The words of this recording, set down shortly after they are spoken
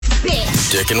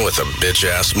dicking with a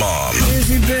bitch-ass mom.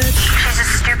 She's a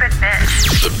stupid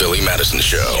bitch. The Billy Madison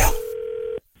Show.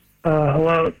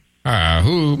 Hello.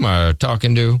 Who am I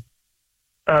talking to?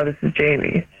 This is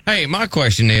Jamie. Hey, my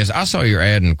question is, I saw your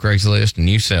ad on Craigslist and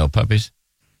you sell puppies.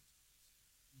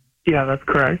 Yeah, that's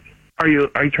correct. Are you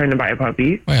trying to buy a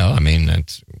puppy? Well, I mean,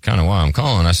 that's kind of why I'm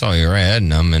calling. I saw your ad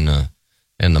and I'm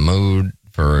in the mood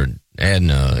for adding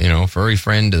a, furry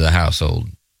friend to the household.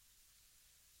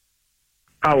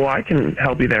 Oh, well, I can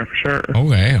help you there for sure.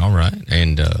 Okay, all right.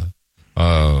 And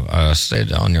I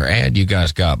said on your ad you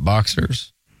guys got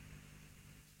boxers.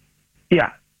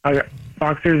 Yeah, I got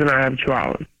boxers and I have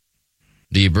chihuahuas.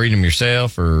 Do you breed them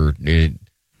yourself, or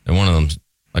one of them's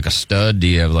like a stud? Do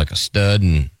you have like a stud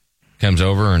and comes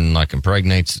over and like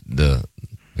impregnates the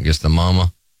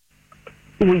mama?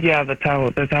 Well, yeah, that's how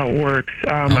it works.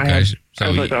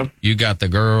 Okay, you got the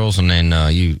girls, and then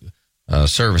you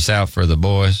service out for the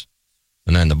boys,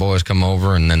 and then the boys come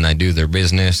over, and then they do their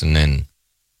business, and then.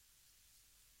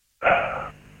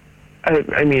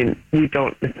 I mean, we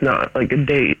don't. It's not like a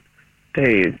date.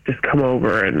 They just come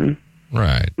over and.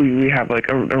 Right. We have like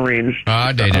a arranged.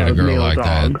 I dated a girl like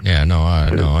dog. that. Yeah, no, I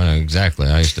know exactly.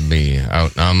 I used to be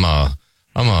out. I'm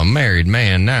a married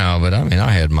man now, but I mean,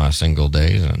 I had my single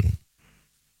days, and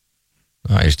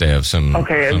I used to have some.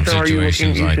 Okay, and so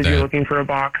situations you like said that. You're looking for a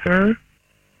boxer?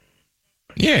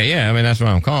 Yeah. I mean, that's what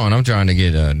I'm calling. I'm trying to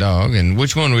get a dog, and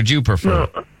which one would you prefer?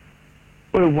 No.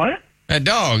 Wait, what? A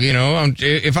dog.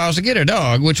 If I was to get a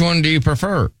dog, which one do you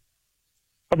prefer?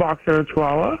 A boxer or a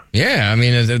chihuahua? Yeah, I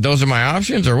mean, those are my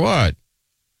options, or what?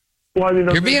 Well, I mean,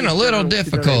 you're being a little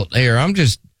difficult here. I'm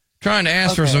just trying to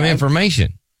ask for some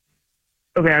information.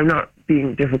 Okay, I'm not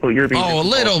being difficult. You're being difficult. A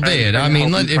little bit. I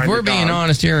mean, if we're being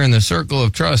honest here in the circle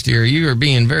of trust here, you are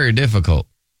being very difficult.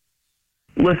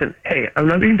 Listen, hey, I'm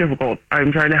not being difficult.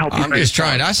 I'm trying to help you. I'm just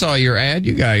trying. I saw your ad.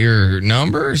 You got your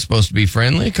number. It's supposed to be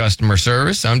friendly, customer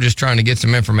service. I'm just trying to get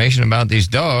some information about these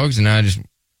dogs, and I just,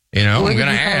 I'm going to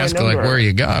ask, like, where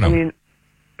you got them. I mean,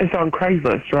 it's on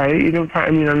Craigslist, right? You don't. I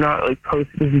mean, I'm not like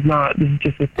posting. This is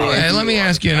just a thing. Hey, let me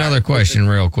ask you another question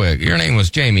real quick. Your name was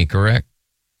Jamie, correct?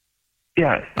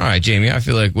 Yes. All right, Jamie. I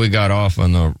feel like we got off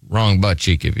on the wrong butt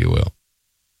cheek, if you will.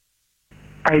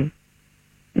 I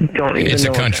don't even It's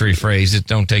know a country phrase.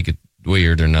 Don't take it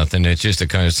weird or nothing. It's just a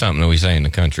kind of something that we say in the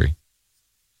country.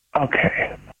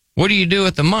 Okay. What do you do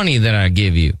with the money that I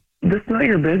give you? That's not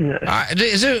your business.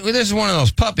 This is one of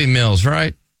those puppy mills,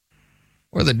 right?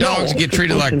 Where the dogs get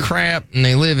treated like crap and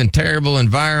they live in terrible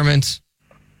environments.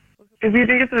 If you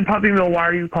think it's a puppy mill, why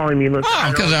are you calling me?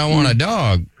 Listen, because I want a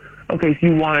dog. Okay, so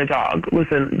you want a dog.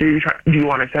 Listen, do you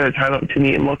want to set a time up to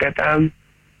me and look at them?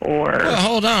 Or well,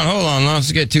 hold on.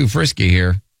 Let's get too frisky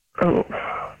here. Oh.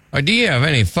 Do you have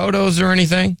any photos or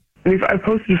anything? I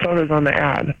posted photos on the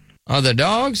ad. Of the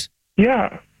dogs?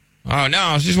 Yeah. Oh, no,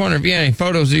 I was just wondering if you had any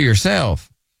photos of yourself.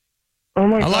 Oh,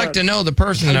 my God. I'd like to know the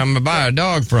person that I'm going to buy a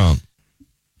dog from.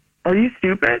 Are you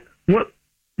stupid? What?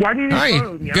 Why do you need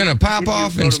photos? Are you going to pop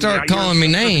off and start calling me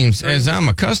names as I'm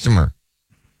a customer?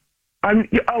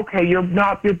 Okay, you're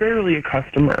barely a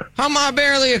customer. How am I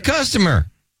barely a customer?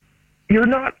 You're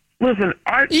not. Listen,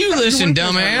 you listen,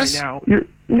 dumbass. Right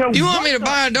now. Do you want me to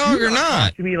buy a dog or not?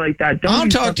 Talk to me like that. I'll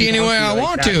talk to you any way I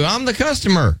want to. I'm the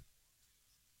customer.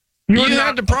 You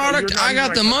got the product. I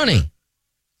got the money.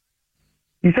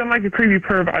 You sound like a creepy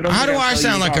perv. How do I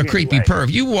sound like a creepy perv?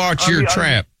 You watch your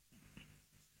trap.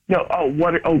 No.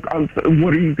 What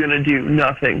are you gonna do?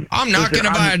 Nothing. I'm not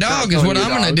gonna buy a dog. Is what I'm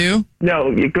gonna do. No,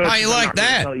 you're good. How you like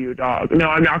that? Sell you a dog. No,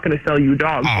 I'm not gonna sell you a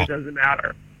dog. It doesn't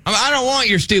matter. I don't want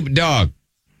your stupid dog.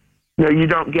 No, you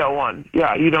don't get one.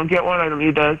 Yeah, you don't get one. I don't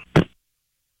need this.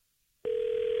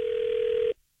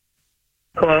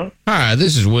 Hello? Hi,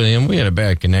 this is William. We had a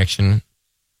bad connection.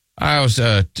 I was,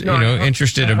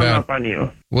 interested I hung about. Up on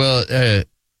you. Well, can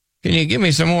you give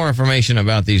me some more information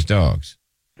about these dogs?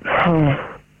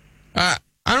 I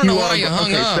don't know why you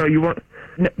hung up. So you want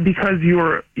because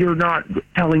you're not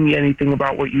telling me anything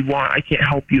about what you want. I can't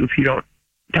help you if you don't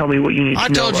tell me what you need. I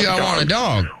told you I want a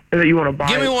dog. And that you want to buy.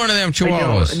 Give me one of them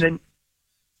chihuahuas. And then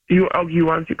you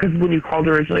want to, because when you called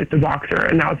originally it's a boxer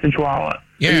and now it's a chihuahua.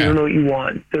 Yeah. And you don't know what you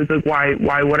want. So it's like why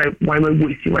am I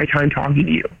wasting my time talking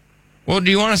to you? Well,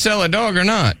 do you want to sell a dog or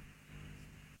not?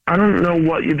 I don't know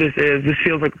what this is. This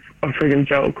feels like a friggin'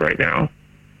 joke right now.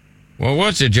 Well,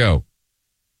 what's a joke?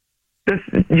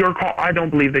 Your call. I don't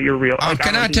believe that you're real.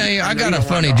 Can I tell you? I got a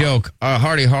funny joke, a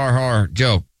hearty har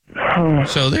joke.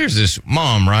 So there's this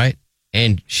mom, right?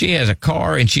 And she has a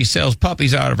car and she sells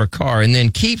puppies out of her car and then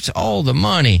keeps all the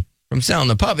money from selling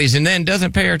the puppies and then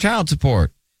doesn't pay her child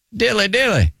support.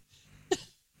 Dilly.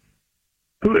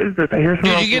 Who is this? I hear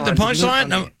someone Did you get the punchline?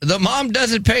 No, the mom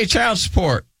doesn't pay child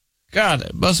support. God,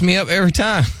 it busts me up every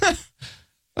time.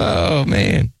 Oh,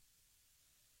 man.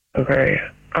 Okay.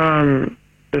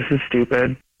 This is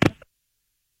stupid.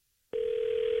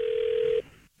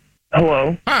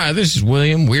 Hello? Hi, this is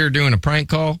William. We're doing a prank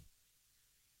call.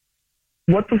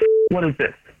 What is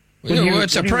this?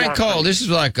 It's a prank call. This is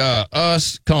like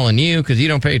us calling you because you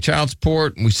don't pay child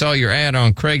support. We saw your ad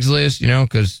on Craigslist,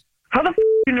 because... How the do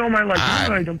you know my life?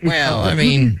 I don't pay well, child support. I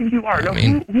mean... Who do you think you are? No,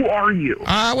 who are you?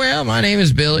 Well, my name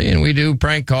is Billy, and we do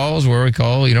prank calls where we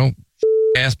call,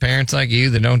 ass parents like you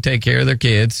that don't take care of their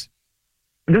kids.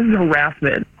 This is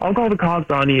harassment. I'll call the cops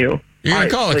on you. You're going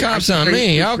to call the cops on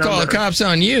me. I'll call the cops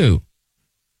on you.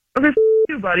 Okay,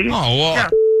 you, buddy. Oh, well. Yeah.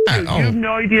 You have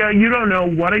no idea. You don't know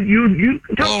what you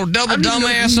double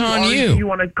dumbass on you. You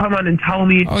want to come on and tell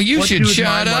me? Oh, you should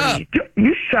shut up.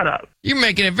 You shut up. You're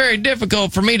making it very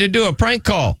difficult for me to do a prank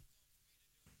call.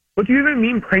 What do you even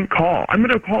mean prank call? I'm going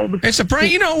to call the... It's a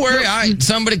prank. Where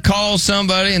somebody calls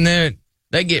somebody and then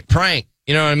they get pranked.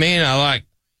 You know what I mean? I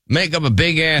make up a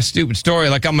big ass stupid story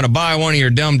like I'm going to buy one of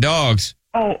your dumb dogs.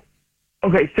 Oh,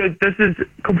 okay. So this is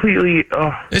completely...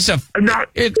 I'm not...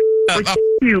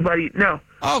 you, buddy. No.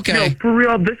 Okay. No, for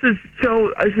real. This is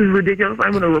ridiculous. I'm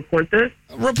going to report this.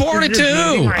 Report it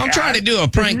too. I'm trying to do a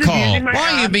prank call. Why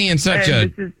are you being such a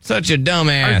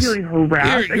dumbass? I'm feeling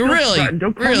harassed. You're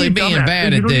really being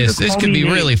bad at this. This could be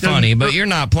really funny, but you're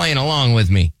not playing along with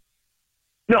me.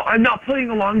 No, I'm not playing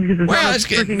along because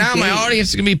it's now my audience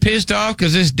is gonna be pissed off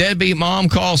because this deadbeat mom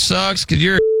call sucks because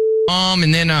you're a mom,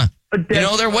 and then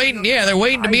they're waiting. Yeah, they're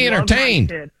waiting to be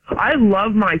entertained. I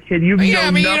love my kid. But you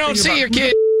don't see your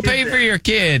kid. Pay for your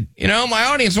kid. My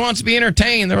audience wants to be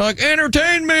entertained. They're like,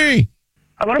 entertain me.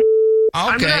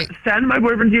 I'm gonna send my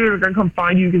boyfriend to you. They're gonna come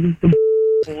find you because it's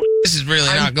this is really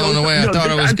not going the way I thought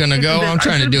it was gonna go. I'm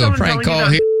trying to do a prank call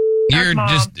here. You're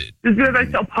just because I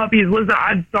sell puppies. Listen,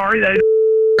 I'm sorry that.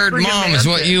 Mom is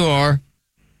what you are.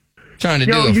 Trying to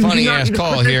do a funny ass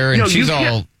call here, and she's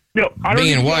all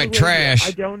being white trash.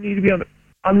 I don't need to be on.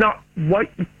 I'm not what.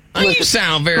 You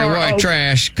sound very white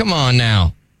trash. Come on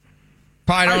now.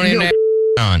 Probably don't even have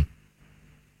on.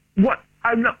 What?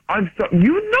 I'm not. I'm so.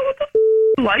 You know what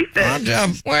the life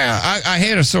is. I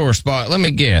hit a sore spot. Let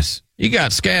me guess. You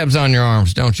got scabs on your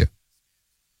arms, don't you?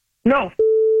 No.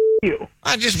 You.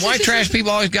 White trash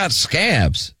people always got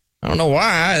scabs. I don't know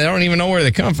why. I don't even know where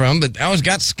they come from, but I always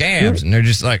got scabs, and they're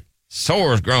just like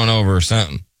sores growing over or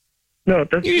something. No,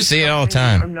 you see it all the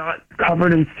time. I'm not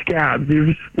covered in scabs. You're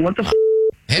just what the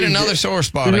hit another sore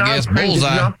spot, I guess. Bullseye. It's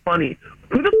not funny.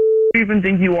 Who the do you even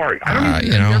think you are? I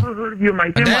don't I've never heard of you in my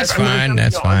life. That's fine.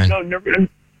 That's fine. No,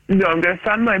 I'm gonna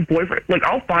send my boyfriend.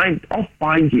 I'll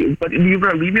find you. But you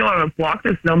better leave me alone and block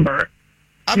this number.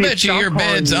 I bet you your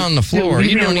bed's on the floor.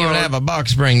 You don't even have a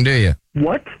box spring, do you?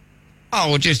 What? Oh,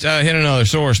 well, just hit another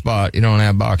sore spot. You don't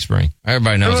have box spring.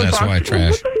 Everybody knows that's white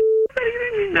trash.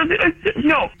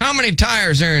 No. How many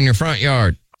tires are in your front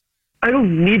yard? I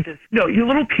don't need this. No, you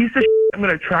little piece of shit. I'm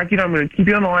going to track you down. I'm going to keep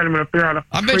you on the line. I'm going to figure out a...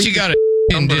 I bet you got it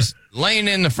just laying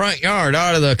in the front yard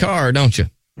out of the car, don't you?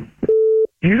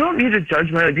 You don't need to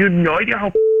judge my life. You have no idea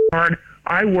how hard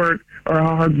I work or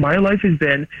how hard my life has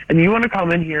been, and you want to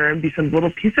come in here and be some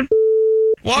little piece of...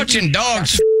 Watching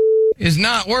dogs is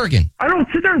not working. I don't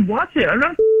sit there and watch it. I'm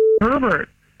not pervert.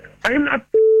 I am not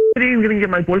going to get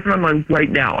my boyfriend online right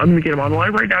now. I'm going to get him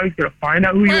online right now. He's going to find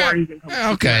out who you are. He's gonna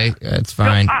come okay, that's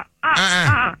fine.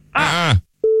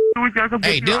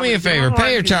 Hey, do me a favor.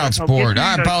 Pay your child support.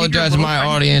 I apologize to my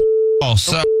audience. Oh,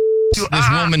 suck. This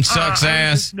woman sucks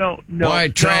ass. No.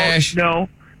 White trash. No.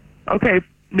 Okay.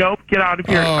 Nope. Get out of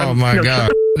here. Oh, my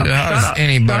God. How does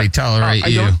anybody tolerate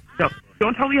you?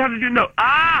 Don't tell me how to do no.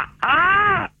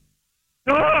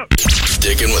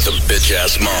 Sticking with the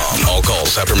bitch-ass mom. All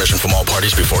calls have permission from all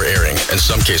parties before airing. In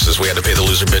some cases, we had to pay the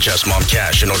loser bitch-ass mom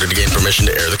cash in order to gain permission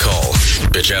to air the call.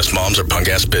 Bitch-ass moms are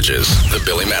punk-ass bitches. The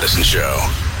Billy Madison Show.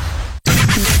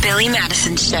 The Billy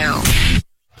Madison Show.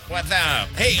 What's up?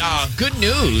 Hey, good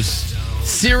news.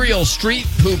 Serial street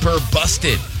pooper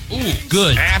busted. Ooh,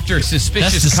 good. After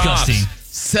suspicious cops disgusting.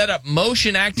 set up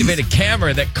motion-activated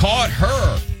camera that caught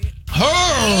her. Her.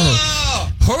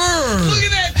 Look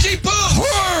at that. She pooped.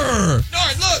 Her.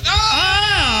 North, look.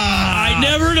 I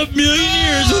never in a million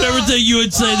years would ever think you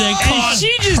would say that. And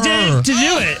she just did it to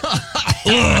do it.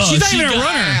 She's not even a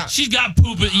runner. She's got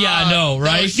poop. Yeah, I know,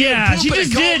 right? Yeah, she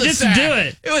just did it just to do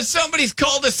it. It was somebody's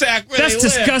cul-de-sac where That's they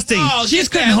disgusting. Oh, she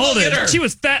just couldn't hold it. She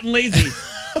was fat and lazy.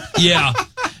 Yeah.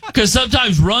 Because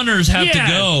sometimes runners have to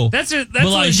go. That's but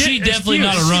like, she's definitely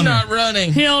not a runner. She's not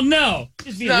running. Hell no.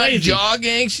 She's not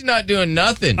jogging. She's not doing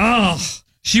nothing. Oh.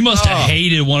 She must have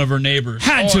hated one of her neighbors.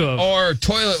 Had to have. Or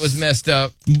toilet was messed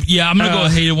up. Yeah, I'm going to go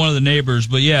hated one of the neighbors,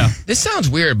 but yeah. This sounds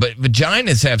weird, but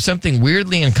vaginas have something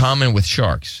weirdly in common with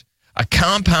sharks. A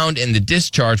compound in the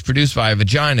discharge produced by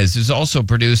vaginas is also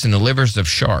produced in the livers of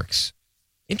sharks.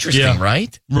 Interesting,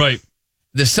 right? Right.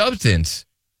 The substance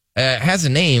has a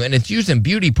name, and it's used in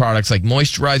beauty products like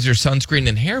moisturizer, sunscreen,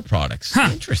 and hair products.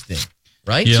 Interesting,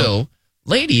 right? Yep. So,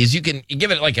 ladies, you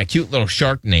give it like a cute little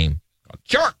shark name.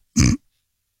 Shark.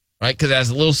 Right? Because it has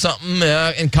a little something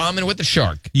in common with the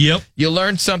shark. Yep. You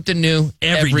learn something new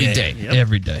every day. Yep.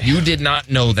 Every day. You did not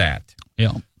know that.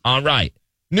 Yeah. All right.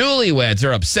 Newlyweds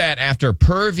are upset after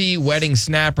pervy wedding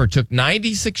snapper took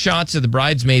 96 shots of the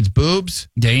bridesmaids' boobs,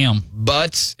 Damn.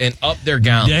 butts, and up their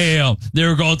gowns. Damn. They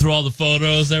were going through all the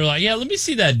photos. They were like, yeah, let me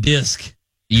see that disc.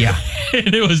 Yeah.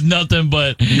 And it was nothing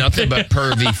but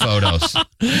pervy photos.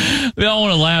 We all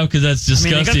want to laugh because that's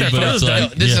disgusting. they got their but it's photos like,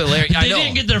 done. This is hilarious. I They know.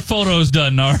 didn't get their photos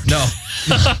done, Nard. No.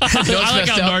 I like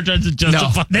how Nard tries to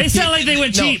justify. They sound like they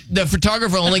went No, cheap. the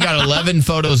photographer only got 11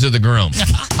 photos of the groom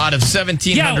out of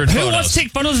 1,700 Yeah, who photos. wants to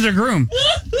take photos of their groom?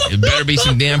 It better be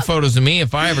some damn photos of me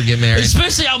if I ever get married.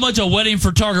 Especially how much a wedding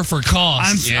photographer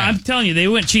costs. I'm telling you, they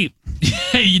went cheap.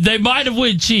 They might have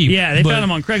went cheap. Yeah, they found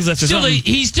them on Craigslist or Still, something.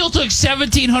 he still took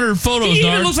 1,700 photos, He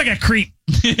even Nard. looks like a creep.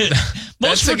 Most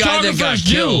That's the guy that got photographers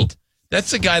do. killed.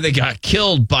 That's the guy that got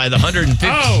killed by the 150.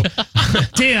 Oh,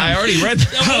 damn. I already read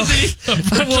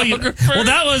that.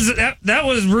 That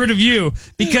was rude of you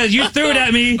because you threw it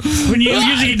at me when you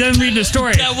usually done reading the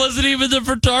story. That wasn't even the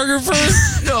photographer.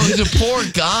 No, he's a poor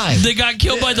guy. They got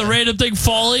killed by the random thing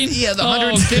falling. Yeah, the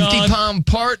Oh, 150-pound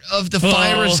part of the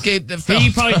fire escape that fell.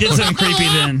 He probably did something creepy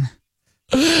then.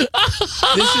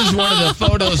 This is one of the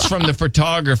photos from the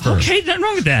photographer. Okay, nothing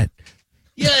wrong with that.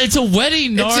 Yeah, it's a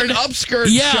wedding, Nard. It's an upskirt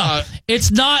yeah, shot.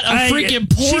 it's not a freaking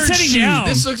porn she's sitting shoot. down.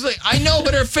 This looks like I know,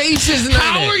 but her face isn't.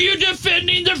 How are you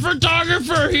defending the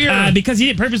photographer here? Because he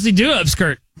didn't purposely do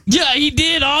upskirt. Yeah, he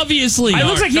did, obviously. It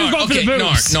looks like he was going for the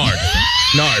boobs. Nard.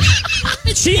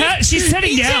 She's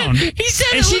sitting down. He said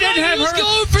And it she looked doesn't like have he was her.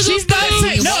 going for She's the not boobs.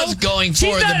 sitting. He No, was going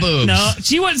she's for the not- boobs. No,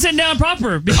 she wasn't sitting down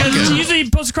proper because she usually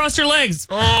supposed to cross her legs.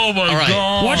 Oh, my All right.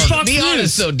 God. Watch Fox Be News.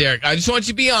 honest, though, Derek. I just want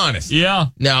you to be honest. Yeah,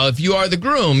 Now, if you are the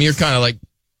groom, you're kind of like,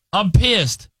 I'm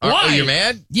pissed. oh, you're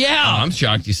mad? Yeah. Oh, I'm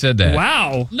shocked you said that.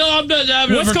 Wow. No, I'm not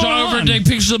having a What's going photographer on? take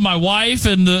pictures of my wife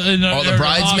and All the her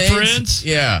bridesmaids? hot friends.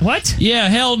 Yeah. What? Yeah,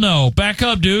 hell no. Back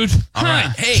up, dude. All right.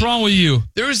 Hey, What's wrong with you?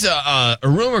 there's a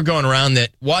rumor going around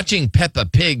that watching Peppa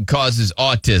Pig causes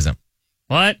autism.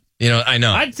 What? You know, I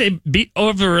know. I'd say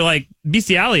over like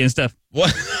bestiality and stuff.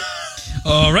 What?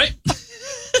 All right.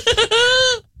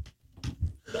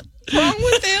 wrong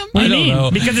with him? What do you I don't mean?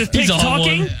 know. Because it's He's pigs on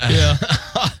talking one. Yeah.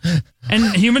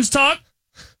 and humans talk?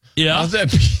 Yeah. How's that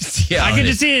bestiality? I can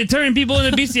just see it turning people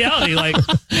into bestiality. Like,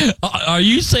 Are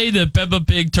you saying that Peppa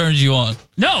Pig turns you on?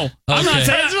 no, I'm not Okay.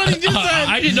 saying That's what he just said.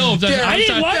 I didn't know if that's. Derek, I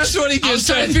didn't watch- That's what he I was just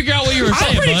trying said. to figure out what you were I'm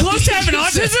saying, pretty bud. close to having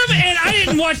autism, and I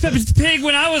didn't watch Peppa Pig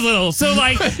when I was little. So,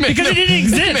 like, because it didn't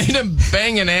exist. Made him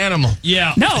bang an animal.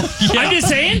 Yeah. No, I'm just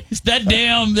saying. It's that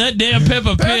damn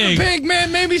Peppa Pig. Peppa Pig,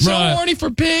 man, made me so Right. horny for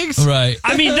pigs. Right.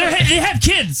 I mean, they have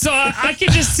kids, so I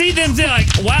can just see them say, like,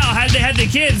 wow, how they had the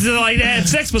kids, and, like, they had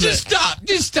sex with Just it. stop.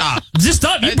 Just stop. Just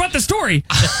stop. You brought the story.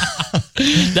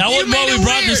 That was made why it we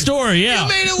brought the weird. story. Yeah. You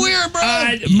made it weird, bro.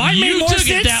 Mine You made more took it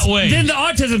sense that way. than the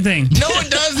autism thing. No, it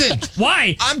doesn't.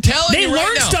 Why? I'm telling They you right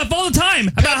learn now. stuff all the time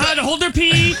about how to hold their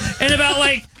pee and about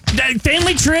like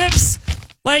family trips.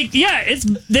 Like, yeah,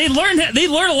 they learn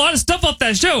a lot of stuff off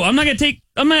that show. I'm not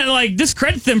gonna like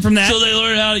discredit them from that. So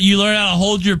you learn how to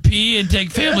hold your pee and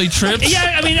take family trips.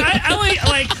 Yeah, I mean, I only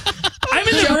like I'm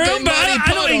in the Jump room, in but muddy I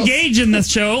don't puddles. engage in this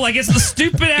show. Like, it's the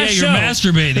stupid Yeah, ass you're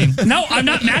show. masturbating. No, I'm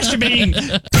not masturbating.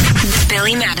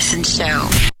 Billy Madison Show.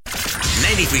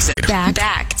 93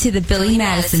 Back to the Billy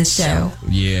Madison Show.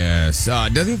 Yes.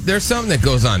 There's something that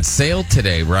goes on sale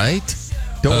today, right?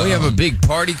 Don't we have a big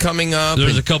party coming up?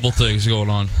 There's a couple things going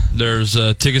on. There's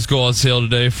tickets go on sale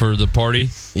today for the party.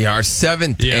 Yeah, our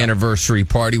 7th anniversary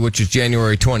party, which is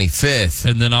January 25th.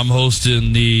 And then I'm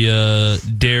hosting the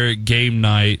Derek game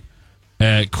night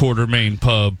at Quartermain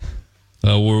Pub,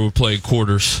 where we're playing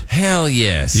quarters. Hell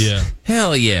yes. Yeah.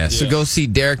 Hell yes. So Yeah. go see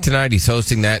Derek tonight. He's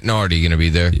hosting that. And Artie going to be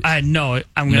there. I know it.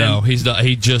 I'm gonna. No, he's not.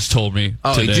 He just told me.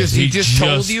 Oh, he today. just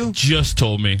told you? Just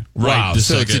told me. Wow. Right. This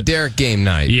So it's a second. Derek game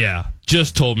night. Yeah.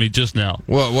 Just told me just now.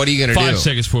 What are you going to do? 5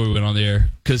 seconds before we went on the air.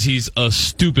 Because he's a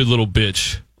stupid little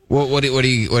bitch. What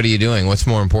are you doing? What's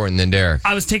more important than Derek?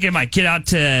 I was taking my kid out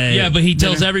to. Yeah, but he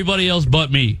tells dinner. everybody else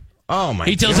but me. Oh my!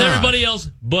 He tells God. everybody else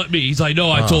but me. He's like,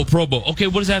 no, I told Probo. Okay,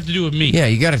 what does that have to do with me? Yeah,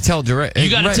 you got to tell direct. You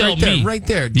got to tell me right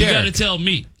there. You Derek. got to tell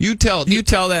me. You tell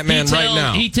that man right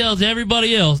now. He tells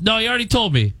everybody else. No, he already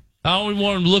told me. I don't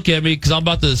want him to look at me because I'm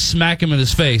about to smack him in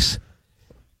his face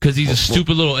because he's a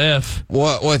stupid little F.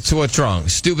 What's wrong?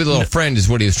 Stupid little friend is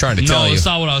what he was trying to tell you. No, it's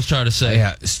not what I was trying to say.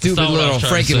 Yeah, stupid little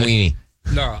Frankenweenie.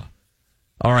 No.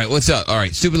 All right, what's up? All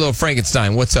right, stupid little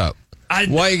Frankenstein. What's up?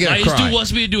 Why are you gonna cry? This dude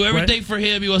wants me to do everything for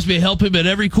him. He wants me to help him at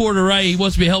every quarter, right? He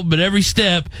wants me to help him at every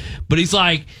step. But he's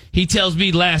like, he tells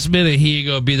me last minute he ain't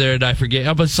gonna be there and I forget.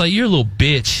 I'm just like, you're a little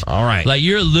bitch. All right. Like,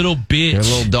 you're a little bitch. You're a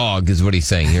little dog is what he's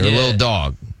saying. You're a little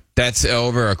dog. That's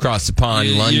over across the pond,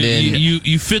 London.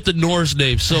 You fit the Norse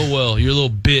name so well. You're a little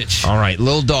bitch. All right,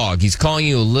 little dog. He's calling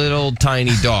you a little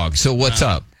tiny dog. So what's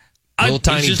up? Little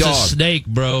tiny he's dog. just a snake,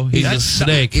 bro. He's a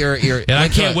snake. And I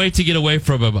can't wait to get away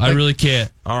from him. I really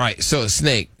can't. All right, so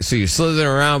snake. So you're slithering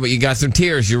around, but you got some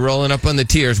tears. You're rolling up on the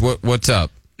tears. What's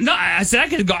up? No, I said I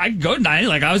could go tonight.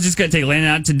 Like, I was just going to take Landon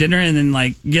out to dinner and then,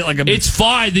 like, get, like, a... It's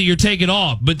fine that you're taking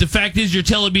off, but the fact is you're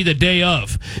telling me the day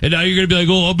of. And now you're going to be like,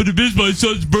 oh, I'm going to miss my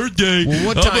son's birthday. Well,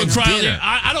 what time's dinner?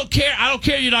 I don't care. I don't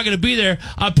care you're not going to be there.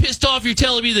 I'm pissed off you're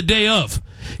telling me the day of.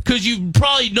 Because you've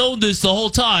probably known this the whole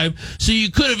time, so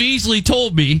you could have easily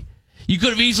told me. You could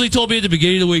have easily told me at the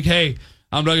beginning of the week, hey,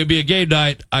 I'm not going to be a game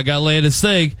night. I got Landon's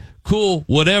thing. Cool,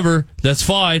 whatever. That's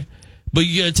fine. But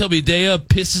you got to tell me the day of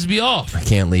pisses me off. I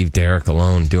can't leave Derek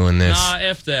alone doing this. Nah,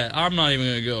 F that. I'm not even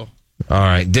going to go. All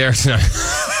right, Derek's not.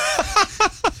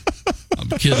 I'm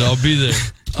kidding. I'll be there.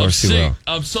 Of course I'm you sick.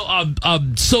 will.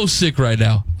 I'm so sick right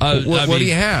now. What do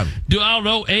you have? I don't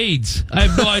know. AIDS. I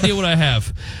have no idea what I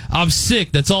have. I'm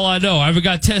sick. That's all I know. I haven't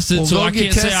got tested, so I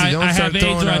can't say I have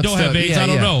AIDS or I don't have AIDS. I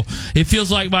don't know. It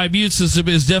feels like my immune system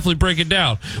is definitely breaking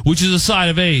down, which is a sign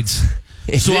of AIDS.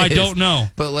 So I don't know.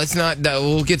 But let's not.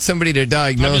 We'll get somebody to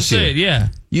diagnose I'm just you. saying, yeah.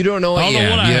 You don't know what you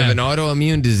have. You have an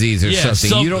autoimmune disease or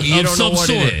something. You don't know what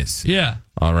it is. Yeah.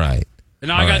 All right.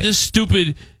 And I got this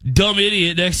stupid, dumb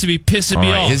idiot next to me pissing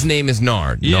me off. His name is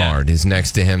Nard. Yeah. Nard is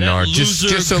next to him. That Nard. loser,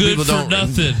 Just so good people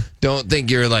for don't think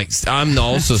you're like, I'm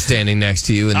also standing next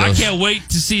to you. And I can't wait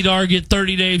to see Nard get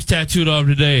 30 names tattooed on him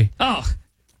today. Oh.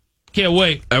 Can't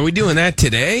wait. Are we doing that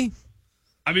today?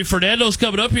 I mean, Fernando's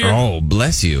coming up here. Oh,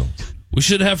 bless you. We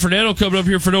shouldn't have Fernando coming up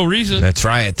here for no reason. That's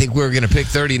right. I think we were going to pick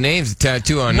 30 names to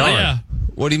tattoo on Nard. Yeah.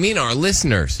 What do you mean, our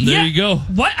listeners? There you go.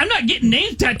 What? I'm not getting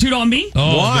names tattooed on me.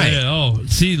 Oh, why? Man. Oh,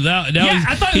 see, now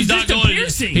I thought it was just a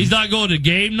piercing. He's not going to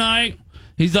game night.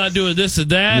 He's not doing this and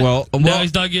that. Now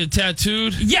he's not getting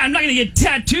tattooed. Yeah, I'm not going to get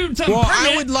tattooed. Well,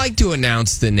 I would like to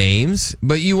announce the names,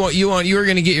 but you were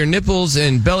going to get your nipples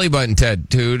and belly button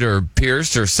tattooed or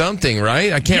pierced or something,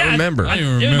 right? I can't remember. I don't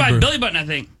even It was remember. my belly button, I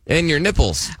think. And your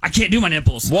nipples. I can't do my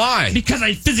nipples. Why? Because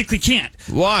I physically can't.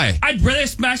 Why? I'd rather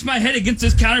smash my head against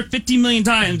this counter 50 million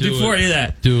times before I do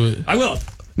that. Do it. I will.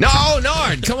 No,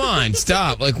 Nard, come on,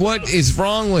 stop. Like, what is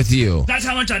wrong with you? That's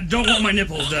how much I don't want my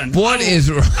nipples done. What is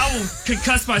wrong? I will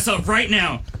concuss myself right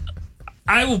now.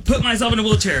 I will put myself in a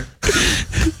wheelchair.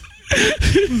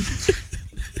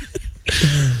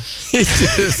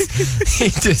 He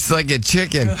just like a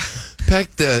chicken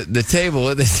pecked the table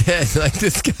with his head. Like,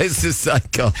 this guy's a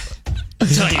psycho.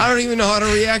 I don't even know how to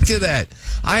react to that.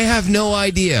 I have no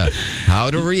idea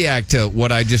how to react to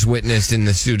what I just witnessed in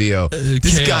the studio.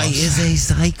 This guy is a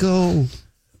psycho.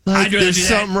 Like, there's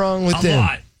something wrong with him. A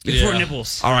lot before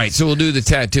nipples. All right, so we'll do the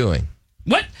tattooing.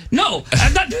 What? No,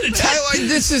 I'm not doing the tattoo.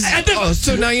 This is.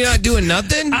 So now you're not doing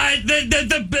nothing?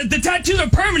 The tattoos are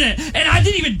permanent, and I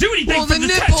didn't even do anything for the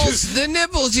nipples. The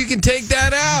nipples, you can take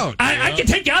that out. I can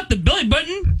take out the belly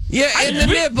button. Yeah, and the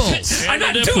nipples. I'm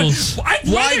not doing.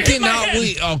 Why cannot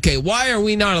we? Okay, why are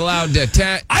we not allowed to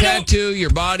tattoo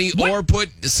your body or put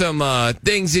some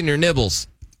things in your nibbles?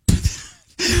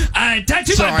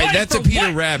 Tattoo Sorry, my body that's for a Peter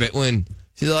what? Rabbit when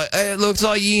she's like, hey, it looks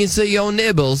like you can see your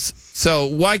nibbles. So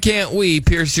why can't we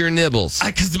pierce your nibbles?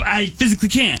 Because I physically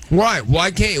can't. Why?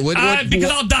 Why can't you? Because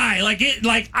I'll die.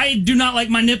 Like I do not like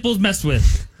my nipples messed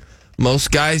with.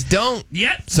 Most guys don't.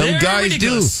 Yep. Some guys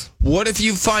ridiculous. do. What if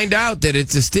you find out that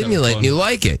it's a stimulant and you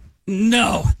like it?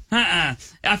 No. I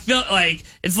feel like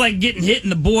it's like getting hit in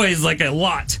the boys like a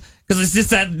lot. Because it's just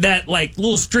that like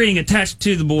little string attached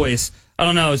to the boys. I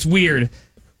don't know. It's weird.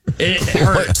 It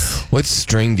hurts. What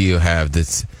string do you have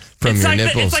that's from your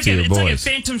nipples to your boys? It's like a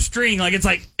phantom string. Like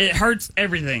it hurts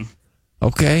everything.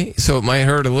 Okay, so it might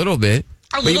hurt a little bit,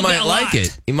 but you might like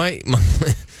it. You might.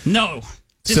 No.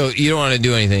 So you don't want to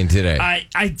do anything today?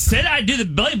 I said I'd do the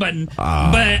belly button,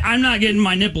 but I'm not getting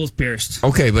my nipples pierced.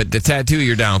 Okay, but the tattoo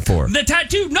you're down for. The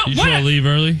tattoo? No, You what? want to leave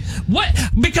early? What?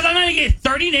 Because I'm going to get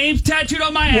 30 names tattooed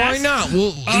on my ass? Why not?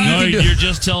 Well, No, you're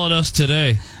just telling us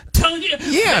today. Telling you.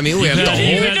 yeah, I mean, we have the whole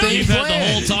thing You've had the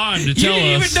planned. whole time to You tell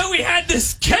didn't us. even know we had this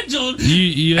scheduled.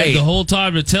 You had Hey. the whole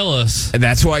time to tell us. And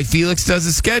that's why Felix does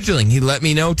the scheduling. He let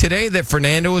me know today that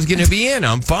Fernando was going to be in.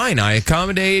 I'm fine. I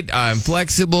accommodate. I'm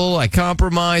flexible. I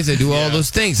compromise. I do all those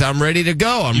things. I'm ready to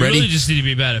go. I'm You ready. really just need to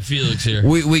be mad at Felix here.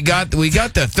 We got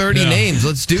the 30 Yeah. names.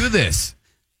 Let's do this.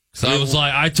 So I was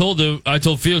like, I told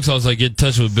Felix, I was like, get in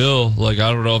touch with Bill. Like,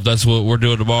 I don't know if that's what we're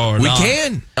doing tomorrow or We not.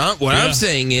 can. What Yeah. I'm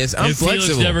saying is I'm And Felix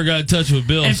flexible. never got in touch with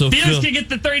Bill, And so Felix can get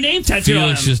the 30 names tattooed on him.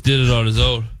 Felix just did it on his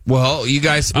own. Well, you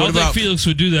guys, I what don't about think Felix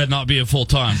would do that not being full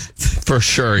time. for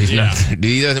sure? He's not.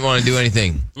 He doesn't want to do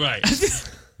anything. Right.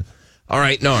 All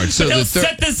right, Nard. So He'll the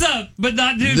set this up, but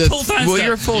not do full-time well, stuff.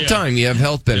 you're full time. You have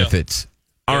health benefits.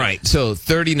 All right, so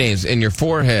 30 names in your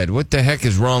forehead. What the heck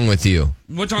is wrong with you?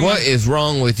 What's wrong What with- is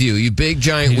wrong with you? You big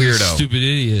giant He's a weirdo. stupid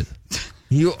idiot.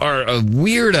 You are a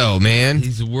weirdo, man.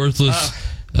 He's a worthless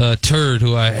turd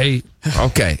who I hate.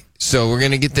 Okay, so we're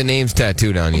gonna get the names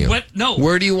tattooed on you. What? No.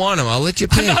 Where do you want them? I'll let you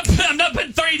pick. I'm not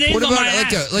putting 30 names What on about my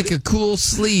ass. like a cool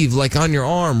sleeve, like on your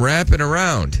arm, wrapping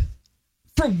around?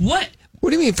 For what?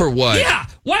 What do you mean for what? Yeah.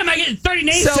 Why am I getting 30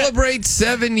 names? Celebrate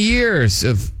 7 years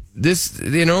of this,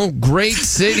 great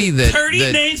city that 30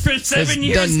 that names for 7 has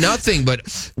years? done nothing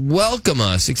but welcome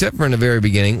us, except for in the very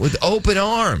beginning, with open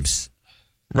arms.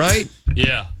 Right?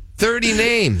 Yeah. 30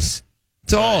 names.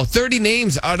 It's all 30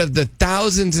 names out of the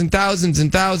thousands and thousands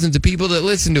and thousands of people that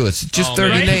listen to us. It's just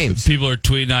 30 man. names. People are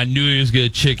tweeting, I knew he was going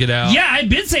to check it out. Yeah, I've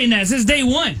been saying that since day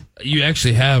one. You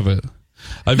actually have it.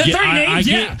 The 30 names,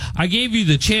 yeah. I gave you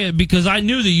the chance because I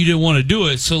knew that you didn't want to do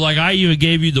it. So, like, I even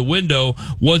gave you the window.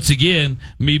 Once again,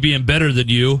 me being better than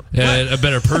you and a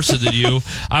better person than you,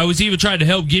 I was even trying to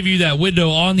help give you that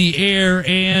window on the air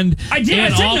and I did,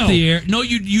 and I said off no. the air. No,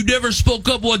 you never spoke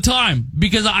up one time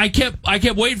because I kept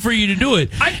waiting for you to do it.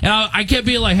 I kept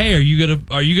being like, hey, are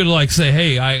you gonna like say,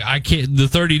 hey, I can't. The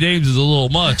 30 names is a little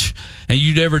much, and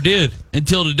you never did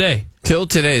until today. Till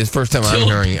today is the first time I'm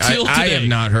hearing it. till I have today.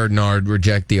 not heard Nard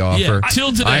reject the offer. Yeah,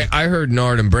 till today. I heard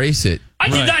Nard embrace it. I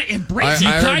did Right. not embrace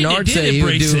I it. heard kinda Nard did say he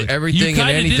would embrace do it. everything You and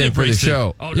kinda did anything for the embrace it.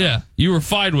 show. Oh, no. Yeah, you were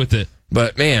fine with it.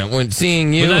 But man, when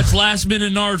seeing you, But that's last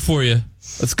minute Nard for you.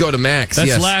 let's go to Max. That's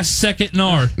yes, last second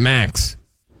Nard. Max.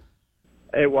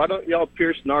 Hey, why don't y'all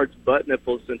pierce Nard's butt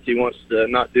nipples since he wants to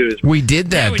not do his... We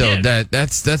did that we though. did.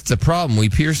 That's the problem. We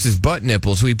pierced his butt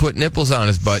nipples. We put nipples on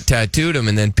his butt, tattooed him,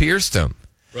 and then pierced him.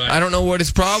 Right. I don't know what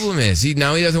his problem is. He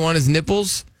doesn't want his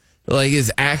nipples, like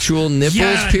his actual nipples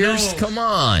Yeah, pierced. no. Come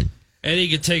on, And he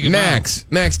could take him Max.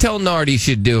 Max, tell Nard he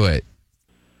should do it.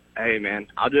 Hey, man,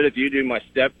 I'll do it if you do. My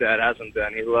stepdad hasn't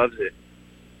done. He loves it.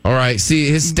 All right. See,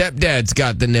 his stepdad's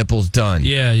got the nipples done. out.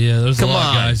 Yeah. There's Come a lot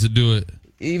on. of guys that do it.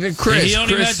 Even Chris. And you don't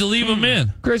even Chris, have to leave them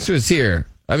in. Chris was here.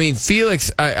 I mean,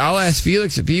 Felix. I'll ask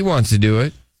Felix if he wants to do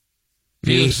it.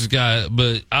 Felix has got,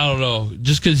 but I don't know.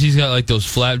 Just because he's got like those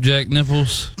flapjack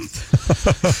nipples,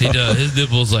 he does. His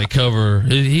nipples like cover.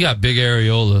 He got big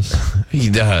areolas.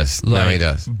 He does. Like No, he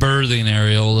does. Birthing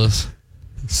areolas.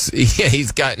 Yeah,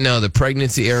 he's got the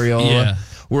pregnancy areola Yeah.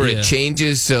 where Yeah. it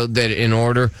changes so that in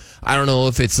order. I don't know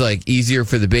if it's like easier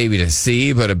for the baby to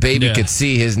see, but a baby Yeah. could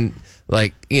see his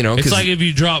It's cause like if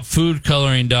you drop food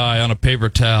coloring dye on a paper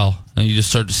towel and you just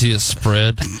start to see it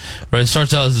spread. Right? It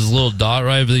starts out as this little dot,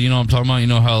 right? But you know what I'm talking about? You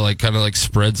know how like kind of like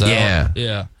spreads out?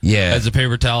 Yeah. As the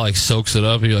paper towel like soaks it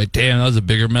up, and you're like, damn, that was a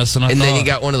bigger mess than I and thought. then you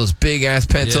got one of those big ass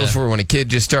pencils Yeah. for when a kid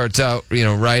just starts out,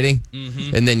 writing,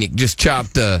 and then you just chop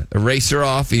the eraser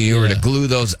off and you were to Yeah. glue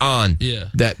those on Yeah.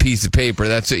 that piece of paper.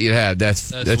 That's what you'd have.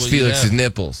 That's what you'd Felix's have.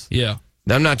 nipples. Yeah.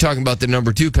 Now, I'm not talking about the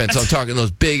number 2 pencil. I'm talking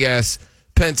those big ass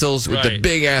pencils with the Right.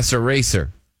 big ass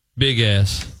eraser. Big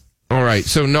ass. All right,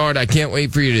 so Nard, I can't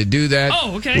wait for you to do that.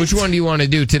 Oh, okay. Which one do you want to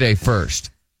do today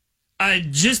first?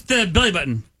 Just the belly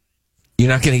button. You're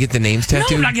not going to get the names No,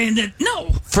 tattooed? I'm not getting that. No.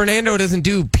 Fernando doesn't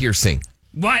do piercing.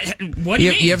 Why? What do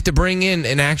you mean? You have to bring in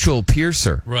an actual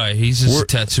piercer. Right. He's just We're- a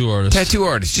tattoo artist. Tattoo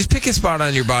artist. Just pick a spot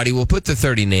on your body. We'll put the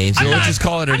 30 names, and I'm we'll not- just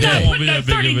call it a I'm not day. Won't be putting that that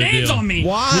big 30 of a names deal. on me. You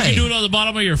Why? can do it on the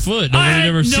bottom of your foot. Nobody I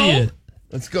ever see know. it.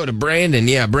 Let's go to Brandon.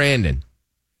 Yeah, Brandon.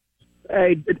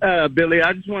 Hey, Billy,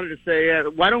 I just wanted to say,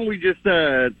 why don't we just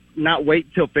not wait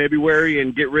till February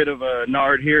and get rid of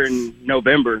Nard here in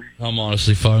November? I'm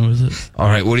honestly fine with it. All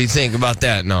right, what do you think about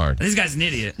that, Nard? This guy's an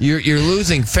idiot. You're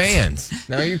losing fans.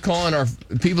 Now you're calling our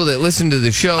people that listen to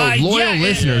the show loyal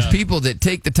listeners, people that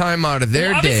take the time out of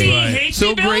their Obviously, day he hates so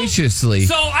me, Bill, graciously,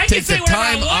 so I can take say the whatever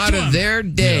I time want out to of him. their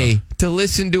day to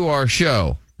listen to our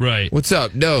show. Right. What's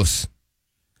up, Dose?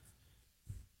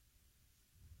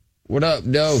 What up,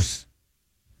 Dose?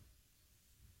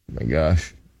 Oh my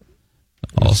gosh.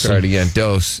 Awesome. Try it again.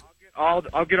 Dose.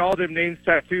 I'll get all them names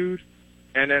tattooed,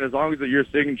 and then as long as your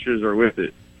signatures are with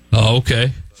it. Oh,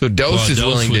 okay. So Dose is Dose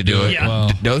willing to would do do it. it. Yeah. Wow.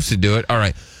 Dose to do it. All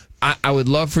right. I would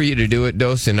love for you to do it,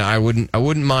 Dose, and I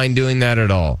wouldn't mind doing that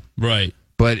at all. Right.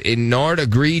 But Nard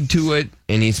agreed to it,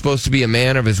 and he's supposed to be a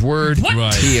man of his word. What?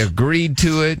 Right. He agreed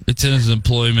to it. It's in his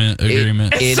employment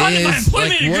agreement. It's not in my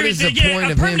employment what agreement is the to get point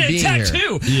a of him permanent being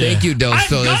tattoo. here? Thank you, Dose. I've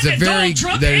So got that's a the very Donald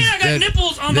Trump, and I got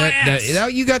nipples on my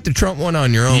ass. You got the Trump one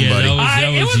on your own, Yeah, buddy.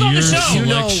 It was on the your show. You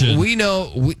know, selection. we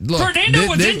know. Look, Fernando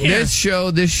was in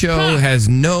here. This show has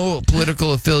no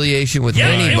political affiliation with Yeah,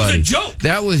 anybody. it was a joke.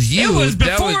 That was you. It was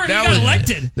before he got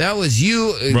elected. That was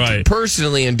you Right.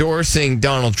 personally endorsing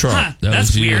Donald Trump. Huh, That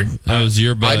that's was weird. That was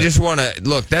your bet. I just want to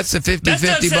look. That's the 50-50 That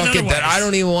says bucket that otherwise. I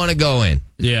don't even want to go in.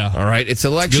 Yeah. All right, it's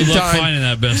election Good luck time. finding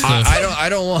that best stuff. I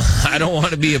don't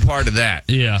want to be a part of that.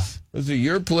 Yeah. Those are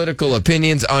your political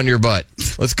opinions on your butt.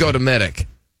 Let's go to Medic.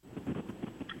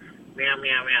 Meow,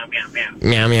 meow, meow, meow, meow.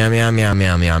 Meow meow meow meow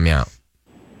meow meow meow.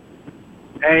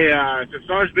 Hey, as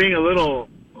far as being a little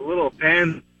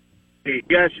pan, you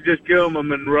guys should just give him a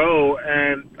Monroe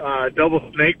and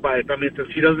double snake bites. I mean, since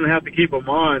he doesn't have to keep them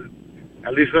on,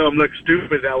 at least let him look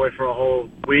stupid that way for a whole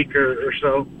week or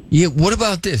so. Yeah. What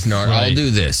about this, Nard? Right. I'll do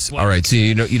this. All right. So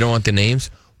you don't want the names?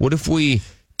 What if we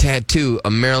tattoo a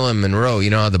Marilyn Monroe?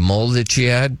 You know how the mole that she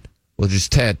had? We'll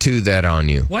just tattoo that on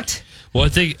you. What? Well, I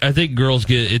think girls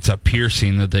it's a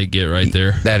piercing that they get right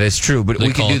there. That is true, but They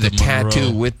we can call do it the the Monroe.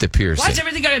 tattoo with the piercing. Why's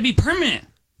everything got to be permanent?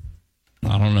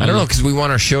 I don't know. I don't know, because we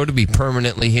want our show to be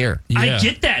permanently here. Yeah. I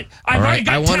get that. All right,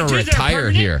 I want to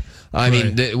retire here. I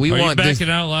mean, we Are want you this.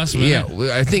 backing out last minute?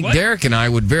 Yeah, I think What? Derek and I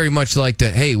would very much like to.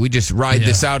 Hey, we just ride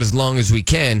this out as long as we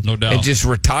can, No doubt. and just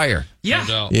retire. Yeah. No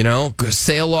doubt. You know,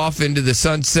 sail off into the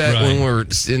sunset Right. when we're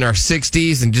in our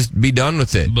 60s and just be done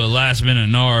with it. But last minute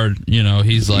Nard,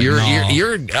 he's like,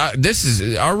 You're this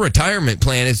is our retirement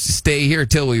plan is to stay here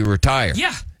till we retire.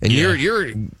 Yeah. And Yeah.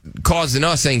 you're causing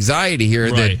us anxiety here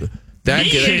Right. that Me? that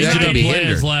Change could be plans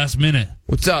hindered. last minute.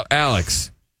 What's up, Alex?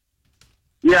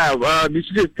 Yeah, you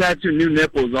should just tattoo new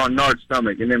nipples on Nard's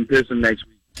stomach and then pierce them next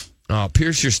week. Oh,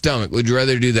 pierce your stomach. Would you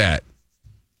rather do that?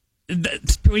 What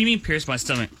do you mean pierce my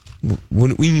stomach?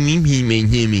 What do you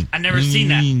mean? I've never seen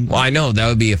that. Well, I know that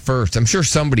would be a first. I'm sure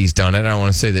somebody's done it. I don't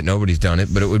want to say that nobody's done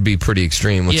it, but it would be pretty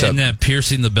extreme. What's Yeah, up? and that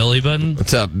piercing the belly button.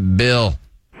 What's up, Bill?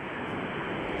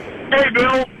 Hey,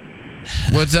 Bill.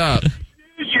 What's up?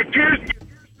 You pierced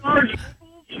Nard's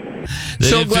They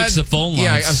didn't fix the phone lines.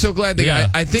 Yeah, I'm so glad the Yeah.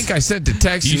 guy. I think I sent the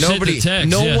text. You sent Nobody, the text,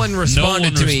 no yeah. one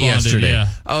responded to me responded, yesterday. yeah.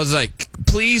 I was like,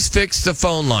 "Please fix the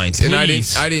phone lines," and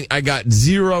Please. I didn't. I got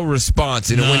zero response,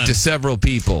 and it went None. to several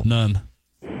people. None.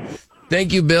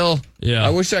 Thank you, Bill. Yeah. I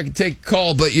wish I could take a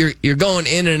call, but you're going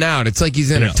in and out. It's like he's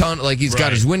in a Yeah. tunnel. Like he's got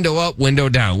Right. his window up, window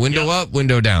down, window up,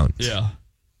 window down. Yeah.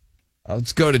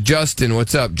 Let's go to Justin.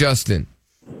 What's up, Justin?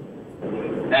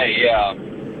 Hey,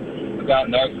 about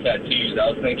Nard's tattoos, I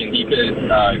was thinking he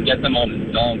could get them on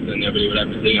his thumbs and nobody would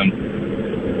ever see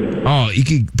them. Oh, you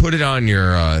could put it on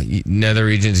your nether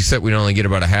regions, except we only get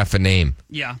about a half a name.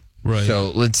 Yeah. Right.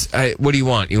 So let's. What do you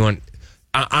want? You want?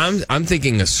 I'm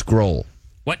thinking a scroll.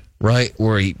 What? Right,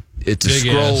 where it's a Big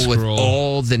scroll ass with scroll.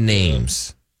 all the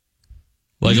names.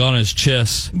 Like on his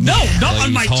chest. No, not Like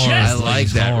on my he's hard. chest. I like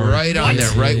he's that. hard. Right on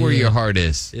there, right where your heart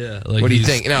is. Yeah. Like What do you he's-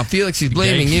 think? Now, Felix, he's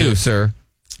blaming you, gangster. sir.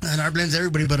 And Art blames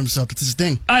everybody but himself. That's his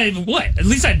thing. What? At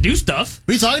least I do stuff.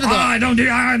 What are you talking about? I don't do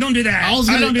that. I was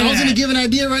don't gonna do that. give an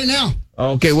idea right now.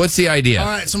 Okay, what's the idea? All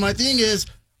right, so my thing is,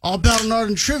 I'll battle Art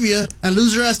in trivia, and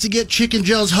loser has to get Chicken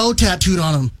Joe's hoe tattooed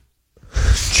on him.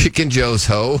 Chicken Joe's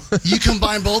hoe. You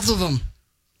combine both of them.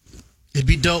 It'd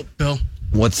be dope, Bill.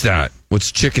 What's that?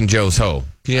 What's Chicken Joe's hoe?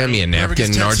 Can you hand me a Whoever napkin?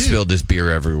 gets Nard tattooed. spilled his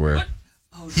beer everywhere.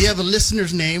 You have a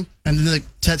listener's name and then the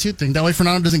tattoo thing. That way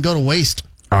Fernando doesn't go to waste.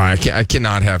 I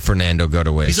cannot have Fernando go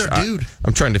to waste. He's our dude.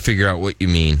 I'm trying to figure out what you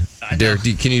mean. Derek,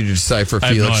 can you decipher I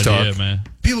have no Felix idea, talk? man.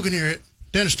 People can hear it.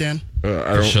 They understand.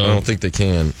 I sure. don't think they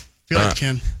can. Feel like they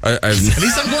can. I've At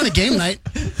least I'm going to game night.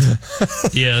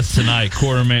 Yeah, it's tonight.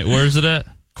 Where's it at?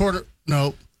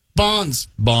 Bonds.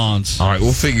 Bonds. All right,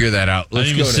 we'll figure that out. I Let's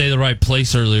didn't go even to say the right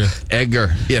place earlier.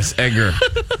 Edgar. Yes, Edgar.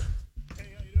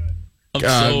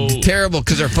 Terrible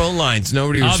because our phone lines.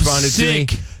 Nobody responded sick.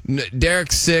 to me.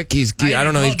 Derek's sick. I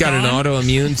don't know. He's got an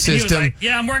autoimmune system. He was like,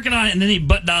 yeah, I'm working on it. And then he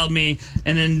butt dialed me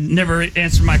and then never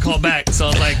answered my call back. So I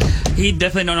was like, he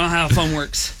definitely don't know how a phone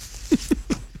works.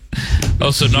 Oh,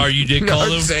 so Nard, you did call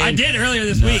him? I did earlier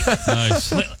this week.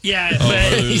 Nice. Yeah, but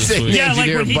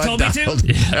like when he told me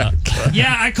to.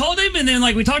 Yeah, I called him and then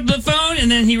like we talked on the phone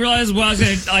and then he realized I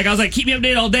was like keep me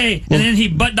updated all day and then he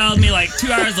butt dialed me like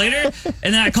 2 hours later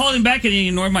and then I called him back and he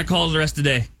ignored my calls the rest of the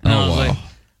day. And I was like,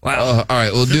 wow. All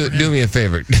right, well do me a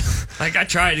favor. Like I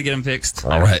tried to get him fixed.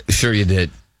 All right, sure you did.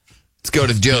 Let's go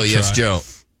to Joe. Yes, Joe.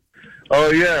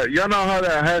 Oh yeah, y'all know how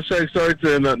that hashtag starts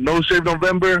in No Shave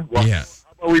November? Well, yeah.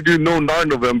 How about we do No Nard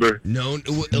November? No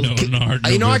Nard.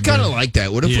 You know, I kind of like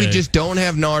that. What if we just don't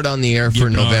have Nard on the air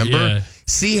for November? Yeah.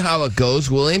 See how it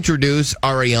goes. We'll introduce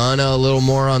Ariana a little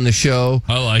more on the show.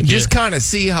 I like Just kind of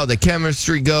see how the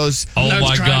chemistry goes. Oh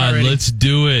my God, let's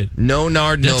do it. No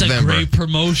Nard That's November. That's a great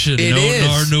promotion. It is.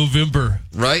 Nard November.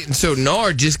 Right? And so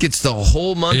Nard just gets the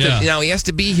whole month. Now, he has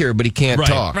to be here, but he can't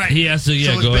talk. Right. He has to,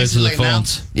 So go answer the like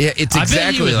phones. now? Yeah, it's I exactly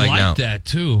bet he would like now. that,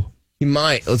 too. He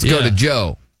might. Let's go to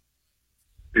Joe.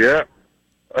 Yeah.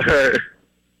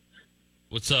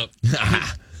 What's up?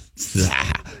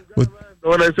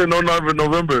 When I said No Nard for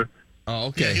November. Oh,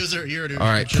 okay. Yeah, he was there a year or two. All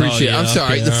right, appreciate it. I'm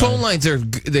sorry. Okay, the phone lines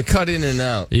they cut in and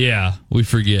out. Yeah, we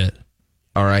forget.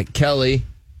 All right, Kelly.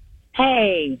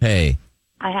 Hey. Hey.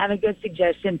 I have a good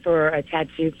suggestion for a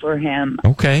tattoo for him.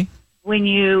 Okay. When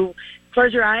you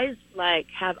close your eyes, like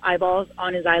have eyeballs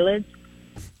on his eyelids.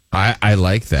 I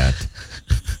like that.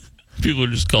 People are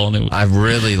just calling it. I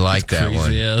really like that crazy,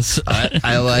 one. Yes.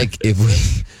 I like if we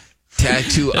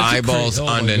tattoo eyeballs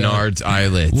onto Nard's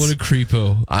eyelids. What a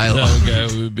creepo that guy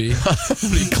would be.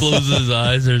 When he closes his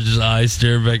eyes, there's just eyes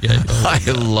staring back at him. I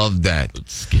love that.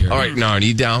 It's scary. All right, Nard, are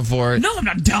you down for it? No, I'm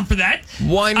not down for that.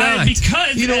 Why not?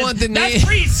 Because you don't want the name. That's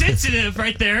pretty sensitive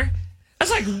right there. That's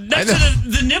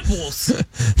the nipples.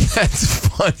 That's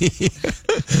funny.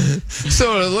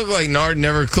 So it'll look like Nard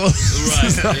never closed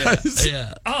his eyes.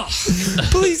 Yeah. Oh.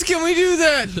 Please, can we do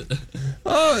that?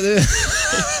 Oh,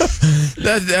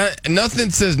 that nothing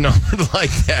says Nard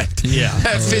like that. Yeah.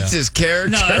 That fits his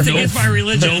character. No, that's against my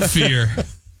religion. No fear.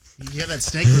 You have that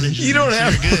snake religion. You don't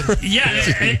have. Good. Yeah,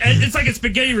 it's like a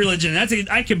spaghetti religion.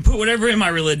 I can put whatever in my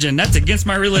religion. That's against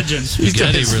my religion. He's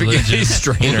got a spaghetti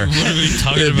strainer. What are we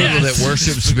talking The about? people that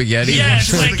worship spaghetti. Yeah,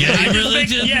 it's like Spaghetti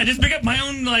religion? just pick up my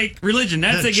own religion.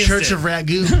 That's against Church it. of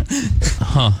Ragu.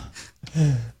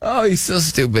 Oh, he's so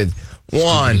stupid.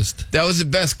 Juan, that was the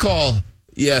best call.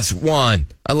 Yes, Juan.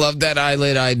 I love that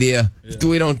eyelid idea. If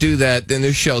we don't do that, then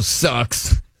this show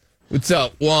sucks. What's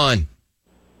up, Juan?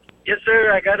 Yes,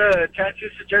 sir. I got a tattoo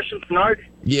suggestion for Nard.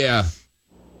 Yeah.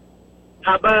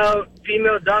 How about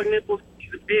female dog nipples? She's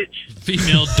a bitch.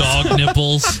 Female dog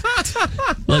nipples.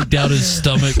 Like down his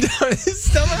stomach.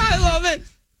 I love it.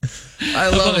 I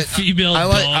love it. Female I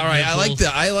like. dog All right. nipples.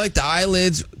 I like the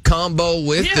eyelids combo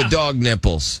with the dog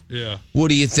nipples. Yeah. What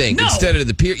do you think? No. Instead of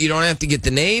the you don't have to get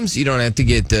the names. You don't have to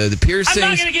get the piercings.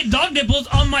 I'm not gonna get dog nipples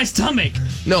on my stomach.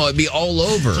 No, it'd be all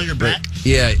over. So your back?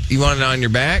 Yeah. You want it on your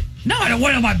back? No, I don't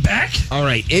want it on my back. All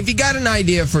right. If you got an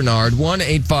idea for Nard,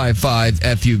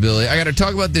 1-855-FU-Billy. I got to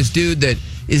talk about this dude that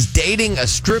is dating a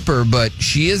stripper, but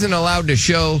she isn't allowed to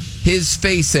show his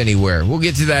face anywhere. We'll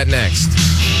get to that next.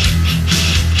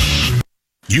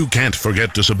 You can't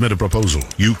forget to submit a proposal.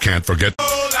 You can't forget.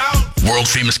 World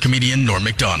famous comedian Norm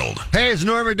Macdonald. Hey, it's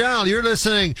Norm Macdonald. You're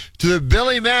listening to the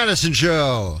Billy Madison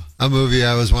Show, a movie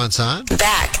I was once on.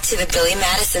 Back to the Billy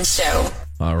Madison Show.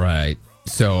 All right.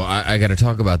 So I got to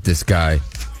talk about this guy.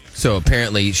 So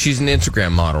apparently she's an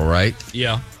Instagram model, right?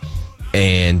 Yeah.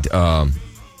 And, well,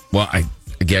 I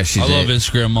guess she's I love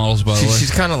Instagram models, by the way.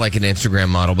 She's kind of like an Instagram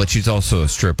model, but she's also a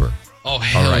stripper. Oh,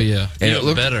 hell All right. yeah. And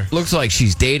Even better. Looks like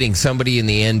she's dating somebody in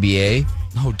the NBA.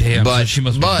 Oh, damn. But, So she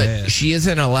must be bad. she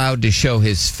isn't allowed to show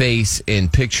his face in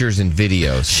pictures and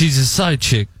videos. She's a side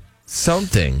chick.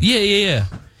 Something. Yeah.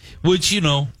 Which,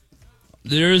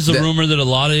 there is a rumor that a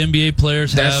lot of NBA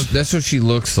players have. That's what she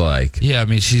looks like. Yeah, I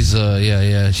mean, she's,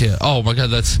 yeah. Oh, my God,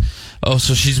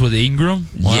 so she's with Ingram?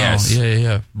 Wow. Yes.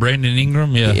 Yeah. Brandon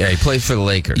Ingram, yeah. Yeah, he plays for the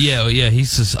Lakers. Yeah, I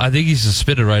think he's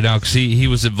suspended right now because he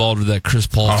was involved with that Chris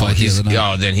Paul fight the other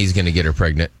night. Then he's going to get her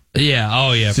pregnant.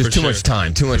 Yeah, There's too much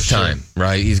time.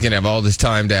 Right? He's going to have all this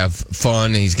time to have fun,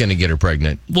 and he's going to get her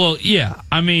pregnant. Well, yeah.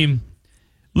 I mean,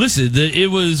 listen, it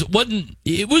was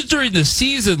during the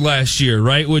season last year,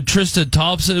 right? When Tristan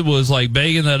Thompson was like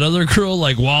banging that other girl,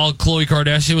 like while Khloe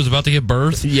Kardashian was about to give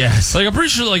birth. Yes. Like I'm pretty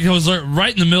sure, like it was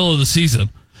right in the middle of the season.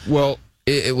 Well,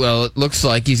 Well, it looks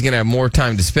like he's going to have more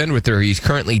time to spend with her. He's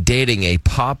currently dating a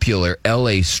popular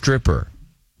L.A. stripper.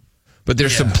 But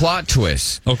there's some plot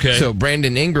twists. Okay. So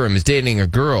Brandon Ingram is dating a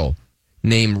girl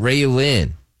named Ray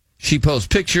Lynn. She posts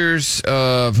pictures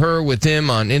of her with him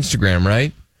on Instagram,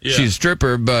 right? Yeah. She's a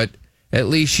stripper, but at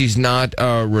least she's not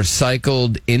a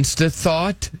recycled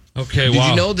Insta-thought. Okay, Did wow.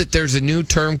 you know that there's a new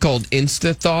term called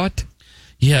Insta-thought?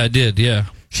 Yeah, I did, yeah.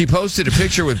 She posted a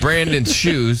picture with Brandon's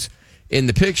shoes in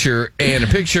the picture and a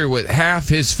picture with half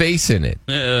his face in it.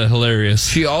 Hilarious.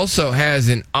 She also has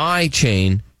an eye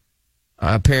chain,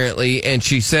 apparently, and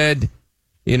she said,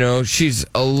 she's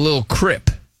a little crip.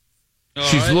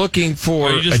 She's looking for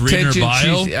Are you just attention. reading her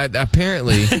bio? She's,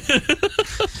 apparently.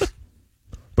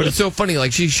 But it's so funny.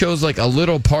 Like, she shows, like, a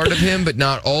little part of him, but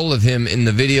not all of him in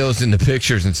the videos and the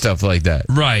pictures and stuff like that.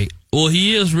 Right. Well,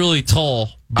 he is really tall,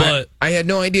 but... I had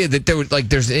no idea that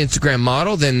there's an Instagram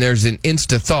model, then there's an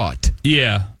Insta-thought.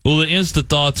 Yeah. Well, the Insta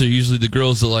thoughts are usually the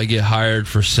girls that, like, get hired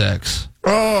for sex.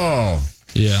 Oh.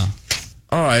 Yeah.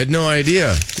 Oh, I had no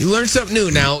idea. You learned something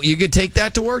new. Now, you could take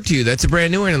that to work to you. That's a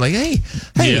brand new one. And like, hey,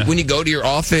 Yeah. when you go to your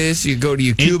office, you go to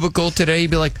your cubicle today,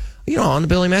 you'd be like, on the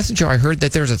Billy Madison Show, I heard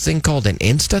that there's a thing called an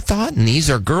Insta-thought, and these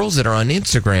are girls that are on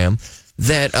Instagram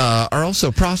that are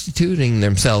also prostituting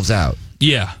themselves out.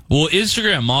 Yeah. Well,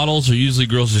 Instagram models are usually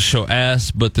girls that show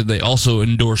ass, but then they also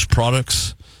endorse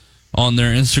products on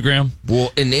their Instagram.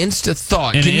 Well, an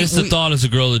Insta-thought. And an Insta-thought is a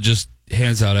girl that just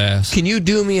hands out ass. Can you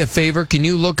do me a favor? Can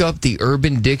you look up the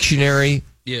Urban Dictionary?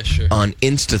 Yeah, sure. On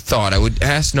Insta-thought. I would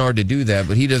ask Nard to do that,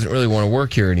 but he doesn't really want to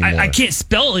work here anymore. I can't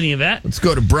spell any of that. Let's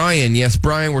go to Brian. Yes,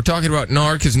 Brian, we're talking about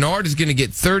Nard because Nard is going to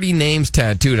get 30 names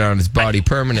tattooed on his body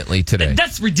permanently today.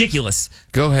 That's ridiculous.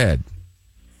 Go ahead.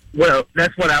 Well,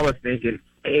 that's what I was thinking.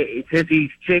 Since he's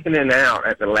chickening out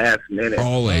at the last minute.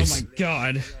 Always. Oh, my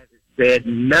God. Said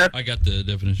nothing. I got the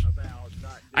definition.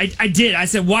 I did. I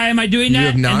said, why am I doing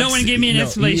that? And no one gave me an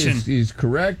explanation. He's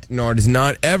correct. Nard has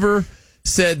not ever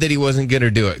said that he wasn't going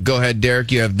to do it. Go ahead,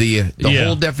 Derek. You have the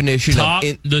whole definition.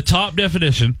 The top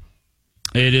definition.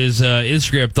 It is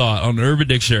Instagram thought on Urban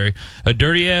Dictionary. A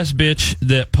dirty-ass bitch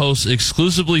that posts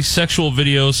exclusively sexual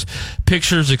videos,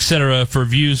 pictures, etc. for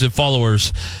views and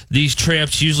followers. These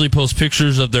tramps usually post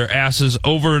pictures of their asses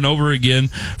over and over again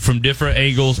from different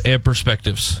angles and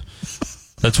perspectives.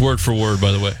 That's word for word,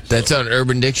 by the way. That's on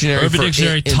Urban Dictionary. Urban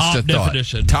Dictionary top Insta-thought.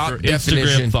 definition. Top for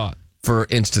definition Instagram thought. For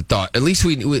Insta-thought. At least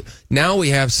we now we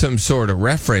have some sort of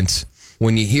reference.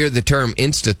 When you hear the term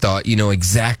Insta-thought, you know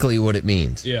exactly what it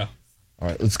means. Yeah. All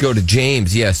right, let's go to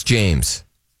James. Yes, James.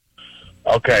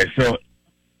 Okay, so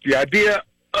the idea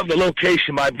of the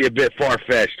location might be a bit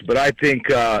far-fetched, but I think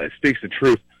it speaks the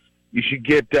truth. You should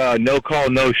get no call,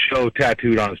 no show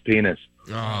tattooed on his penis.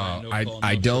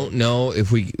 I don't know if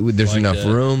there's Like enough that.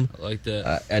 room. I like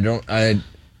that.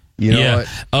 You know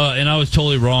what? And I was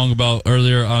totally wrong about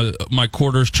earlier. My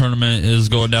quarters tournament is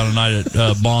going down tonight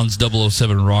at Bond's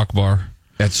 007 Rock Bar.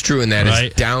 That's true, and that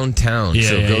is downtown. Yeah,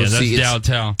 so yeah, go yeah, see. that's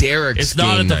downtown. Derek's It's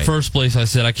not game at the night. first place I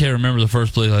said. I can't remember the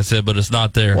first place I said, but it's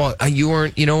not there. Well, you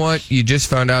weren't. You know what? You just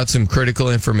found out some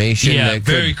critical information. Yeah, that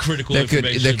very could, critical that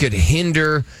information. that could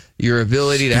hinder your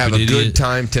ability to have a Stupid good idiot.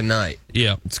 time tonight.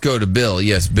 Yeah. Let's go to Bill.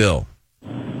 Yes, Bill.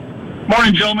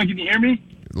 Morning, gentlemen. Can you hear me?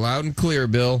 Loud and clear,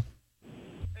 Bill.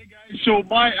 So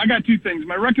I got two things.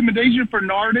 My recommendation for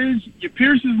Nard is you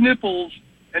pierce his nipples,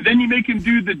 and then you make him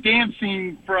do the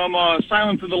dancing from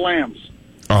Silence of the Lambs.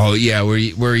 Oh yeah,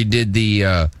 where he did the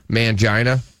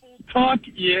mangina. Talk,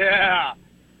 yeah.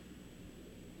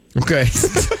 Okay.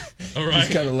 All right.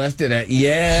 Just kind of left it at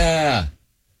yeah.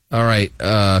 All right,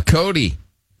 Cody.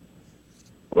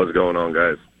 What's going on,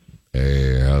 guys?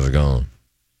 Hey, how's it going?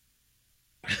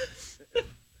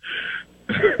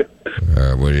 All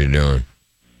right, what are you doing?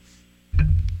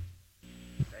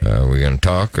 Are we going to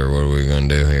talk, or what are we going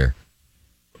to do here?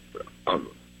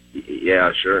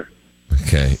 Yeah, sure.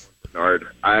 Okay. Nard,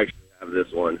 I actually have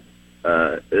this one.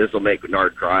 This will make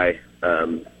Nard cry.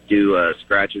 Do a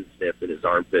scratch and sniff in his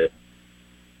armpit.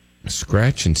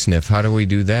 Scratch and sniff. How do we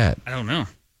do that? I don't know.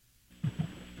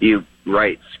 You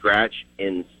write scratch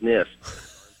and sniff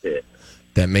armpit.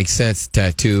 That makes sense.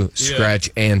 Tattoo, scratch,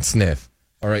 and sniff.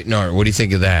 All right, Nard, what do you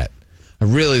think of that? I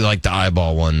really like the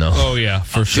eyeball one, though. Oh, yeah,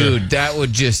 for sure. Dude, that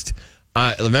would just...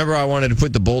 remember I wanted to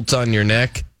put the bolts on your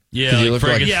neck? Yeah, 'Cause you like look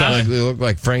Frankenstein. you look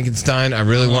like Frankenstein. I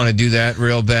really want to do that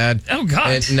real bad. Oh,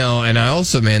 God. And I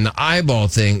also, man, the eyeball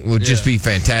thing would just be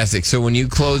fantastic. So when you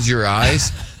close your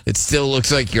eyes, it still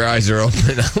looks like your eyes are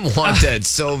open. I want that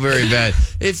so very bad.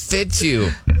 It fits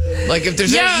you. Like if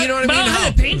there's any, you know what but I mean? I don't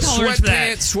have a pain tolerance for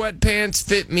that. Sweatpants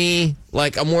fit me.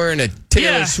 Like I'm wearing a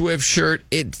Taylor Swift shirt.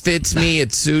 It fits me.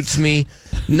 It suits me.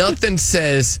 Nothing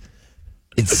says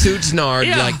It suits Nard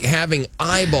Yeah. like having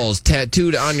eyeballs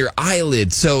tattooed on your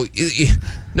eyelid. So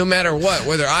no matter what,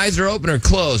 whether eyes are open or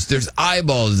closed, there's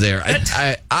eyeballs there.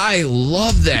 I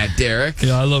love that, Derek.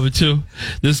 Yeah, I love it too.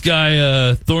 This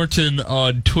guy, Thornton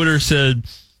on Twitter said,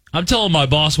 I'm telling my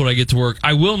boss when I get to work,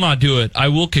 I will not do it. I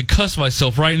will concuss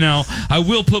myself right now. I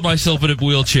will put myself in a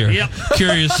wheelchair. Yep.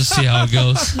 Curious to see how it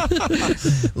goes.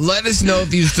 Let us know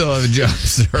if you still have a job,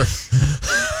 sir.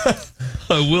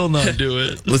 I will not do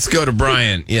it. Let's go to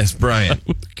Brian. Yes, Brian.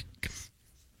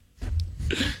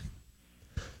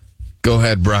 Go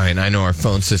ahead, Brian. I know our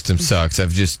phone system sucks.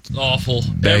 I've just Awful.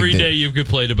 Every day you've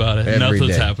complained about it.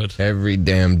 Nothing's happened. Every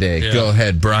damn day. Yeah. Go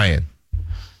ahead, Brian.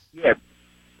 Yeah.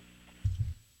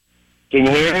 Can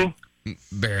you hear me?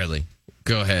 Barely.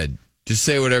 Go ahead. Just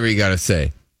say whatever you got to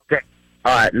say. Okay.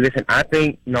 All right. Listen, I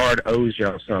think Nard owes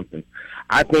y'all something.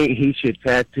 I think he should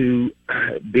tattoo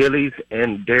Billy's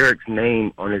and Derek's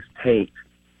name on his tank.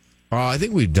 Oh, I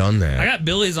think we've done that. I got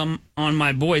Billy's on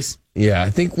my boys. Yeah, I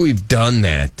think we've done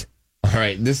that. All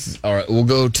right. All right. We'll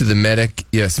go to the medic.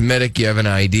 Yes, medic. You have an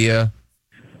idea?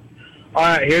 All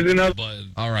right, here's another.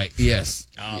 All right. Yes.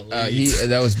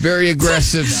 That was very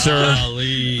aggressive, sir.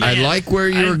 I like where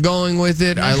you were going with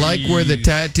it. I like where the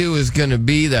tattoo is going to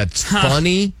be. That's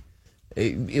funny.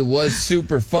 It was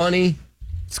super funny.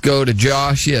 Let's go to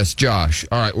Josh. Yes, Josh.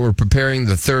 All right, we're preparing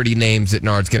the 30 names that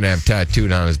Nard's going to have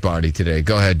tattooed on his body today.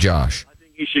 Go ahead, Josh. I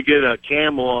think he should get a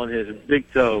camel on his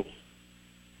big toe.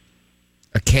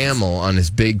 A camel on his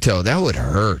big toe. That would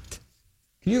hurt.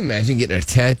 Can you imagine getting a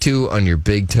tattoo on your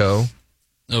big toe?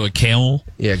 Oh, a camel?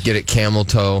 Yeah, get it camel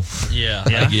toe. Yeah,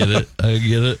 I get it. I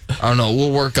get it. I don't know.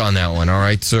 We'll work on that one. All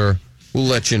right, sir. We'll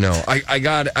let you know. I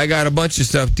got a bunch of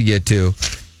stuff to get to.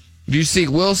 Do you see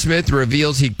Will Smith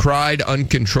reveals he cried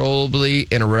uncontrollably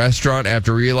in a restaurant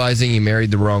after realizing he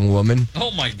married the wrong woman?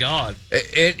 Oh my God!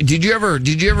 Did you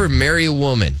ever marry a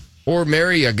woman or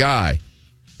marry a guy,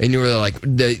 and you were like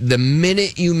the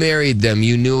minute you married them,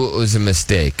 you knew it was a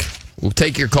mistake? We'll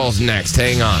take your calls next.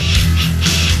 Hang on.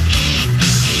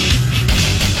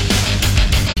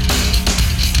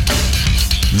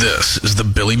 This is the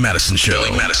Billy Madison Show.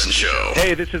 Billy Madison Show.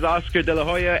 Hey, this is Oscar De La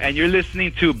Hoya, and you're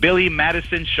listening to Billy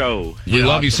Madison Show. We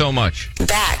love you so much.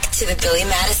 Back to the Billy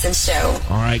Madison Show.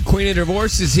 All right, Queen of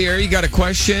Divorce is here. You got a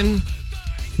question?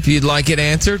 If you'd like it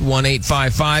answered,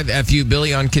 1-855-FU.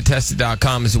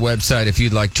 BillyOnContested.com is the website. If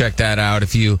you'd like, check that out.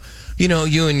 If you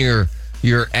and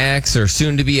your ex or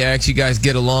soon-to-be ex, you guys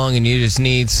get along and you just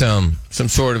need some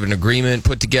sort of an agreement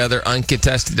put together,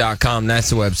 uncontested.com, that's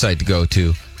the website to go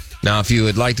to. Now, if you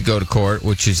would like to go to court,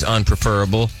 which is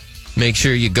unpreferable, make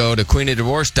sure you go to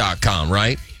queenofdivorce.com,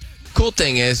 right? Cool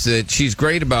thing is that she's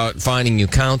great about finding you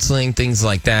counseling, things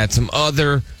like that, some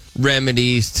other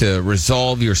remedies to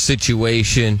resolve your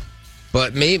situation.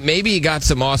 But maybe you got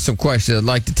some awesome questions. I'd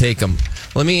like to take them.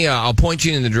 I'll point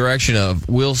you in the direction of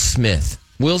Will Smith.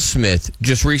 Will Smith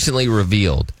just recently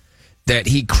revealed that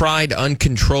he cried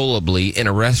uncontrollably in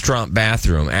a restaurant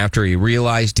bathroom after he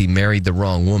realized he married the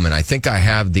wrong woman. I think I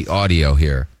have the audio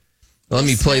here. Let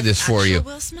me play this for you.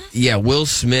 Will Smith? Yeah, Will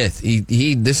Smith.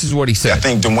 He. This is what he said. I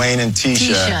think Dwayne and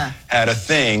Tisha had a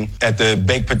thing at the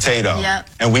baked potato. Yep.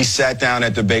 And we sat down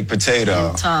at the baked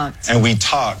potato. And we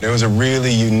talked. There was a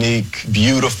really unique,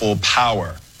 beautiful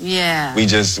power. Yeah. We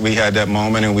had that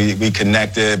moment and we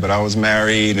connected, but I was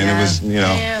married and it was,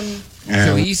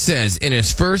 So he says in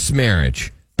his first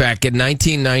marriage back in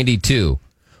 1992,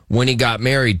 when he got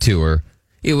married to her,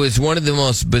 it was one of the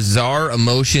most bizarre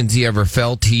emotions he ever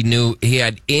felt. He knew he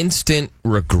had instant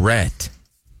regret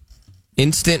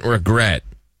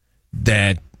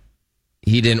that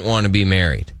he didn't want to be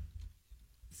married.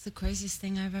 It's the craziest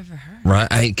thing I've ever heard.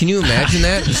 Right? Can you imagine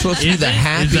that? It's supposed to be the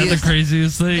happiest. Is that the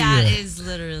craziest thing? That is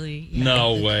literally.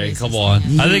 No way. Come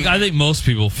on. I think most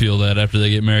people feel that after they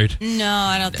get married. No,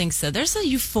 I don't think so. There's a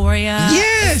euphoria.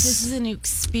 Yes. This is a new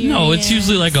experience. No, it's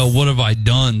usually like a what have I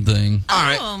done thing. All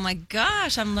right. Oh my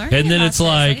gosh, I'm learning. And then about it's this.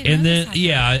 like, and then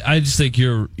I just think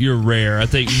you're rare. I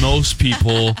think most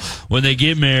people when they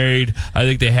get married, I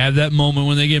think they have that moment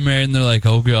when they get married and they're like,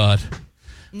 oh God.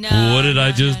 No, what did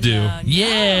I just do?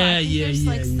 Yeah, There's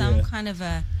like some kind of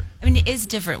a. I mean, it is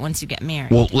different once you get married.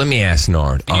 Well, let me ask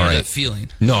Nard. All right, that feeling.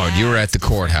 Nard, you were at the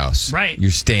courthouse. Right. You're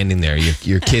standing there.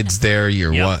 Your kid's there.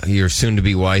 Your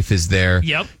soon-to-be wife is there.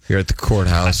 Yep. You're at the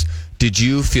courthouse. Did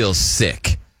you feel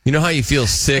sick? You know how you feel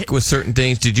sick with certain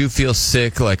things? Did you feel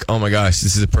sick like, oh my gosh,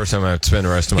 this is the person I'm going to spend the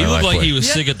rest of my life with? He looked like he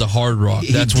was sick at the Hard Rock.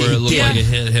 That's where it looked like it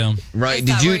hit him. Right.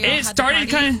 Did you? It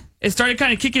started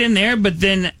kind of kicking in there, but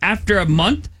then after a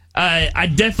month, I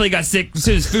definitely got sick as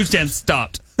soon as food stamps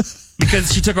stopped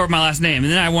because she took over my last name,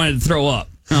 and then I wanted to throw up.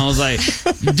 And I was like,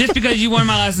 just because you wanted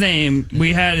my last name,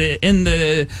 we had it in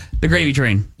the gravy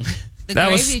train. That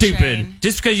was stupid. Train.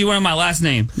 Just because you wanted my last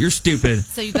name, you're stupid.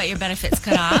 So you got your benefits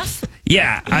cut off?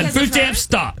 Yeah, food stamps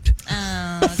stopped.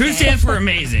 Oh, okay. Food stamps were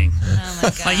amazing. Oh my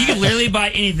god! Like you can literally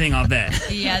buy anything off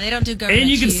that. Yeah, they don't do government And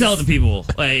you can cheese. sell it to people.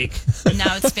 Like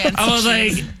Now it's fancy. I was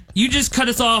cheese. like, you just cut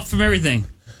us off from everything,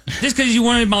 just because you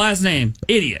wanted my last name,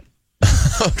 idiot.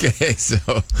 Okay, so.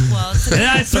 Well, And then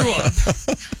I threw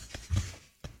up.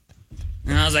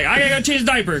 And I was like, I gotta go change the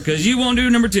diaper because you won't do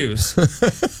number 2s.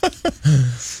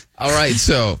 All right,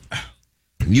 so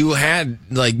you had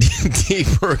like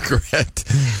deep regret.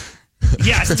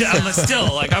 Yeah,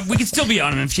 still like we could still be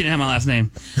on him if she didn't have my last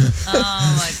name.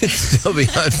 Oh my god! Still be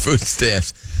on food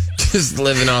stamps, just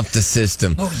living off the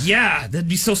system. Oh yeah, that'd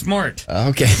be so smart.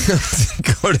 Okay, let's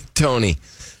go to Tony.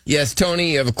 Yes,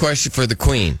 Tony, you have a question for the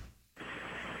Queen.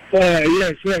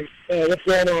 Yes. What's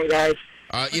going on, guys?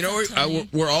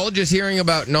 We're all just hearing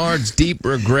about Nard's deep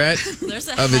regret. There's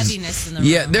a heaviness in the room.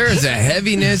 Yeah, there is a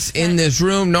heaviness in this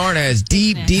room. Nard has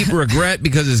deep regret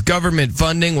because his government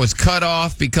funding was cut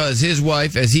off because his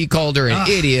wife, as he called her an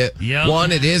idiot,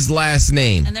 wanted his last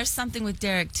name. And there's something with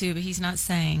Derek too, but he's not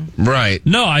saying. Right.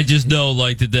 No, I just know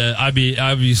like that. I mean,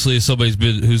 obviously, if somebody's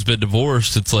who's been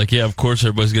divorced, it's like, yeah, of course,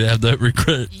 everybody's gonna have that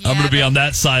regret. Yeah, I'm gonna be on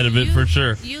that side of it for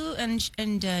sure. You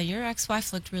and your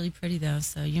ex-wife looked really pretty though,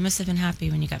 so you must have been happy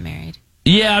when you got married.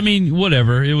 Yeah, I mean,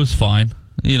 whatever. It was fine.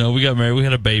 We got married. We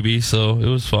had a baby, so it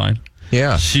was fine.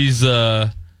 Yeah. She's,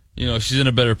 she's in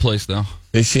a better place now.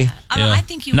 Is she? Yeah. I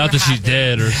think you Not were that she's happy.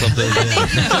 dead or something.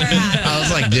 I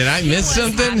was like, did I miss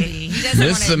something?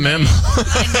 Miss the memo?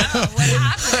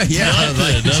 Yeah, I was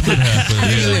like, nothing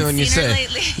happened. Usually when you say,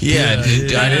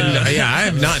 I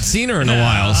have not seen her in a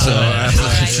while, so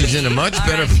she's in a much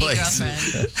better place.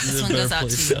 This one goes out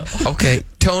to you. Okay,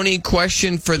 Tony,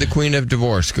 question for the Queen of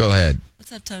Divorce. Go ahead.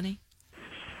 What's up, Tony?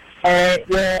 All right.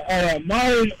 Well,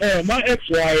 my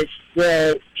ex-wife.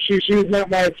 Well, she's not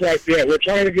my ex-wife yet. We're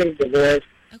trying to get a divorce.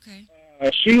 Okay.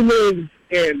 She lives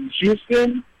in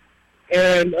Houston,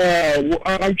 and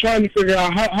I'm trying to figure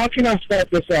out how can I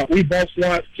start this up. We both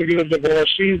want to get a divorce.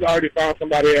 She's already found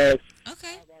somebody else.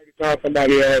 Okay. I've already found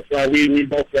somebody else. We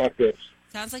both want this.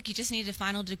 Sounds like you just need a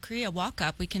final decree, a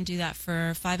walk-up. We can do that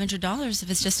for $500 if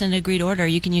it's just an agreed order.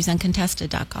 You can use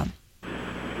uncontested.com.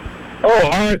 Oh,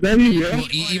 all right. There you go. Well,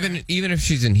 even if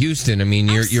she's in Houston, I mean,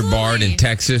 you're barred in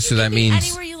Texas, so that means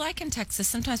anywhere you like in Texas.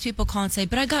 Sometimes people call and say,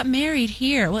 "But I got married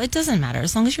here." Well, it doesn't matter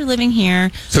as long as you're living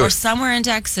here or somewhere in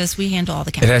Texas. We handle all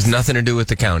the counties. it has nothing to do with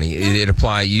the county. It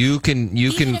apply. You can.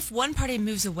 Even if one party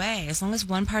moves away, as long as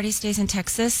one party stays in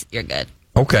Texas, you're good.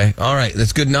 Okay, all right.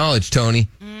 That's good knowledge, Tony.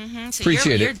 Mm-hmm. So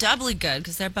Appreciate you're it. doubly good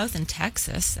because they're both in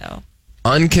Texas. So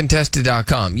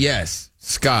Uncontested.com. Yes,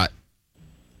 Scott.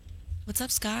 what's up,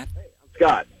 Scott?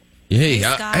 Scott. Hey,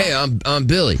 Scott. hey, I'm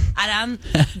Billy. And I'm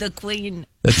the queen.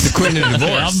 That's the Queen of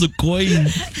Divorce. I'm the Queen.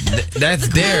 That's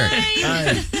Derek.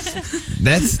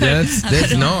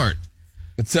 That's Nard.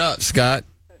 What's up, Scott?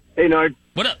 Hey, Nard.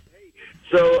 What up?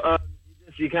 So,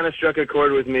 you kind of struck a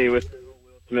chord with me with the Will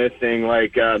Smith thing.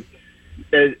 Like,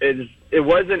 it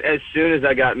wasn't as soon as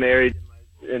I got married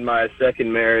in my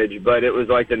second marriage, but it was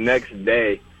like the next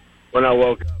day when I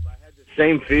woke up. I had the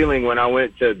same feeling when I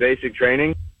went to basic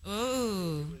training.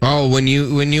 Oh, when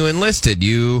you enlisted,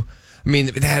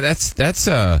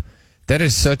 that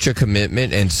is such a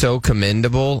commitment and so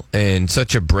commendable and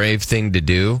such a brave thing to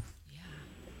do. Yeah.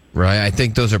 Right? I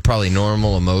think those are probably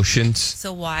normal emotions.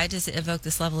 So why does it evoke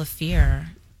this level of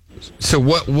fear? So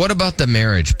what about the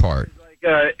marriage part?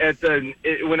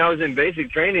 When I was in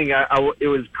basic training, it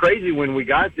was crazy when we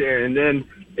got there, and then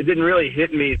it didn't really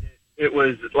hit me. It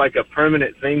was like a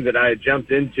permanent thing that I had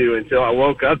jumped into until I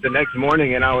woke up the next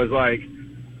morning, and I was like,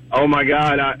 oh my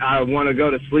God, I want to go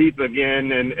to sleep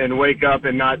again and wake up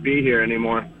and not be here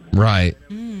anymore. Right.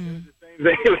 It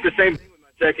was the same thing with my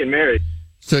second marriage.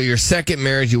 So your second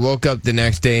marriage, you woke up the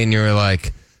next day and you were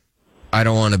like, I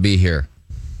don't want to be here.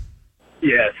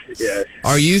 Yes.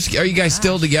 Are you guys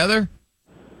still together?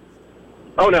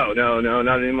 Oh, no,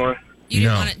 not anymore. You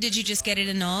didn't want it? Did you just get it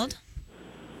annulled?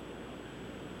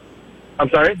 I'm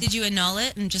sorry? Did you annul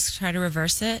it and just try to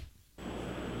reverse it?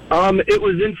 It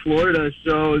was in Florida,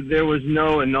 so there was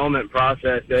no annulment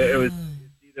process. It was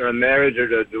either a marriage or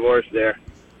a divorce there.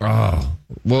 Oh.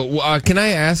 Well, can I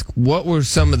ask, what were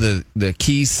some of the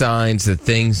key signs, the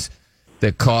things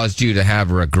that caused you to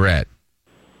have regret?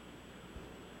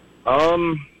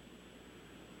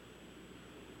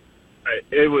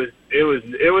 It was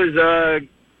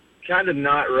kind of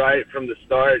not right from the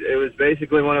start. It was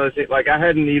basically one of those things, like I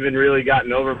hadn't even really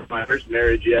gotten over my first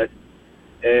marriage yet.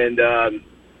 And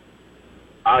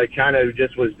I kind of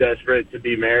just was desperate to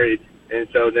be married. And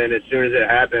so then as soon as it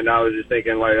happened, I was just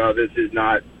thinking like, oh, this is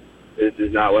not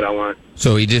what I want.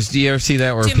 So do you ever see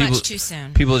that where Too much too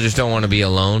soon. people just don't want to be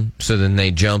alone, so then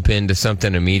they jump into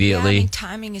something immediately? Yeah, I mean,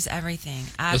 timing is everything.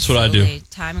 That's what I do. Absolutely.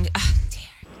 Timing.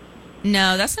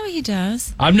 No, that's not what he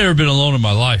does. I've never been alone in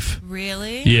my life.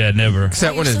 Really? Yeah, never.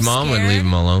 Except when his mom would leave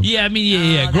him alone. Yeah, I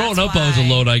mean, yeah. Growing up, I was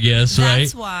alone, I guess, right?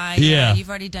 That's why. Yeah. You've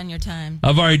already done your time.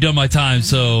 I've already done my time,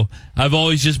 so I've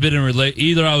always just been in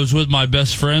either I was with my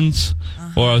best friends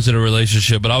or I was in a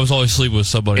relationship, but I was always sleeping with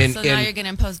somebody. So now you're going to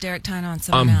impose Derek Tyne on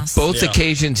someone else. Both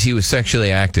occasions, he was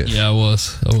sexually active. Yeah, I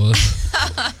was.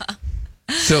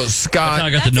 So, Scott... That's how I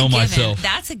got to know myself.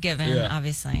 That's a given,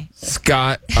 obviously.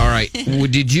 Scott, all right.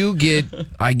 Did you get,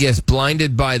 I guess,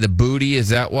 blinded by the booty? Is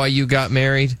that why you got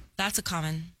married? That's a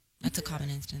common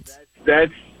instance.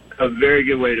 That's a very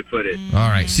good way to put it. All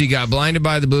right. So you got blinded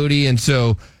by the booty, and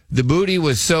so the booty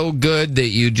was so good that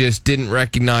you just didn't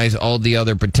recognize all the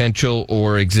other potential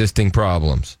or existing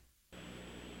problems.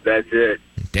 That's it.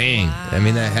 Dang. Wow. I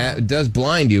mean, it does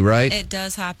blind you, right? It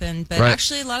does happen. But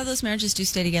actually, a lot of those marriages do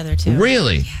stay together, too.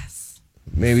 Really? Yes.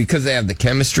 Maybe because they have the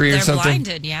chemistry or something? They're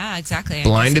blinded, yeah, exactly.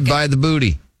 Blinded by the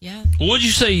booty. Yeah. What did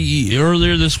you say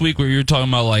earlier this week where you were talking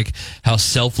about like how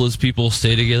selfless people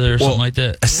stay together or something like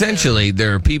that? Essentially,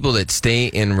 there are people that stay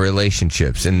in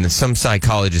relationships, and some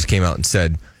psychologists came out and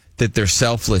said that they're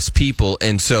selfless people,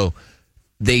 and so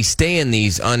they stay in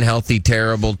these unhealthy,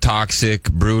 terrible, toxic,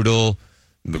 brutal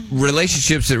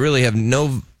relationships that really have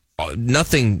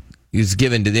nothing is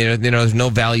given to them. There's no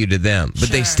value to them, but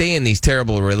they stay in these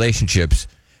terrible relationships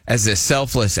as a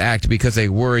selfless act because they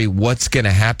worry what's going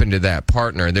to happen to that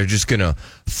partner. They're just going to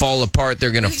fall apart.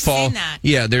 They're going to fall.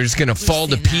 Yeah, they're just going to fall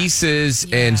to pieces,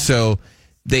 and so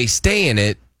they stay in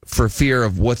it for fear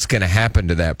of what's going to happen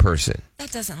to that person.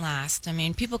 That doesn't last. I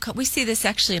mean, we see this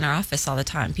actually in our office all the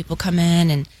time. People come in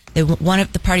and one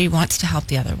of the party wants to help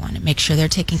the other one and make sure they're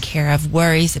taken care of,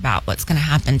 worries about what's going to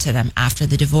happen to them after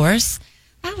the divorce.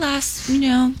 That lasts,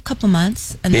 a couple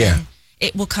months, and then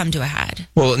it will come to a head.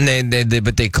 Well,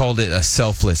 but they called it a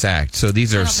selfless act. So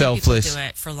these are selfless. People do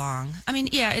it for long. I mean,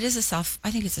 yeah, it is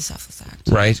I think it's a selfless act.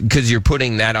 Right, because you're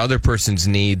putting that other person's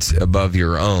needs above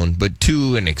your own, but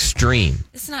to an extreme.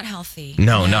 It's not healthy.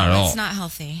 No, not at all. It's not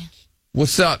healthy.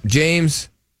 What's up, James?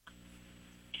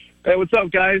 Hey, what's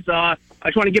up, guys? I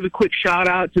just want to give a quick shout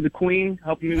out to the Queen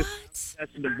helping me with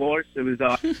the divorce. It was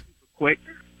quick.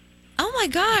 Oh my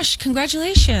gosh!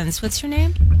 Congratulations. What's your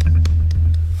name?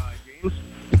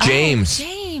 James. Oh,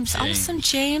 James. Awesome,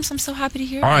 James. I'm so happy to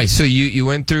hear. All right, so you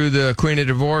went through the Queen of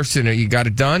Divorce and you got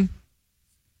it done?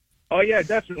 Oh yeah,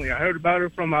 definitely. I heard about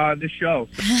it from this show.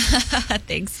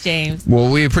 Thanks, James. Well,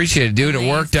 we appreciate it, dude. It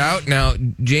worked out. Now,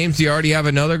 James, do you already have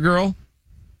another girl?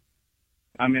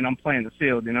 I mean, I'm playing the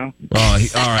field, Oh,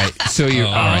 all right. So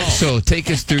all right. So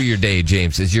take us through your day,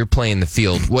 James. As you're playing the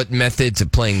field, what methods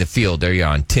of playing the field? Are you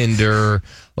on Tinder?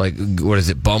 Like, what is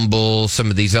it? Bumble? Some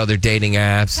of these other dating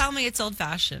apps? Tell me it's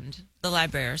old-fashioned. The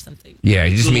library or something. Yeah,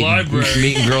 you just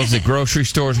meeting girls at grocery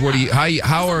stores. What do you?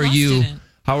 How are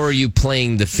you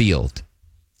playing the field?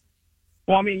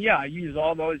 Well, I mean, yeah, I use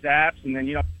all those apps, and then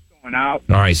going out.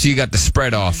 All right, so you got the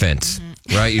spread offense,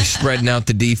 right? You're spreading out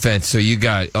the defense, so you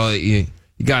got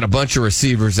you got a bunch of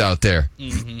receivers out there.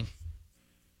 Mm-hmm.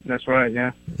 That's right,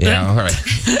 yeah. Yeah, all right.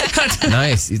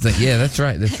 Nice. He's like, yeah, that's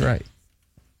right.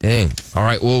 Dang. All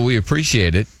right, well, we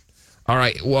appreciate it. All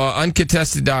right, well,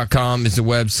 uncontested.com is the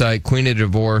website, Queen of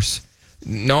Divorce.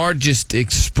 Nard just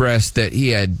expressed that he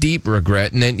had deep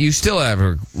regret, and then you still have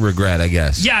a regret, I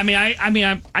guess. Yeah,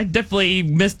 I definitely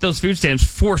missed those food stamps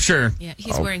for sure. Yeah,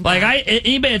 he's wearing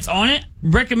anybody that's on it,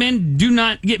 recommend do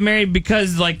not get married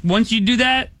because once you do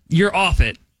that, you're off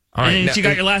it. All right, and if you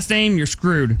got your last name, you're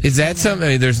screwed. Is that something?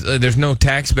 I mean, there's no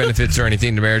tax benefits or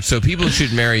anything to marriage, so people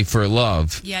should marry for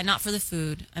love. Yeah, not for the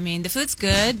food. I mean, the food's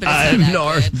good, but it's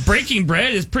not that good. Breaking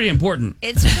bread is pretty important.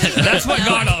 It's pretty That's what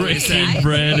God always said. Breaking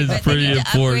bread is pretty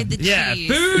important. Yeah,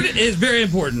 food is very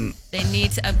important. They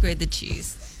need to upgrade the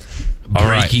cheese.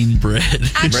 Breaking bread.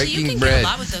 Actually, you can get a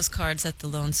lot with those cards at the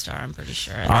Lone Star, I'm pretty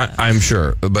sure. I'm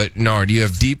sure. But, Nard, you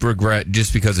have deep regret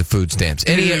just because of food stamps.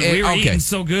 We were eating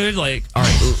so good. All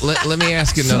right, let me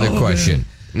ask another question.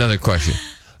 Another question.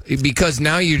 Because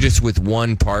now you're just with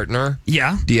one partner.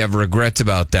 Yeah. Do you have regrets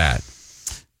about that?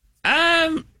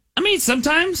 I mean,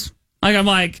 sometimes. I'm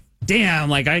like, damn,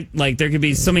 there could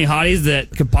be so many hotties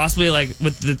that could possibly,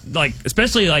 with the,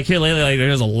 especially, here lately,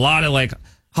 there's a lot of,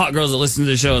 hot girls that listen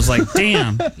to the show. It's like,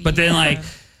 damn. But then,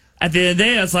 at the end of the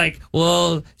day, I was like,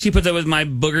 well, she puts up with my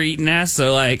booger eating ass,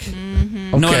 so like,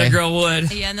 no other girl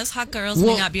would. Yeah, and those hot girls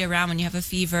may not be around when you have a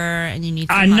fever and you need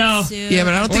some I hot know. soup. Yeah,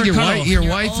 but I don't think your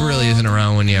wife really isn't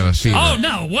around when you have a fever. Oh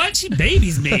no, what? She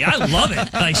babies me. I love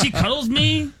it. Like she cuddles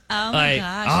me. Oh my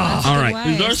gosh. All right.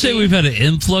 Did Dar say we've had an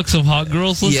influx of hot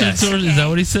girls listening to us? Is that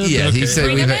what he said? Yeah, he said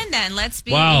Bring we've them had. in then. Let's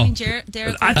be. Wow. I mean,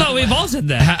 Derek I thought we've all said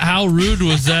that. How rude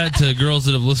was that to girls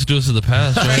that have listened to us in the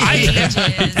past? Right? How is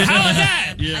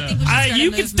that?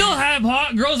 You can still have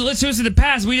hot girls that listen to us in the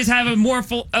past. We just have a more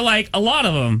full, like a lot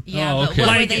of them. Yeah, but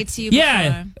what were they to you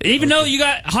yeah, even though you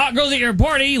got hot girls at your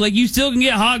party, like you still can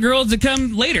get hot girls that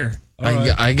come later.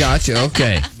 I got you.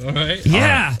 Okay. All right.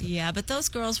 Yeah. Yeah, but those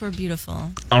girls were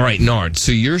beautiful. All right, Nard.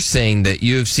 So you're saying that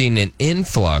you have seen an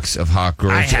influx of hot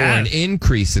girls or an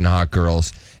increase in hot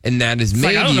girls, and that has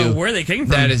made I don't you know where they came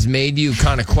from. That has made you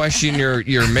kind of question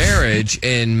your marriage,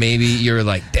 and maybe you're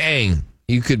like, dang,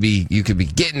 you could be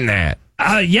getting that.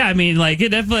 Yeah, I mean, like it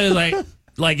definitely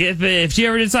like if she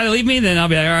ever decided to leave me, then I'll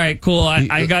be like, all right, cool.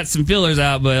 I got some feelers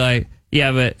out, but like.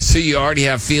 Yeah, but... So you already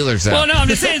have feelers out. Well, no, I'm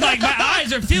just saying, like, my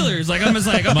eyes are feelers. Like, I'm just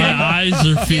like, okay. My eyes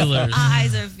are feelers.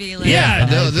 Eyes are feelers. Yeah.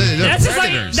 They're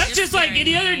That's just like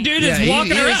any other dude that's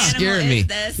walking you're around. scaring me.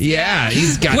 Yeah,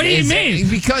 he's got... What do you mean?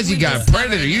 Because you got a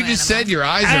predator. You just said your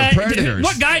eyes are predators.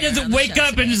 What guy doesn't wake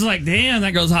up and is like, damn,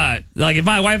 that girl's hot? Like, if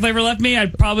my wife ever left me,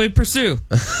 I'd probably pursue.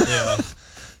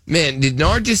 Man, did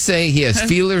Nard just say he has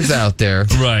feelers out there?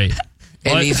 Right.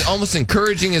 And he's almost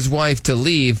encouraging his wife to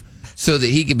leave so that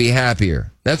he could be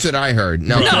happier. That's what I heard.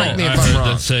 Now, correct me if I'm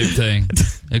wrong. The same thing.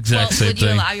 Exact same would thing.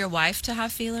 you allow your wife to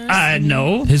have feelers?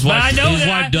 No. His wife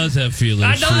does have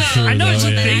feelers, for sure. I know though.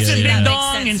 she thinks it's That big makes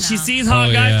dong sense and she now. sees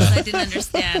hot guys. I didn't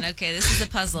understand. Okay, this is a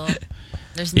puzzle.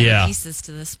 There's many pieces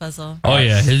to this puzzle. Oh,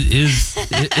 yeah.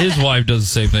 His wife does the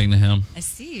same thing to him. I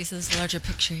see. So there's a larger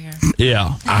picture here.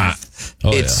 Yeah.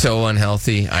 It's so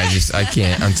unhealthy. I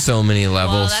can't on so many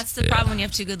levels. Well, that's the problem when you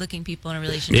have two good-looking people in a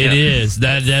relationship. It is.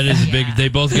 That is big. They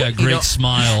both got great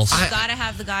smiles. You got to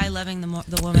have the guy loving the woman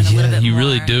a little bit more. You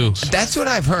really do. That's what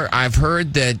I've heard. I've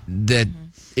heard that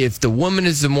if the woman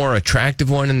is the more attractive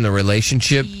one in the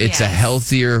relationship, it's a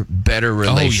healthier, better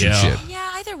relationship. Yeah,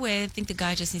 either way, I think the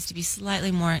guy just needs to be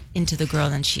slightly more into the girl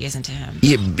than she is into him.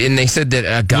 Yeah, and they said that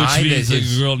a guy Which means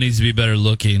the girl needs to be better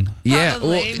looking. Yeah,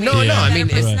 Probably. well, no, I mean,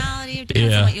 personality. It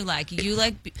depends on what you like. You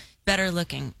like better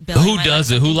looking. Who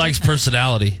does it? Who likes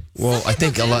personality? Well, I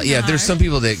think a lot. Yeah, there's some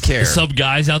people that care. Some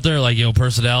guys out there like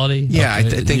personality. Yeah, I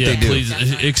think they do.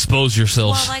 Please expose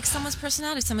yourself. Well, like someone's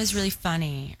personality, someone's really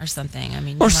funny or something. I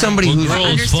mean, or somebody who's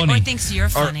funny or thinks you're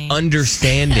funny, or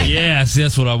understanding. Yes,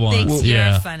 that's what I want. Thinks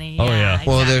you're funny. Oh yeah.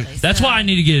 Well, that's why I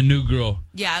need to get a new girl.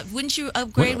 Yeah, wouldn't you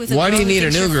upgrade with? Why do you need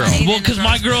a new girl? Well, because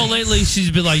my girl lately,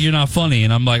 she's been like, "You're not funny,"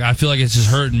 and I'm like, I feel like it's just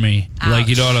hurting me. Like,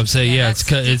 you know what I'm saying? Yeah,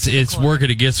 it's working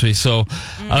against me. So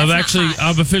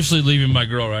I'm officially leaving my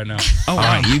girl right now. Oh,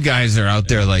 wow. You guys are out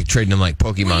there like trading them like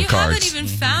Pokemon cards. You haven't even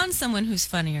found someone who's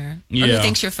funnier. Yeah. Or who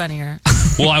thinks you're funnier.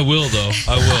 Well, I will though.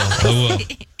 I will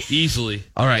easily.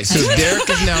 All right, so Derek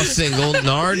is now single.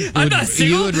 Nard,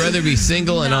 you would rather be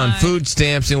single and on food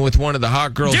stamps and with one of the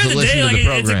hot girls During that the listen day, to the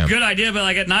program. It's a good idea, but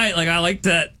like at night, like I like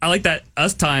that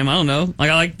us time. I don't know.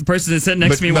 Like I like the person that's sitting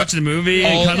next to me watching the movie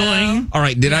and cuddling. All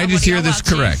right, did I just hear this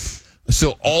correct?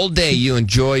 So all day you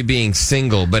enjoy being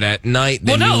single, but at night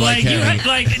then well, no, you like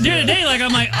having... during the day, like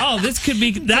I'm like, oh,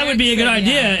 that would be a good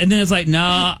idea, and then it's like,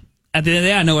 nah. At the end of the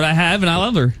day, I know what I have, and I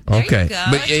love her. Okay,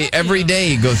 but every day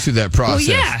you go through that process.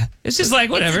 Well, yeah, it's just like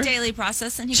whatever. It's a daily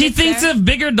process, and she thinks of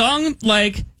bigger dong.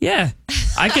 Like, yeah,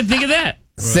 I can think of that.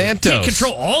 Santos can't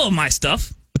control all of my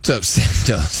stuff. What's up,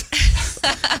 Santos?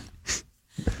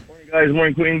 Morning, guys.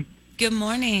 Morning, Queen. Good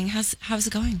morning. How's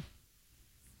it going?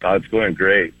 Oh, it's going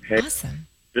great. Hey, awesome.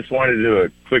 Just wanted to do a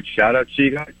quick shout out to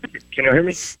you guys. Can you hear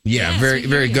me? Yeah,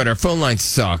 very good. Our phone lines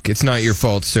suck. It's not your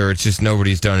fault, sir. It's just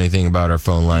nobody's done anything about our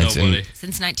phone lines. Nobody.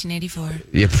 Since 1984.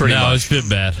 Yeah, pretty much. No, it's been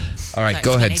bad. All right,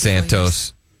 go ahead,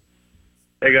 Santos.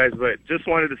 Hey, guys, but just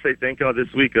wanted to say thank y'all.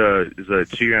 This week is a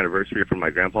 2-year anniversary from my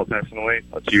grandpa passing away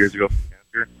 2 years ago from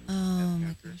cancer. Oh,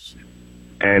 my gosh.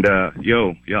 And,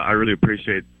 I really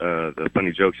appreciate the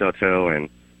funny jokes y'all tell and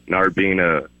Nard being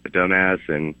a dumbass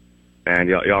and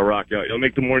y'all rock. Y'all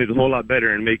make the mornings a whole lot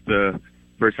better and make the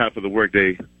first half of the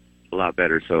workday a lot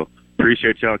better. So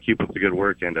appreciate y'all. Keep up the good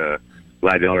work, and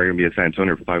glad y'all are going to be at San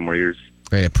Antonio for 5 more years.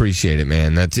 I appreciate it,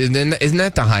 man. Isn't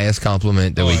that the highest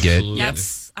compliment that we get?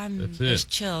 There's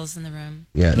chills in the room.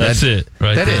 Yeah, that's it.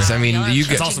 Right. That is. I mean, you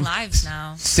get awesome lives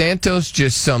now. Santos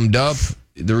just summed up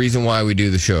the reason why we do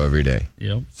the show every day.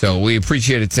 Yep. So we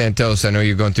appreciate it, Santos. I know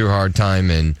you're going through a hard time,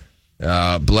 and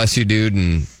bless you, dude,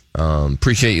 and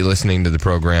Appreciate you listening to the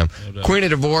program. Queen of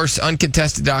Divorce,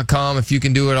 uncontested.com. If you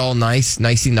can do it all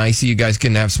nicey, you guys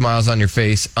can have smiles on your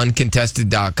face.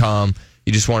 Uncontested.com.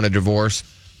 You just want a divorce.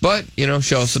 But,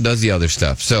 she also does the other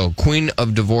stuff. So,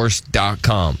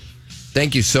 queenofdivorce.com.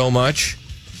 Thank you so much.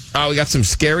 We got some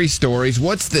scary stories.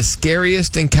 What's the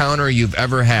scariest encounter you've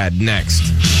ever had? Next.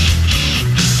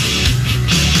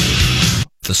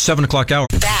 The 7 o'clock hour.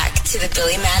 Back to the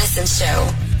Billy Madison Show.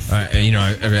 I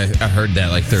heard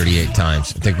that like 38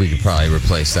 times. I think we could probably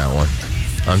replace that one.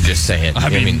 I'm just saying. I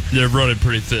mean, they're running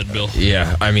pretty thin, Bill.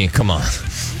 Yeah, come on.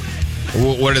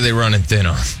 What are they running thin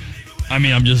on?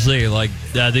 I'm just saying, I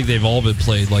think they've all been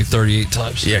played like 38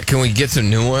 times. Yeah, can we get some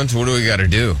new ones? What do we got to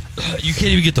do? You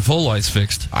can't even get the phone lines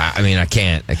fixed. I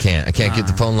can't. I can't get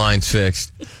the phone lines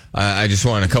fixed. I just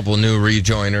want a couple of new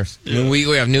rejoiners. Yeah. We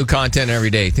have new content every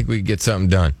day. I think we could get something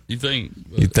done. You think?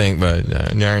 But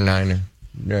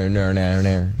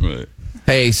Right.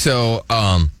 Hey, so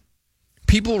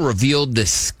people revealed the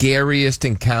scariest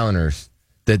encounters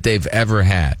that they've ever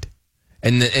had.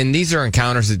 And these are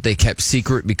encounters that they kept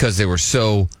secret because they were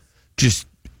so just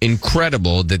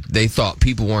incredible that they thought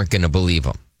people weren't going to believe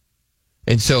them.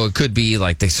 And so it could be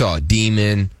like they saw a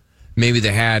demon. Maybe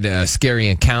they had a scary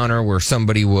encounter where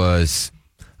somebody was,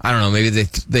 I don't know, maybe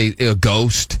a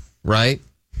ghost, right?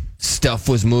 Stuff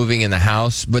was moving in the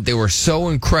house, but they were so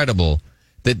incredible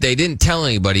that they didn't tell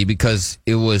anybody because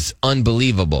it was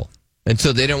unbelievable. And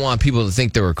so they didn't want people to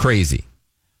think they were crazy.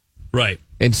 Right.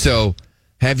 And so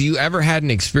have you ever had an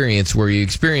experience where you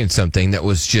experienced something that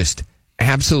was just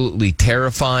absolutely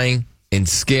terrifying and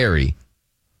scary,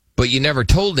 but you never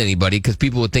told anybody because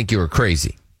people would think you were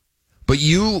crazy? But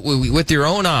you, with your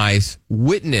own eyes,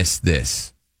 witnessed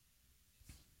this.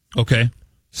 Okay.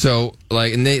 So,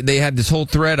 and they had this whole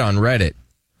thread on Reddit.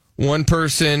 One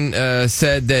person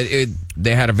said that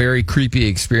they had a very creepy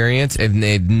experience and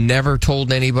they've never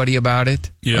told anybody about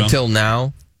it until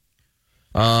now.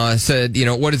 Said,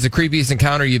 what is the creepiest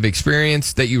encounter you've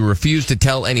experienced that you refuse to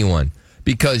tell anyone?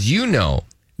 Because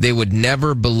they would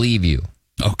never believe you.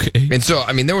 Okay. And so,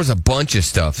 there was a bunch of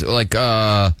stuff.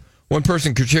 One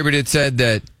person contributed, said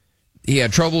that he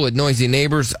had trouble with noisy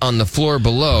neighbors on the floor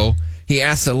below. He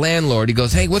asked the landlord, he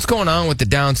goes, hey, what's going on with the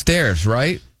downstairs,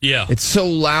 right? Yeah. It's so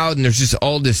loud and there's just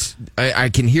all this, I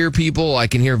can hear people, I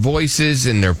can hear voices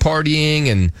and they're partying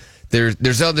and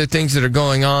there's other things that are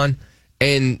going on.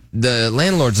 And the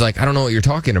landlord's like, I don't know what you're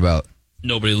talking about.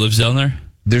 Nobody lives down there?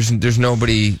 There's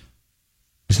nobody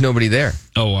there.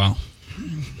 Oh, wow.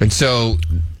 And so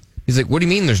he's like, what do you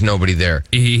mean there's nobody there?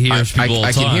 He hears people all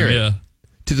the time, can hear yeah. it.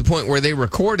 To the point where they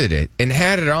recorded it and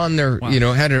had it on their,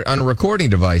 had it on a recording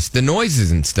device, the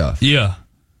noises and stuff. Yeah.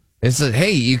 And said,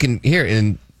 hey, you can hear it.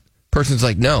 And person's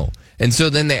like, no. And so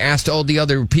then they asked all the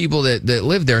other people that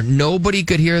lived there. Nobody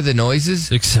could hear the noises.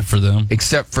 Except for them.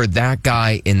 Except for that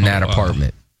guy in that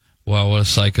apartment. Wow, what a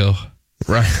psycho.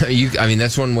 Right.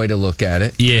 That's one way to look at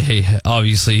it. Yeah,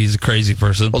 obviously he's a crazy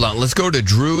person. Hold on. Let's go to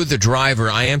Drew, the driver.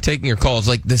 I am taking your calls.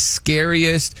 Like the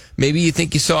scariest, maybe you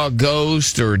think you saw a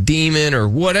ghost or a demon or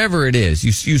whatever it is.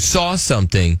 You saw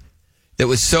something that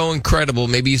was so incredible.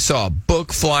 Maybe you saw a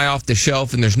book fly off the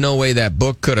shelf and there's no way that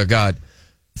book could have got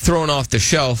thrown off the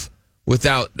shelf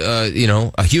without,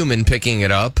 a human picking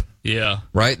it up. Yeah.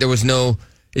 Right?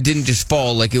 It didn't just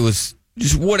fall like it was.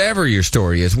 Just whatever your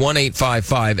story is,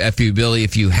 1-855-FU-BILLY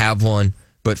if you have one.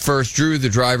 But first, Drew, the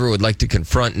driver, would like to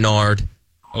confront Nard.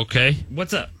 Okay.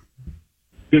 What's up?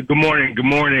 Good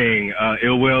morning.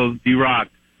 Ill Will, D-Rock.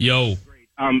 Yo.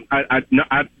 I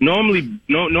normally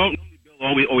Bill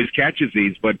always catches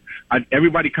these, but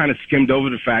everybody kind of skimmed over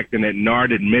the fact that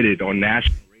Nard admitted on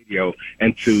national radio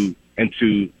and to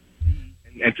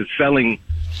selling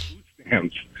food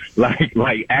stamps,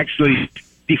 like actually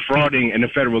defrauding in the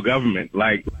federal government,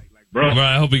 like bro. Well,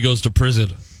 I hope he goes to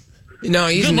prison. No,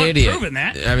 he's Good an luck idiot. proving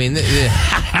that. I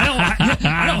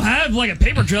don't have like a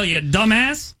paper trail, you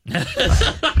dumbass.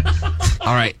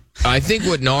 All right. I think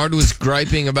what Nard was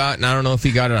griping about, and I don't know if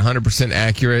he got it 100%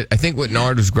 accurate. I think what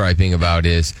Nard was griping about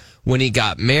is when he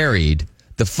got married,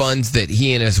 the funds that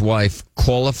he and his wife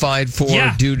qualified for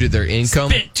due to their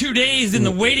income spent 2 days in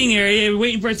the waiting area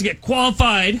waiting for us to get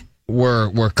qualified.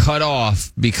 Were cut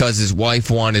off because his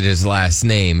wife wanted his last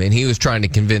name, and he was trying to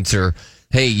convince her,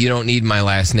 hey, you don't need my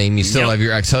last name. You still have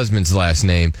your ex-husband's last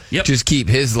name. Yep. Just keep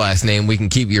his last name. We can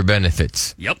keep your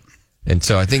benefits. Yep. And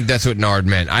so I think that's what Nard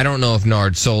meant. I don't know if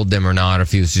Nard sold them or not, or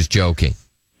if he was just joking.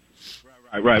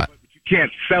 Right. But you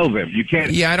can't sell them. You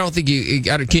can't. Yeah, I don't think you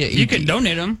can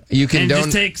donate them. You can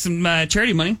just take some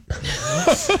charity money.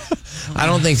 I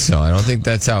don't think so. I don't think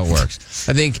that's how it works.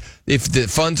 I think if the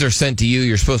funds are sent to you,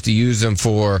 you're supposed to use them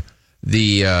for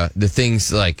the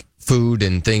things like food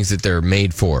and things that they're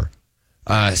made for.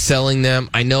 Selling them,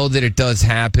 I know that it does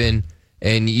happen,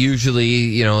 and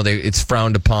usually, it's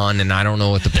frowned upon, and I don't know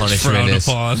what the punishment is.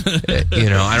 Upon.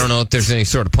 I don't know if there's any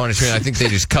sort of punishment. I think they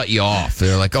just cut you off.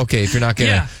 They're like, okay, if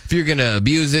you're gonna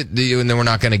abuse it, and then we're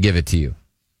not gonna give it to you.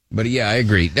 But yeah, I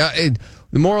agree. Now,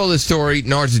 the moral of the story: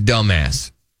 Nard's a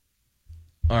dumbass.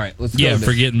 All right, let's go. Yeah,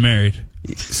 for getting married.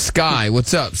 Sky,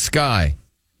 what's up, Sky?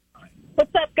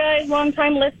 What's up, guys?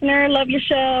 Long-time listener. Love your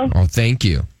show. Oh, thank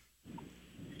you.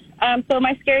 So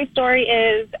my scary story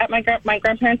is at my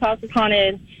grandparents' house is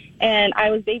haunted, and I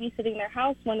was babysitting their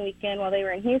house one weekend while they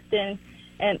were in Houston,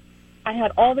 and I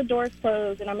had all the doors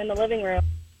closed, and I'm in the living room,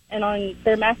 and on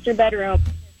their master bedroom,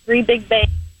 3 big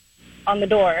bangs on the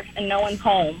door, and no one's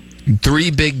home. 3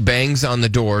 big bangs on the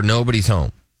door. Nobody's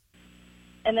home.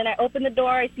 And then I open the door.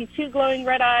 I see 2 glowing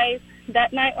red eyes.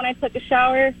 That night when I took a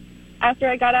shower, after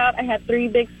I got out, I had 3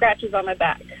 big scratches on my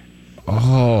back.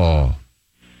 Oh.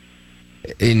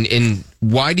 And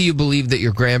why do you believe that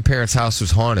your grandparents' house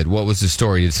was haunted? What was the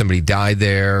story? Did somebody die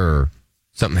there or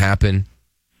something happen?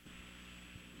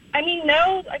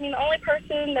 No. The only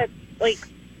person that,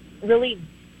 really,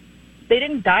 they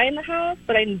didn't die in the house,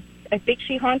 but I think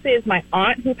she haunts it is my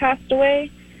aunt who passed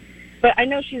away. But I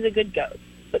know she's a good ghost.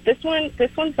 But this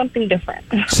one's something different.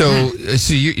 So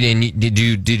did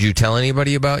you tell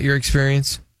anybody about your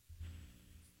experience?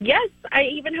 Yes, I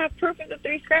even have proof of the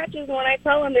 3 scratches. When I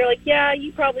tell them, they're like, "Yeah,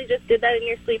 you probably just did that in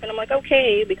your sleep." And I'm like,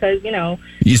 "Okay," because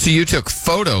You took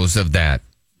photos of that.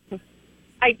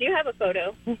 I do have a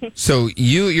photo. So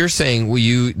you're saying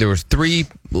there was 3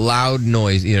 loud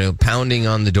noise, pounding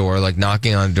on the door, like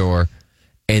knocking on the door,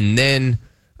 and then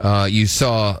you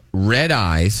saw red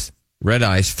eyes. Red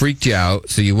eyes freaked you out,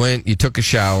 so you took a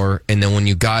shower, and then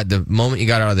the moment you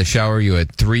got out of the shower, you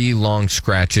had 3 long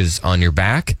scratches on your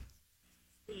back?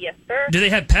 Yes, sir. Do they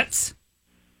have pets?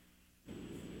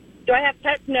 Do I have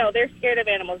pets? No, they're scared of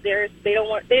animals. They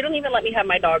don't even let me have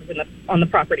my dogs on the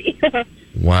property.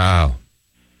 Wow.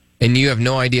 And you have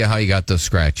no idea how you got those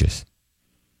scratches?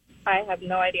 I have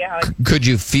no idea how. Could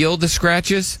you feel the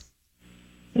scratches?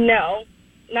 No,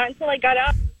 not until I got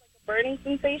out. It was like a burning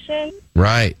sensation.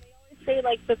 Right. Say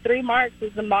the 3 marks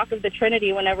is the mark of the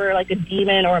Trinity whenever a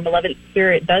demon or a malevolent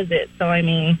spirit does it. So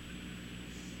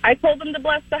I told them to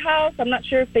bless the house. I'm not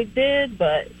sure if they did,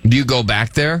 but do you go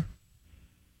back there?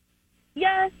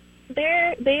 Yes,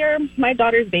 they are my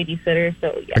daughter's babysitter.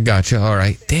 So yeah. I gotcha. All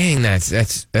right. Dang,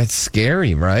 that's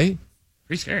scary, right?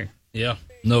 Pretty scary. Yeah.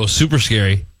 No, super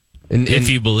scary. And if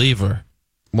you believe her.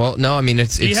 Well, no,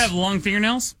 it's. Do you have long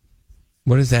fingernails?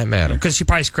 What does that matter? Because she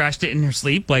probably scratched it in her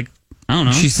sleep. I don't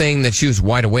know. She's saying that she was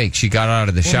wide awake. She got out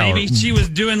of the shower. Maybe she was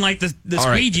doing the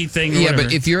squeegee thing. Or whatever.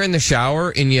 But if you're in the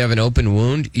shower and you have an open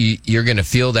wound, you're going to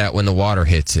feel that when the water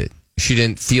hits it. She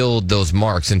didn't feel those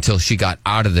marks until she got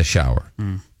out of the shower.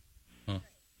 Huh.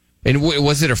 And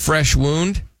was it a fresh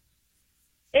wound?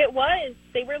 It was.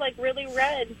 They were really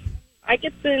red. I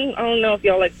could send. I don't know if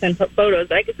y'all send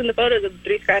photos. I could send the photos of the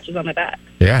 3 scratches on my back.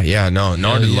 Yeah. No,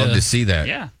 Nard would love to see that.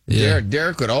 Yeah.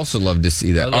 Derek would also love to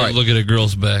see that. I love looking at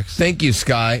girls' backs. Thank you,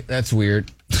 Sky. That's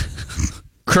weird.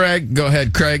 Craig, go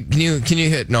ahead. Craig, can you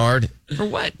hit Nard? For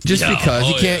what? Just because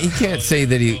he can't say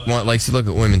that he likes to look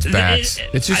at women's backs.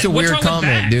 It's just a weird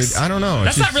comment, dude. I don't know.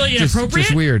 That's not really inappropriate. It's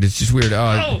just weird. It's just weird.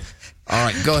 All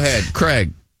right, go ahead,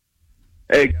 Craig.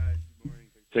 Hey guys, good morning.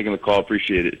 Thanks for taking the call.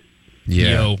 Appreciate it.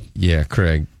 Yeah,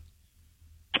 Craig.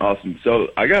 Awesome. So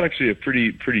I got actually a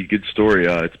pretty good story.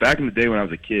 It's back in the day when I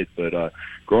was a kid, but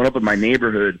growing up in my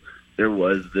neighborhood, there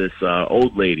was this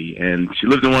old lady, and she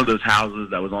lived in one of those houses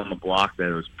that was on the block.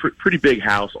 That was pretty big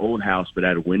house, old house, but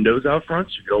had windows out front,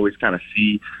 so you could always kind of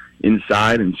see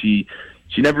inside. And she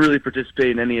never really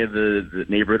participated in any of the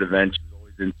neighborhood events. She was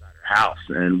always inside her house.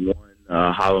 And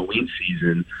one Halloween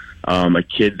season, a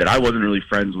kid that I wasn't really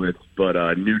friends with,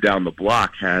 but knew down the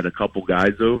block, had a couple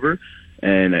guys over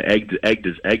and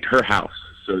egged her house.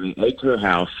 So they egged her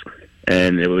house,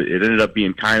 and it ended up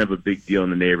being kind of a big deal in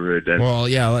the neighborhood. And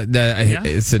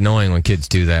it's annoying when kids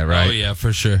do that, right? Oh yeah,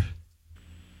 for sure.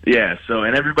 Yeah. So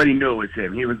and everybody knew it was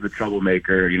him. He was the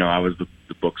troublemaker. I was the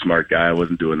book smart guy. I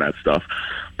wasn't doing that stuff.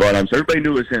 But so everybody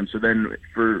knew it was him. So then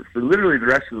for literally the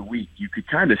rest of the week, you could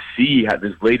kind of see how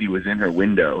this lady was in her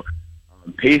window,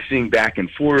 pacing back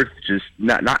and forth, just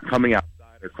not coming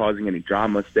outside or causing any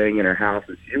drama, staying in her house.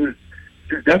 It was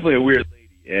definitely a weird lady.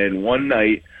 And one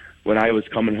night when I was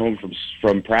coming home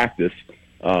from practice,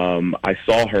 I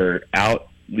saw her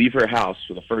leave her house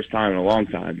for the first time in a long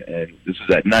time. And this was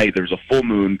at night. There was a full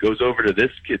moon, goes over to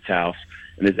this kid's house,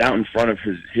 and is out in front of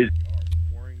his yard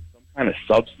pouring some kind of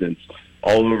substance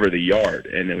all over the yard,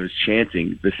 and it was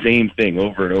chanting the same thing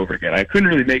over and over again. I couldn't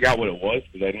really make out what it was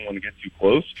because I didn't want to get too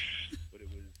close, but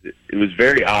it was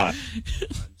very odd.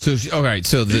 So, all right,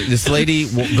 so this lady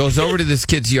goes over to this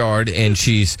kid's yard, and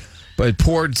she's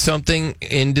poured something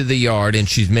into the yard, and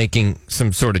she's making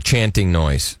some sort of chanting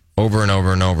noise over and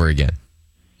over and over again.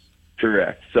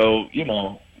 Correct. So,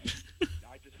 I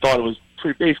just thought it was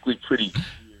basically pretty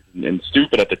weird and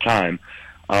stupid at the time.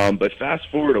 But fast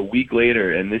forward a week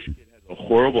later, and this kid has a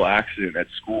horrible accident at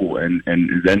school and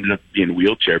has ended up being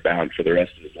wheelchair bound for the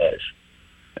rest of his life.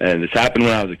 And this happened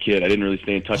when I was a kid. I didn't really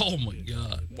stay in touch. Oh my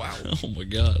God! Wow! Oh my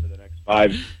God! For the next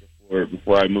 5 years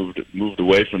before I moved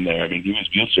away from there. I mean, he was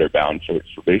wheelchair bound for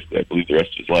basically, I believe, the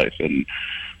rest of his life. And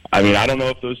I mean, I don't know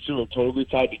if those two are totally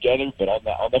tied together, but I'll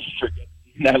never forget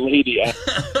that lady.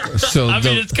 So I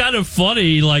mean, it's kind of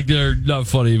funny. Like, they're not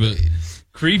funny, but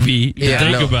creepy to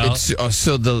think about.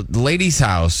 So the lady's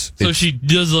house. So she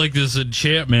does like this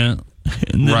enchantment,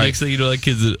 and the next thing you know, that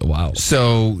kid's wow.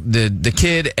 So the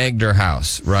kid egged her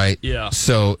house, right? Yeah.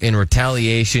 So in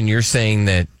retaliation, you're saying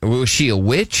that was she a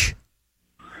witch?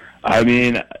 I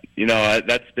mean,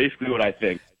 that's basically what I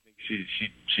think. I think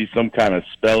she's some kind of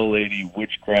spell lady,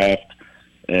 witchcraft,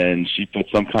 and she put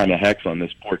some kind of hex on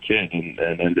this poor kid and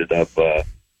ended up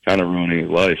kind of ruining his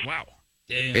life. Wow.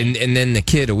 Damn. And then the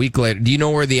kid a week later. Do you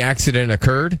know where the accident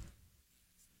occurred?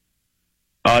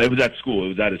 It was at school. It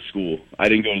was at his school. I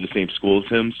didn't go to the same school as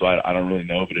him, so I don't really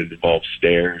know, but it involved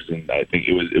stairs, and I think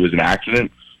it was an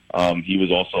accident. He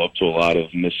was also up to a lot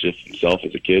of mischief himself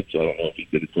as a kid, so I don't know if he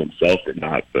did it to himself or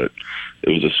not, but it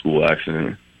was a school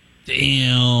accident.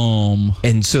 Damn.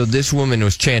 And so this woman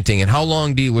was chanting, and how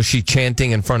long was she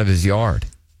chanting in front of his yard?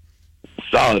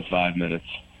 Solid 5 minutes.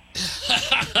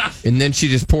 And then she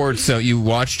just poured. So you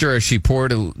watched her as she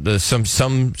poured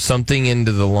something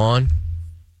into the lawn.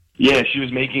 Yeah, she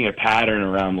was making a pattern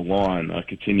around the lawn, a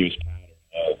continuous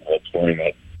pattern while pouring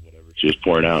that whatever she was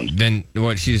pouring out. Then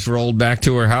what? She just rolled back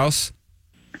to her house.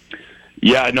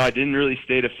 Yeah, no, I didn't really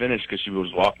stay to finish because she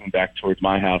was walking back towards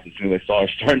my house. As soon as I saw her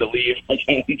starting to leave, I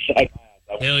got inside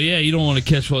my house. Hell yeah, you don't want to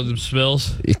catch one of them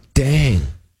smells. Dang.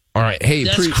 All right, hey,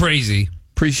 that's crazy.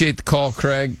 Appreciate the call,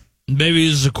 Craig. Maybe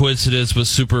this is a coincidence, but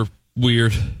super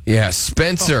weird. Yeah,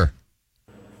 Spencer.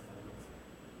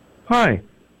 Hi.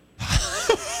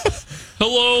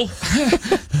 Hello.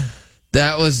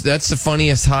 That's the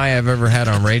funniest high I've ever had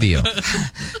on radio.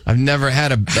 I've never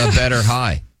had a better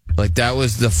high. Like, that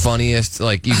was the funniest.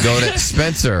 Like, you go to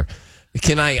Spencer.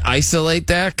 Can I isolate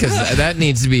that? Because that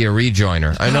needs to be a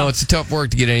rejoiner. I know it's a tough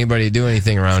work to get anybody to do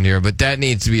anything around here, but that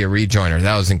needs to be a rejoiner.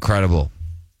 That was incredible.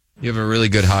 You have a really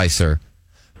good high, sir.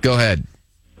 Go ahead.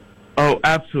 Oh,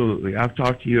 absolutely. I've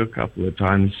talked to you a couple of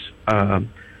times. But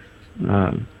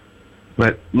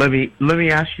let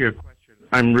me ask you a question.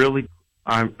 I'm really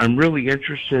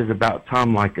interested about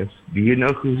Tom Likas. Do you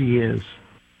know who he is?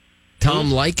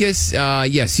 Tom Likas?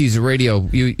 Yes, he's a radio.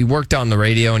 He worked on the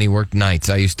radio and he worked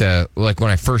nights. I used to, like when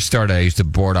I first started, I used to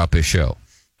board up his show.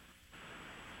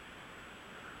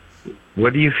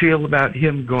 What do you feel about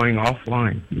him going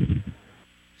offline?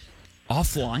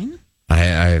 Offline?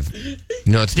 I've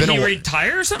it's Did been he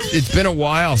retire or something? It's been a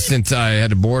while since I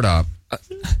had to board up,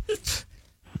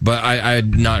 but I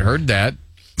had not heard that.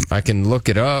 I can look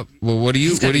it up. Well, what do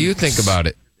you think about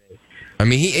it? I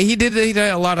mean, he did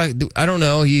a lot of. I don't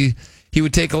know. He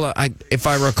would take a lot. If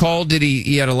I recall,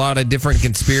 he had a lot of different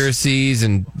conspiracies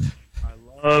and. I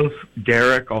love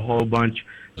Derek a whole bunch.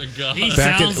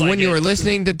 When you were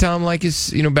listening to Tom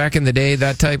Likas, back in the day,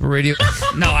 that type of radio.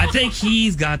 No, I think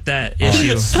he's got that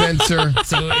issue, Spencer.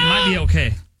 So it might be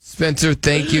okay. Spencer,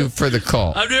 thank you for the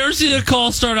call. I've never seen a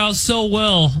call start out so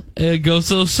well and go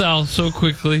so south so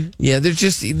quickly. Yeah, there's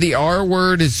just the R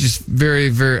word is just very,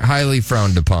 very highly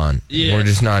frowned upon. Yeah. We're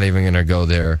just not even going to go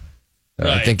there. I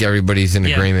Right. think everybody's in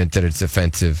agreement that it's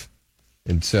offensive,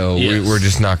 and so Yes. we're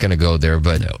just not going to go there.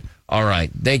 But all right,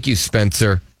 thank you,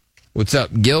 Spencer. What's up,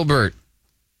 Gilbert?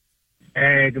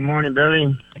 Hey, good morning,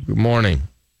 Billy. Good morning.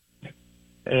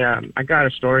 Hey, I got a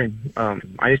story.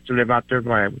 I used to live out there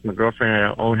with my girlfriend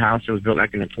at an old house that was built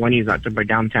like in the 20s out there by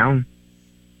downtown.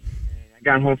 And I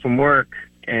got home from work,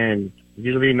 and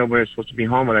usually nobody was supposed to be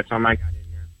home by the time I got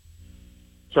in there.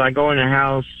 So I go in the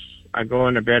house, I go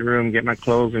in the bedroom, get my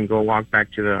clothes, and go walk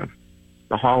back to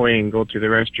the hallway and go to the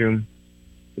restroom.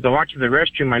 As I walked to the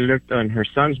restroom, I looked on her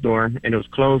son's door, and it was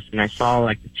closed, and I saw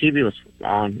like the TV was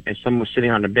on, and someone was sitting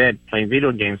on the bed playing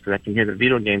video games because I can hear the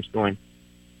video games going.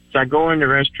 So I go in the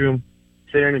restroom,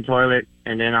 sit in the toilet,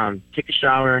 and then take a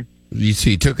shower. You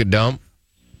took a dump?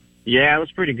 Yeah, it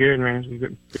was pretty good, man. It was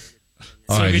good.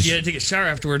 All So right, good just- you had to take a shower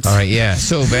afterwards. All right, yeah,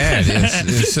 so bad.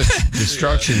 It's such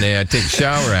destruction. They had to take a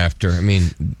shower after. I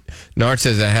mean, Nard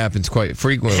says that happens quite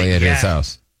frequently at his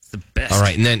house. It's the best. All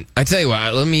right, and then I tell you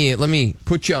what, let me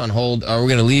put you on hold. We're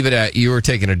going to leave it at you were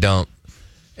taking a dump,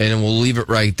 and then we'll leave it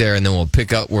right there, and then we'll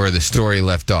pick up where the story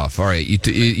left off. All right,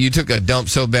 you took a dump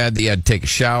so bad that you had to take a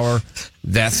shower.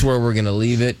 That's where we're going to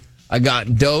leave it. I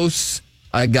got Dose,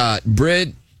 I got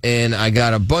Britt, and I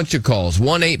got a bunch of calls.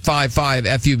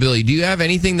 1-855-FU-Billy. Do you have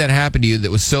anything that happened to you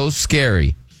that was so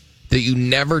scary that you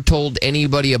never told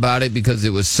anybody about it because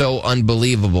it was so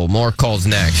unbelievable? More calls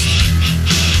next.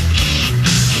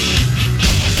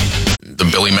 The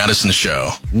Billy Madison Show.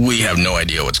 We have no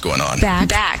idea what's going on.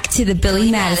 Back to the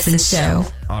Billy Madison Show.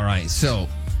 All right, so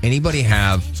anybody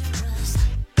have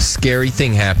a scary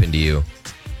thing happen to you?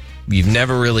 You've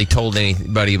never really told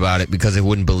anybody about it because they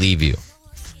wouldn't believe you.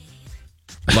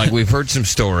 Like, we've heard some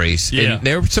stories. Yeah. And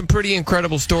there are some pretty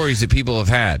incredible stories that people have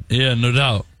had. Yeah, no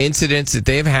doubt. Incidents that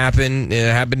they've happened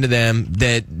to them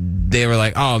that they were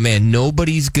like, oh man,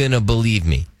 nobody's gonna believe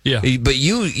me. Yeah. But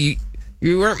you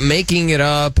weren't making it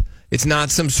up. It's not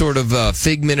some sort of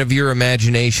figment of your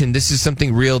imagination. This is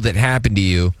something real that happened to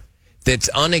you that's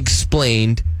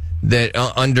unexplained, that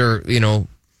under,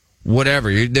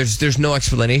 whatever. There's no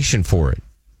explanation for it.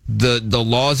 The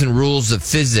laws and rules of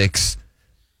physics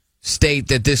state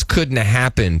that this couldn't have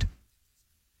happened.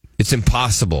 It's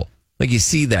impossible. Like, you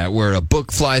see that where a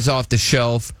book flies off the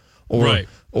shelf, or Right.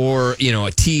 or a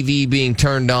TV being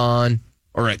turned on,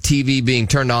 or a TV being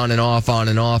turned on and off, on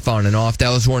and off, on and off.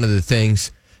 That was one of the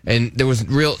things, and there was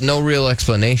no real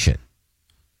explanation.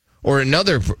 Or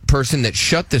another person that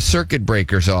shut the circuit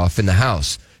breakers off in the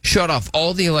house, shut off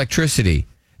all the electricity,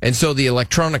 and so the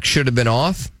electronics should have been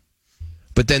off,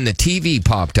 but then the TV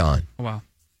popped on. Oh, wow.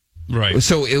 Right.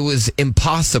 So it was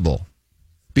impossible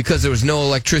because there was no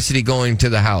electricity going to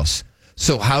the house.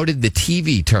 So how did the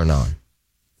TV turn on?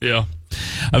 Yeah.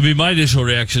 I mean, my initial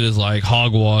reaction is like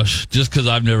hogwash, just because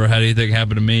I've never had anything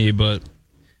happen to me. But,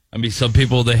 I mean, some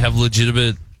people, they have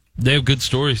good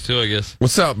stories too, I guess.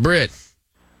 What's up, Britt?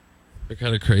 They're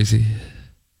kind of crazy.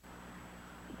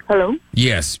 Hello?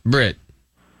 Yes, Britt.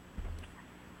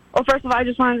 Well, first of all, I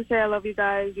just wanted to say I love you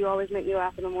guys. You always make me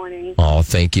laugh in the morning. Oh,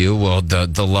 thank you. Well,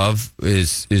 the love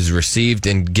is received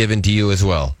and given to you as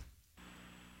well.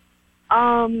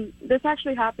 This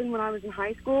actually happened when I was in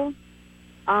high school.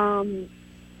 In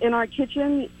our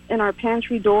kitchen, in our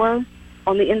pantry door,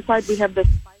 on the inside, we have this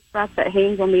spice rack that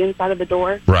hangs on the inside of the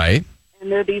door. Right. And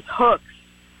there are these hooks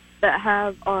that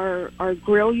have our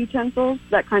grill utensils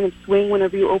that kind of swing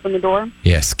whenever you open the door.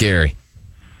 Yeah, scary.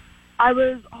 I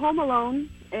was home alone,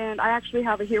 and I actually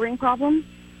have a hearing problem.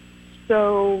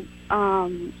 So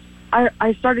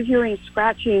I started hearing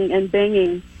scratching and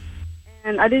banging,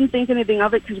 and I didn't think anything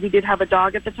of it because we did have a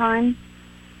dog at the time,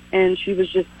 and she was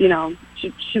just,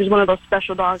 she was one of those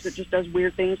special dogs that just does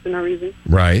weird things for no reason.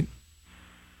 Right.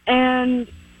 And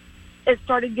it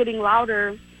started getting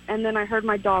louder, and then I heard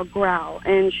my dog growl,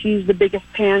 and she's the biggest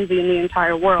pansy in the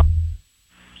entire world.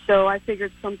 So I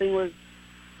figured something was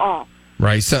off.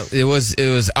 Right. So it was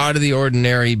out of the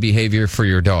ordinary behavior for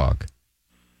your dog.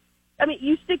 I mean,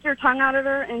 you stick your tongue out at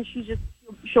her, and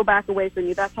she'll back away from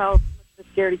you. That's how much of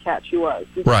a scaredy cat she was.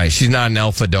 Right. She's not an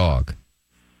alpha dog.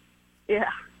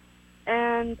 Yeah.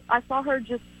 And I saw her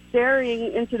just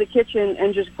staring into the kitchen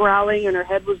and just growling, and her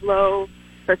head was low,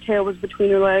 her tail was between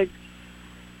her legs,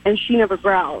 and she never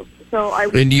growls. So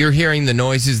And you're hearing the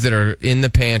noises that are in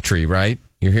the pantry, right?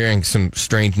 You're hearing some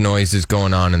strange noises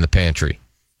going on in the pantry.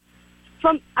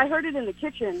 I heard it in the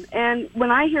kitchen, and when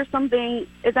I hear something,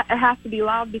 it has to be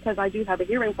loud because I do have a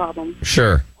hearing problem.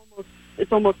 Sure.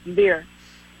 It's almost severe.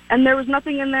 And there was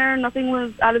nothing in there. Nothing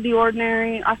was out of the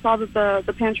ordinary. I saw that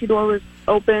the pantry door was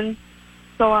open,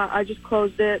 so I just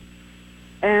closed it,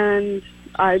 and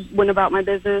I went about my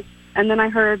business. And then I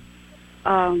heard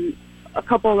a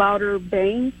couple louder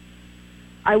bangs.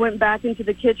 I went back into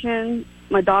the kitchen.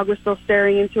 My dog was still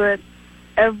staring into it.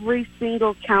 Every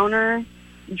single counter,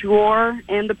 drawer,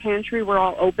 and the pantry were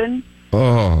all open.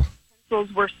 Oh.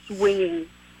 Pencils were swinging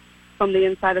from the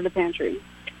inside of the pantry.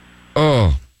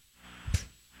 Oh.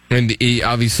 And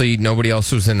obviously nobody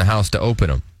else was in the house to open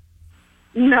them.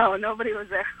 No, nobody was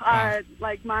there.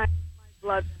 My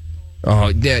blood. Oh,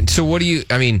 yeah. So what do you,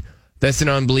 that's an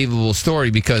unbelievable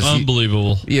story because...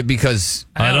 Unbelievable. Yeah, because...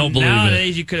 I don't believe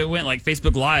nowadays you could have went like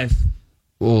Facebook Live.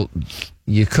 Well,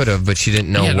 you could have, but she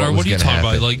didn't know what was going to happen. What are you talking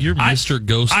about? Like, you're Mr.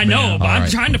 Ghost I know, Man. but I'm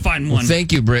trying to find one. Well,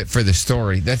 thank you, Britt, for the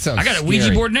story. That sounds I got a Ouija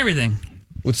scary. board and everything.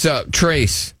 What's up,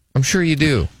 Trace? I'm sure you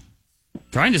do.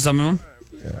 Trying to summon them.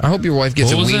 I hope your wife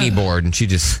gets What a was weenie that? board and she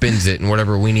just spins it, and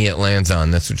whatever weenie it lands on,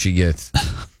 that's what she gets.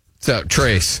 What's up,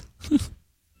 Trace? All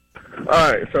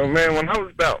right, so, man, when I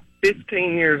was about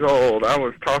 15 years old, I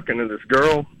was talking to this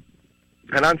girl,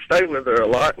 and I'd stay with her a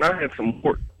lot, and I had some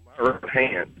warts on my right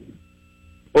hand.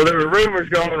 Well, there were rumors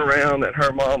going around that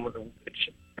her mom was a witch,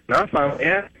 and I finally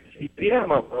asked her, yeah,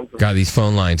 my mom's a witch. God, these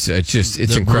phone lines, it's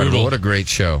incredible. Brutal. What a great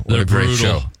show. What They're a great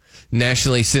brutal. show.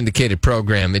 Nationally syndicated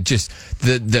program. It just,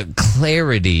 the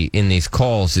clarity in these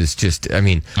calls is just, I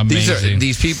mean, Amazing.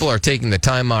 these people are taking the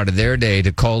time out of their day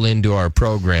to call into our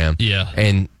program. Yeah.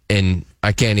 And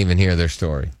I can't even hear their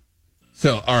story.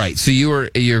 So, all right. So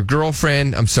your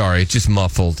girlfriend, I'm sorry, it's just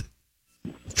muffled.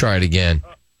 Try it again.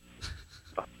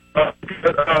 I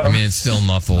mean, it's still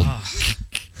muffled.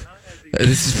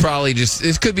 This is probably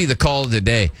this could be the call of the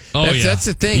day. Oh, That's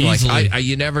the thing. Easily. Like,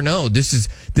 you never know. This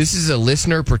is a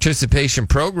listener participation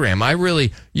program.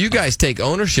 You guys take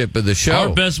ownership of the show.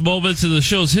 Our best moments in the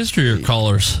show's history are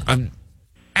callers.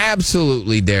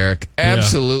 Absolutely, Derek.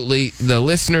 Absolutely. The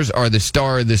listeners are the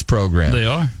star of this program. They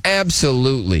are.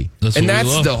 Absolutely. That's and what we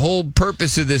that's love. the whole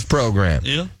purpose of this program.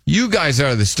 Yeah. You guys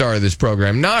are the star of this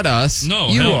program, not us. No,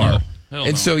 you hell are. no. Hell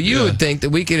and no. so you would think that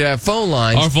we could have phone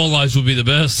lines. Our phone lines would be the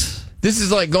best. This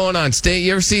is like going on stage.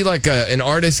 You ever see like an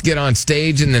artist get on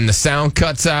stage and then the sound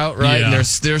cuts out, right? Yeah. And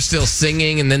they're still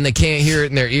singing and then they can't hear it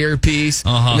in their earpiece.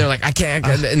 And they're like, I can't.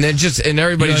 And then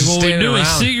everybody's just we standing knew around. a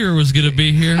singer was going to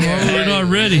be here. Why we're not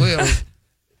ready?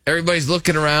 Everybody's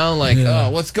looking around like,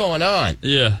 oh, what's going on?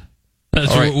 Yeah.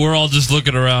 That's All right. We're all just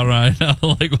looking around right now,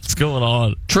 like, what's going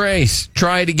on? Trace,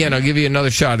 try it again. I'll give you another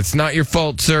shot. It's not your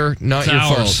fault, sir. Not It's your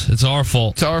ours. fault. It's our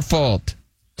fault. It's our fault.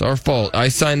 It's our fault. I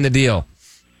signed the deal.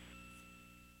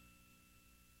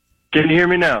 Can you hear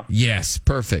me now? Yes,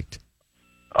 perfect.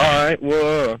 All right,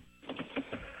 well,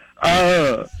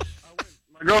 my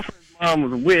girlfriend's mom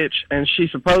was a witch, and she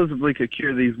supposedly could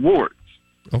cure these warts.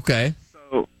 Okay.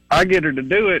 So I get her to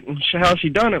do it, and how she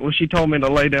done it was she told me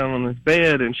to lay down on this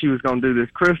bed, and she was going to do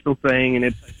this crystal thing, and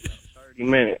it takes about 30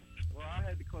 minutes.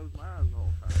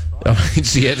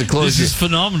 She had to close. This is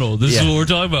phenomenal. This is what we're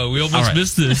talking about. We almost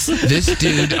missed this. This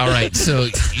dude. All right. So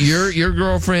your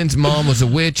girlfriend's mom was a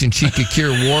witch and she could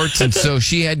cure warts, and so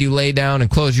she had you lay down and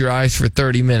close your eyes for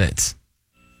 30 minutes.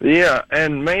 Yeah,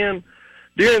 and man,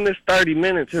 during this 30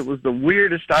 minutes, it was the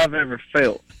weirdest I've ever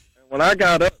felt. And when I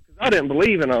got up, because I didn't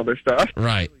believe in all this stuff.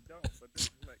 Right.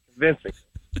 Convincing.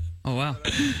 Oh, wow.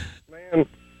 Man,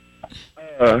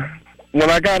 when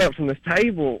I got up from this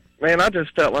table, man, I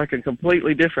just felt like a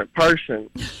completely different person.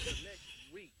 The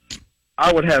next week,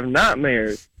 I would have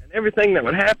nightmares, and everything that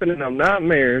would happen in them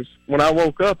nightmares, when I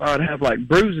woke up, I would have, like,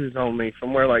 bruises on me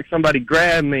from where, like, somebody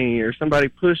grabbed me or somebody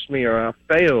pushed me or I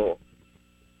fell.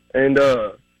 And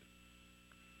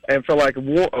for, like,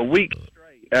 a week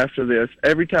straight after this,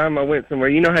 every time I went somewhere,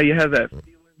 you know how you have that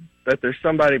feeling that there's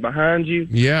somebody behind you?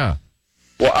 Yeah.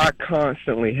 Well, I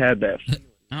constantly had that feeling.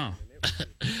 Oh.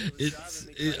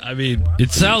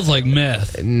 It sounds like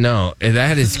meth. No,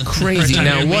 that is crazy.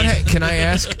 Now, can I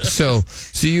ask? So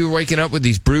you were waking up with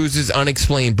these bruises,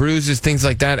 unexplained bruises, things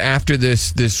like that after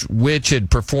this witch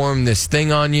had performed this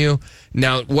thing on you.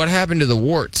 Now, what happened to the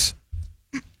warts?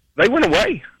 They went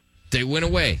away. They went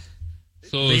away.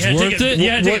 So it's worth it?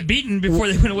 You had to take a beating before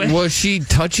they went away. Was she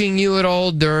touching you at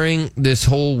all during this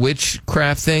whole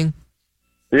witchcraft thing?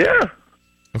 Yeah.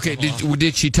 Okay,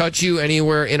 did she touch you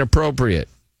anywhere inappropriate?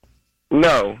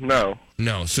 No.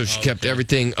 So she kept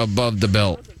everything above the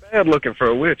belt. Bad looking for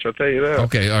a witch, I'll tell you that.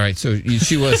 Okay, all right. So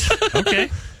she was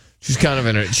okay. She's kind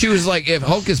of she was like, if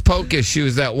Hocus Pocus, she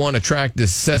was that one attractive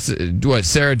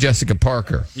Sarah Jessica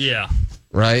Parker. Yeah.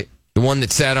 Right? The one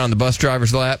that sat on the bus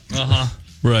driver's lap.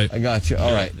 Right. I got you.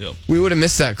 All right. Yep. We would have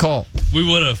missed that call. We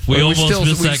would have. We almost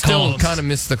missed that call. We still kind of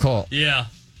missed the call. Yeah.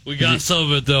 We got some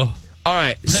of it, though. All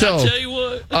right, so I'll tell you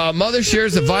what. Mother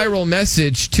shares a viral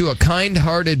message to a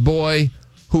kind-hearted boy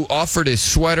who offered his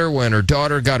sweater when her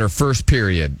daughter got her first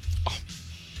period.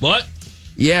 What?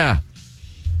 Yeah.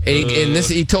 And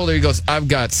he told her, he goes, I've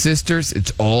got sisters.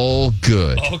 It's all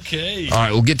good. Okay. All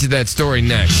right, we'll get to that story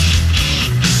next.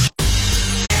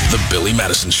 The Billy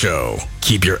Madison Show.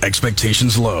 Keep your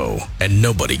expectations low and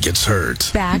nobody gets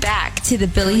hurt. Back to the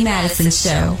Billy Madison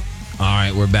Show. All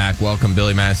right, we're back. Welcome,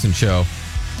 Billy Madison Show.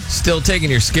 Still taking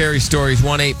your scary stories,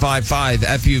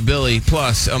 1-855-FU-BILLY.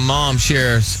 Plus, a mom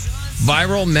shares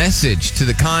viral message to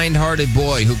the kind-hearted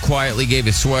boy who quietly gave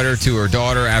his sweater to her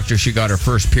daughter after she got her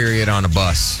first period on a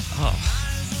bus. Oh.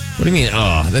 What do you mean,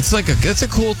 oh? That's a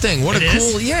cool thing. What a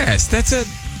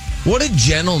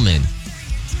gentleman.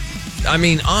 I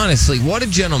mean, honestly, what a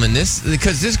gentleman.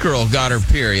 Because this girl got her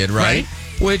period, right?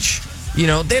 Which... You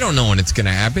know, they don't know when it's going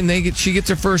to happen. She gets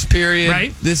her first period.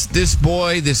 Right. This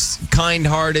boy, this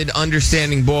kind-hearted,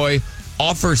 understanding boy,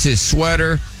 offers his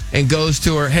sweater and goes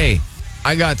to her, hey,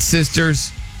 I got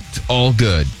sisters. It's all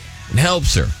good. And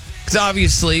helps her. Because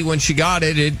obviously when she got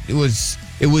it, it was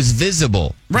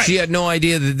visible. Right. She had no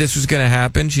idea that this was going to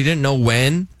happen. She didn't know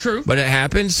when. True. But it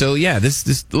happened. So, yeah,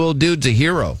 this little dude's a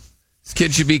hero. This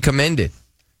kid should be commended.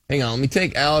 Hang on. Let me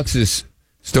take Alex's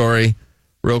story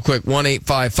real quick.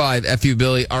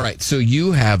 1-855-FU-Billy. All right. So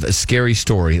you have a scary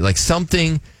story. Like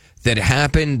something that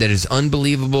happened that is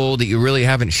unbelievable that you really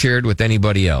haven't shared with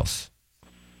anybody else.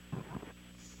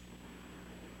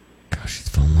 Gosh, these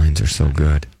phone lines are so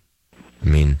good. I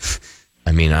mean,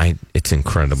 it's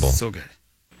incredible. So good.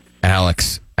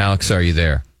 Alex, are you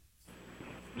there?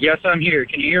 Yes, I'm here.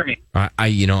 Can you hear me?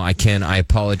 I can. I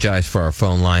apologize for our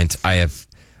phone lines. I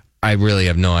really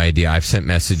have no idea. I've sent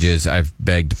messages. I've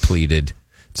begged, pleaded.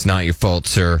 It's not your fault,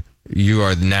 sir. You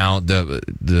are now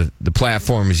the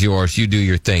platform is yours. You do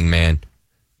your thing, man.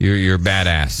 You're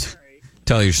badass. Right.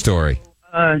 Tell your story.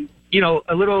 A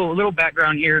little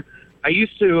background here. I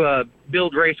used to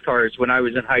build race cars when I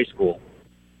was in high school,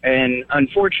 and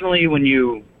unfortunately, when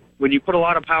you put a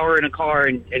lot of power in a car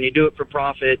and you do it for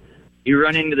profit, you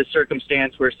run into the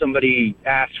circumstance where somebody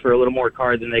asks for a little more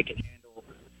car than they can handle.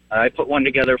 I put one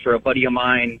together for a buddy of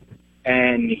mine,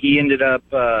 and he ended up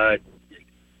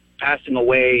passing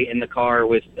away in the car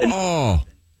with.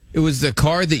 It was the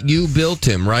car that you built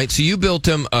him, right? So you built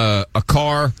him a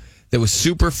car that was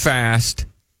super fast.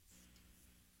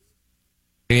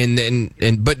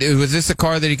 But was this a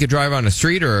car that he could drive on the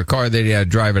street or a car that he had to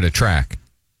drive at a track?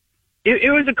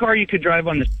 It was a car you could drive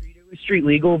on the street. It was street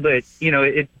legal, but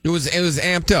it was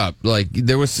amped up. Like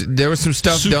there was some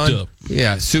stuff souped done. Up.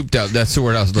 Yeah, souped up. That's the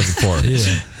word I was looking for.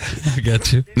 Yeah, I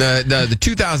got you. The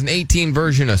 2018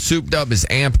 version of souped up is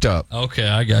amped up. Okay,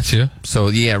 I got you. So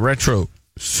yeah, retro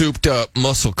souped up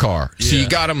muscle car. So you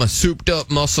got him a souped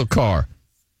up muscle car.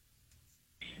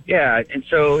 Yeah, and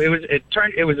so it was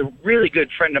a really good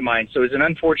friend of mine. So it was an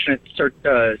unfortunate set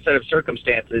of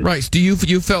circumstances. Right. So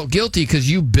you felt guilty because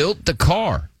you built the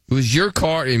car. It was your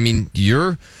car. I mean,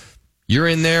 you're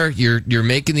in there. You're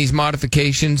making these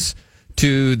modifications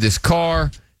to this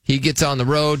car. He gets on the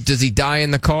road. Does he die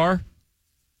in the car?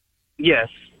 Yes.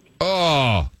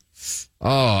 Oh,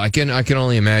 I can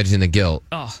only imagine the guilt.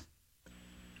 Oh.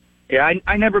 Yeah,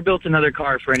 I never built another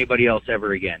car for anybody else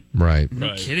ever again. Right.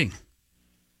 No kidding.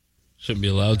 Shouldn't be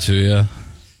allowed to, yeah.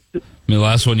 I mean, the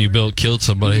last one you built killed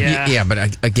somebody. Yeah,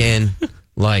 but again,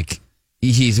 like,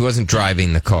 he wasn't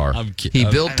driving the car. He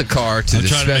built the car to the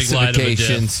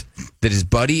specifications that his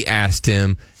buddy asked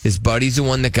him. His buddy's the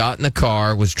one that got in the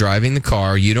car, was driving the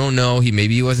car. You don't know.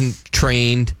 Maybe he wasn't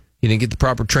trained. He didn't get the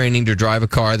proper training to drive a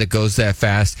car that goes that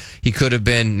fast. He could have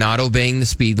been not obeying the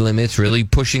speed limits, really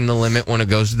pushing the limit when it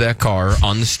goes to that car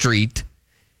on the street.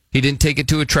 He didn't take it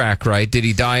to a track, right? Did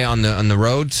he die on the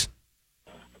roads?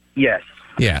 Yes.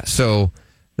 Yeah, so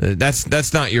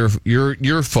that's not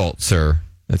your fault, sir.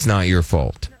 That's not your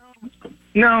fault.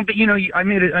 No, but I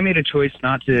made a choice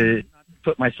not to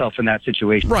put myself in that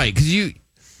situation. Right, because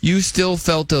you still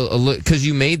felt because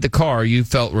you made the car, you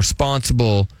felt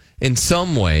responsible in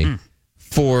some way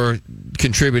for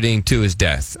contributing to his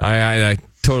death. I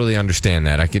totally understand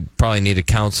that. I could probably need a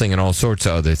counseling and all sorts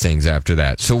of other things after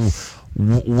that. So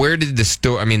where did the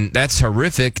story? I mean, that's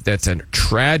horrific. That's a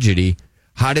tragedy.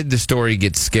 How did the story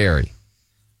get scary?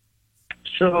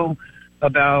 So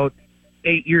about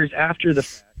 8 years after the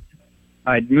fact,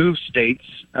 I'd moved states,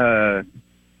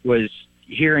 was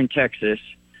here in Texas,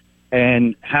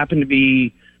 and happened to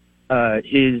be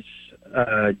his,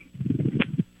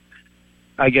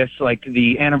 I guess, like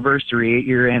the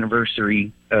 8-year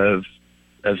anniversary of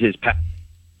his passing.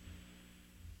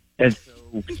 And so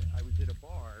I was at a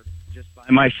bar just by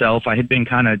myself. I had been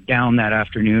kind of down that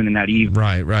afternoon and that evening.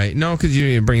 Right. No, because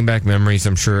you're bringing back memories.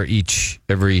 I'm sure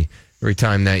every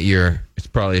time that year, it's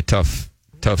probably a tough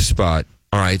spot.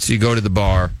 All right, so you go to the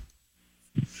bar.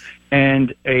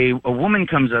 And a woman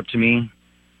comes up to me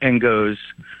and goes,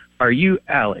 "Are you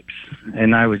Alex?"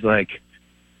 And I was like,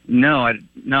 No, I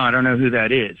don't know who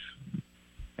that is.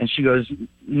 And she goes,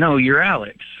 "No, you're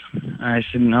Alex." And I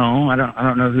said, "No, I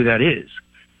don't know who that is."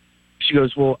 She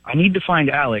goes, "Well, I need to find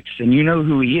Alex, and you know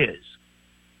who he is."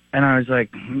 And I was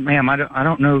like, "Ma'am, I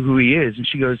don't know who he is." And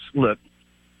she goes, "Look,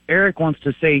 Eric wants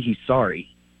to say he's sorry."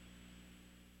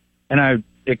 And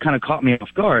it kind of caught me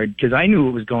off guard because I knew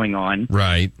what was going on.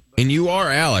 Right. And you are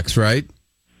Alex, right?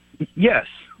 Yes.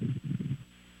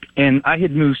 And I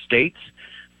had moved states.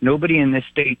 Nobody in this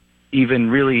state, even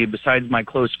really besides my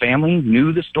close family,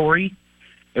 knew the story.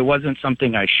 It wasn't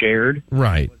something I shared.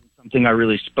 Right. It wasn't something I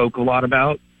really spoke a lot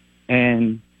about.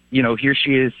 And, here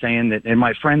she is saying that, and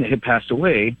my friend that had passed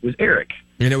away was Eric.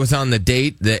 And it was on the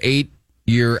date, the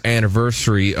year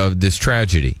anniversary of this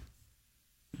tragedy.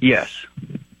 Yes.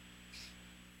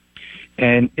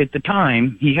 And at the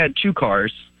time, he had 2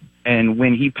 cars, and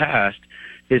when he passed,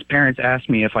 his parents asked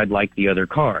me if I'd like the other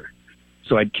car.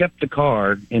 So I'd kept the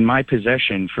car in my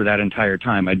possession for that entire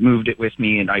time. I'd moved it with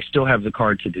me, and I still have the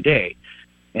car to today.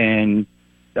 And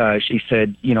she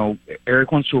said,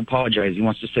 Eric wants to apologize. He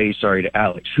wants to say sorry to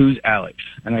Alex. Who's Alex?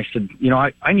 And I said,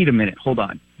 I need a minute. Hold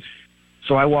on.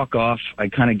 So I walk off. I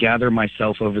kind of gather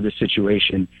myself over the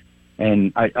situation,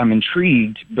 and I'm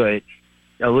intrigued, but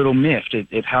a little miffed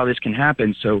at how this can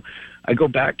happen. So I go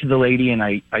back to the lady, and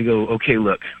I go, okay,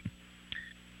 look,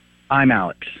 I'm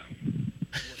Alex.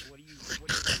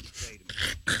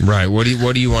 Right. What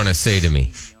do you want to say to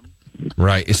me?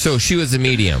 Right. So she was a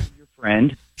medium. Your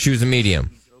friend. She was a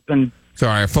medium.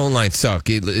 Sorry, our phone lines suck.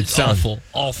 It sounds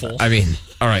awful. I mean,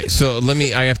 all right. So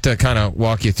I have to kind of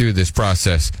walk you through this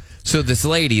process. So this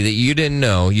lady that you didn't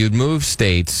know, you'd moved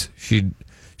states.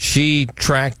 She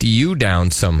tracked you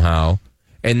down somehow,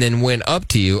 and then went up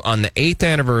to you on the 8th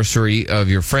anniversary of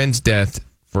your friend's death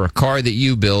for a car that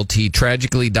you built. He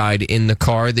tragically died in the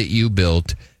car that you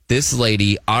built. This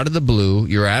lady, out of the blue,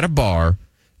 you're at a bar.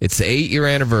 It's the 8-year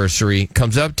anniversary.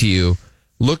 Comes up to you,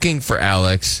 looking for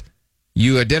Alex.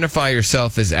 You identify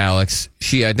yourself as Alex.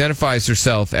 She identifies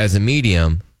herself as a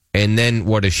medium. And then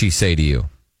what does she say to you?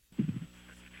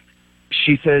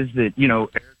 She says that,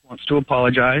 Eric wants to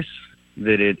apologize,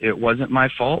 that it wasn't my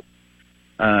fault,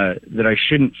 that I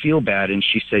shouldn't feel bad. And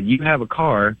she said, you have a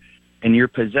car in your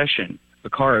possession, a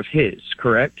car of his,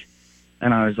 correct?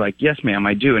 And I was like, yes, ma'am,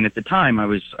 I do. And at the time, I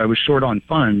was short on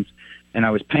funds, and I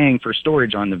was paying for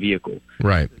storage on the vehicle.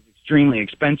 Right. It was extremely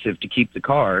expensive to keep the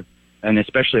car, and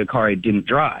especially a car I didn't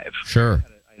drive. Sure.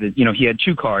 He had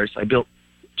 2 cars. I built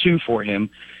 2 for him,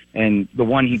 and the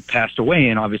one he passed away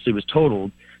in obviously was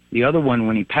totaled. The other one,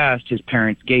 when he passed, his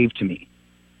parents gave to me.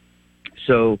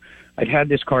 So I'd had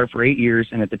this car for 8 years,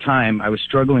 and at the time, I was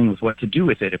struggling with what to do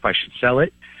with it, if I should sell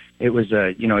it. It was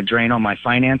a drain on my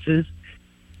finances.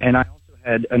 And I also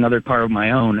had another car of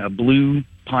my own, a blue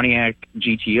Pontiac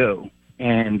GTO,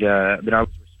 and that I was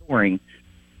restoring.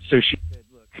 So she said,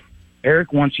 look,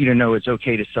 Eric wants you to know it's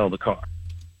okay to sell the car.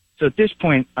 So at this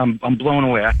point, I'm blown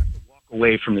away. I have to walk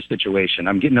away from the situation.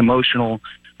 I'm getting emotional.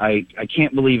 I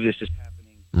can't believe this is happening.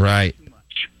 Right.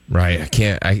 Right.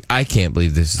 I can't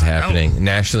believe this is happening.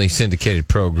 Nationally syndicated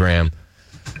program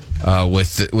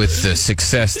with the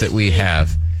success that we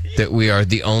have, that we are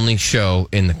the only show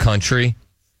in the country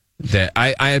that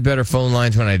I had better phone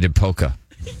lines when I did polka.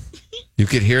 You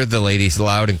could hear the ladies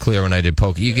loud and clear when I did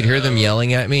polka. You could hear them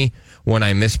yelling at me when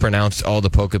I mispronounced all the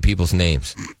polka people's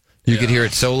names. You could hear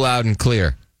it so loud and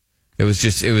clear. It was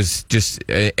just,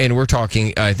 and we're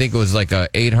talking, I think it was like a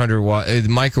 800 watt, the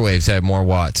microwaves had more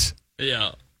watts.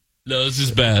 Yeah. No, this is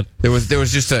bad. There was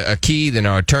just a key, then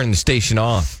I would turn the station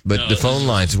off, but the phone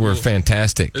lines were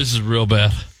fantastic. This is real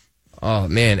bad. Oh,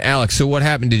 man. Alex, so what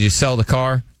happened? Did you sell the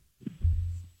car?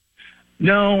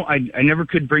 No, I never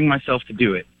could bring myself to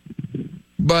do it.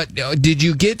 But did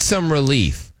you get some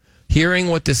relief hearing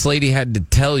what this lady had to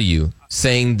tell you,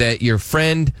 saying that your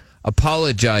friend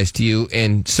apologized to you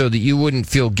and so that you wouldn't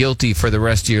feel guilty for the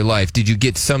rest of your life? Did you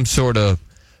get some sort of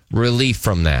relief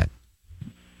from that?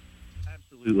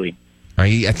 Absolutely.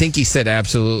 I think he said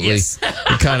absolutely. Yes.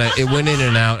 It went in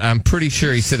and out. I'm pretty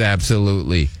sure he said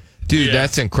absolutely. Dude,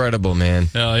 that's incredible, man.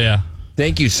 Oh, yeah.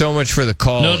 Thank you so much for the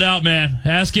call. No doubt, man.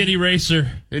 Ask any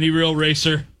racer, any real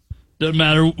racer. Doesn't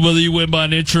matter whether you win by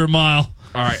an inch or a mile.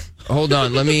 All right. Hold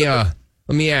on. Let me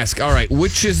ask. All right.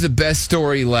 Which is the best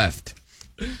story left?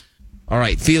 All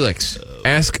right, Felix.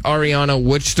 Ask Ariana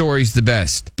which story's the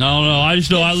best. I don't know. I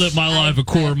just know I live my life a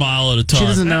quarter mile at a time. She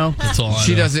doesn't know. That's all I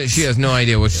She know. doesn't. She has no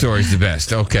idea which story's the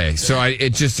best. Okay. So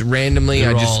it just randomly.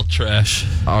 They're all trash.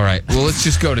 All right. Well, let's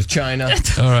just go to China.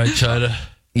 All right, China.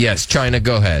 Yes, China.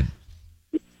 Go ahead.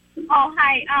 Oh,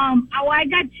 hi. I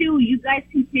got 2. You guys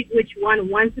can pick which one.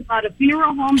 One's about a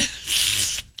funeral home.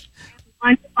 One's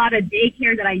about a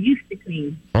daycare that I used to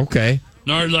clean. Okay.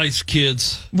 Nard likes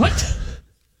kids. What?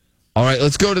 All right.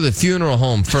 Let's go to the funeral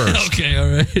home first. Okay. All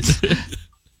right.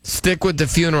 Stick with the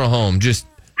funeral home. Just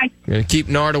gonna keep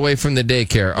Nard away from the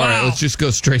daycare. All right. Let's just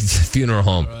go straight to the funeral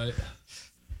home. All right.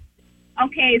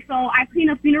 Okay, so I clean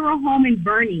a funeral home in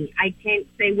Bernie. I can't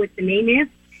say what the name is,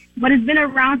 but it's been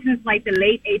around since like the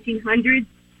late 1800s.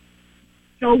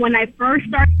 So when I first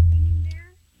started cleaning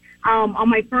there, on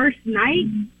my first night,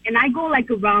 and I go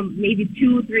like around maybe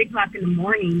 2, 3 o'clock in the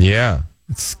morning. Yeah.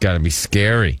 It's got to be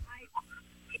scary.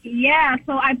 Yeah,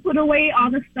 so I put away all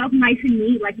the stuff nice and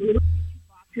neat, like little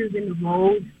boxes in the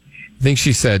bowls. I think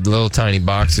she said little tiny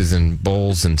boxes and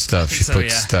bowls and stuff. She So, put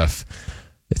yeah. stuff.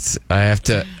 It's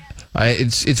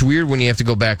weird when you have to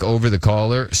go back over the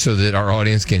caller so that our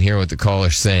audience can hear what the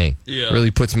caller's saying. Yeah. It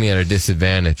really puts me at a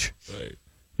disadvantage. Right.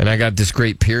 And I got this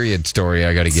great period story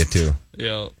I got to get to.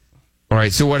 Yeah. All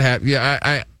right, so what happened?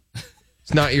 Yeah,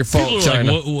 it's not your fault, People are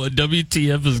China. like, what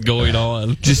WTF is going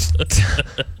on? Just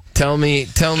tell me,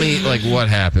 like, what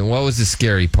happened? What was the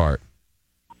scary part?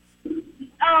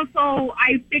 So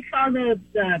I fixed all the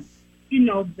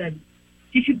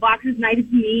tissue boxes nice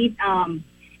and neat.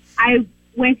 I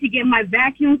went to get my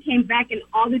vacuum, came back, and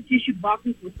all the tissue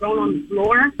boxes were thrown on the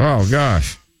floor. Oh,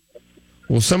 gosh.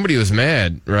 Well, somebody was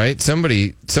mad, right? Some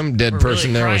dead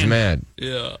person there was mad.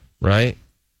 Yeah. Right?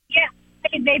 Yeah,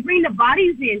 they bring the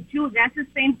bodies in, too. That's the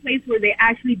same place where they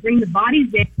actually bring the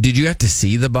bodies in. Did you have to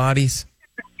see the bodies?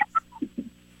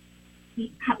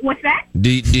 What's that?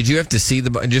 Did you have to see the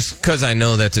bodies? Just because I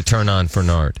know that's a turn on for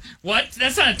Nard. What?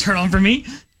 That's not a turn on for me.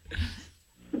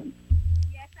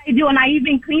 I do, and I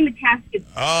even clean the caskets.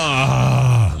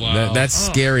 Oh, that's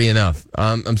scary enough.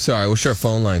 I'm sorry. I wish our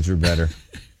phone lines were better.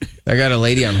 I got a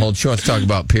lady on hold. She wants to talk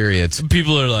about periods.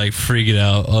 People are like freaking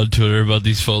out on Twitter about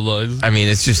these phone lines. I mean,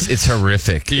 it's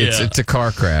horrific. Yeah. It's a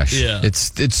car crash. Yeah. It's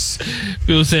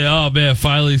people say, "Oh man,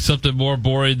 finally something more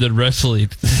boring than wrestling."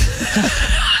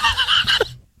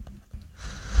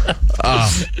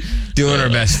 Doing our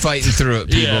best, fighting through it,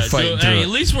 people. Fighting through it. At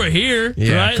least we're here,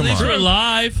 Yeah, right? At least on. we're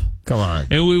alive. Come on.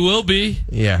 And we will be.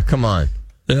 Yeah, come on.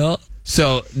 Yeah.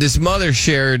 So this mother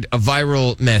shared a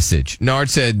viral message. Nard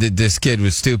said that this kid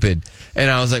was stupid. And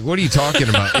I was like, what are you talking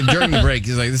about? And during the break,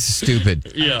 he's like, this is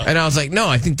stupid. Yeah. And I was like, no,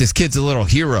 I think this kid's a little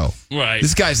hero. Right.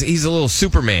 This he's a little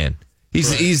Superman.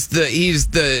 He's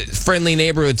the friendly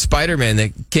neighborhood Spider-Man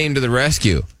that came to the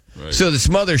rescue. Right. So this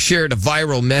mother shared a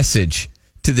viral message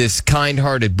to this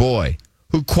kind-hearted boy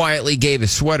who quietly gave a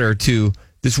sweater to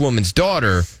this woman's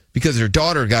daughter because her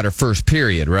daughter got her first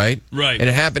period, right? Right. And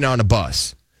it happened on a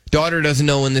bus. Daughter doesn't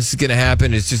know when this is going to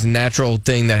happen. It's just a natural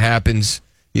thing that happens.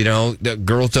 You know, the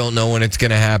girls don't know when it's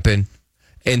going to happen.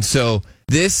 And so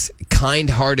this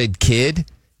kind-hearted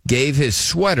kid gave his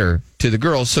sweater to the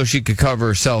girl so she could cover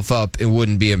herself up and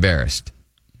wouldn't be embarrassed.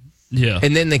 Yeah.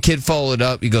 And then the kid followed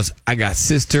up. He goes, I got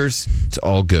sisters. It's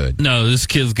all good. No, this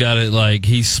kid's got it like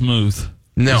he's smooth.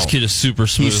 No. This kid is super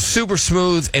smooth. He's super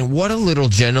smooth. And what a little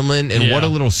gentleman and what a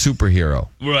little superhero.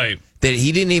 Right. That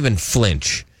he didn't even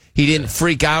flinch. He didn't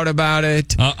freak out about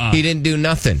it. He didn't do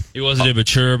nothing. He wasn't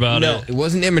immature about it. No, it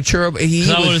wasn't immature. I would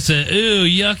have said, "Ew,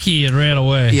 yucky," and ran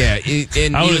away. Yeah,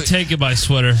 and I would have taken my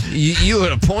sweater. You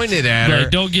would have pointed at her.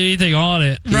 Like, don't get anything on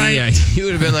it. Right? Yeah, you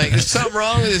would have been like, "There's something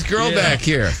wrong with this girl back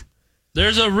here."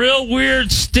 There's a real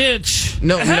weird stench.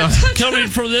 No, coming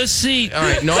from this seat. All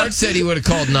right, Nard said he would have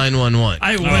called 911.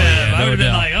 I would have. I would have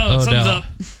been like, something's up.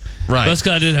 Right. This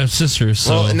guy did have sisters.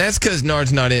 So. Well, and that's because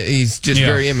Nard's not. He's just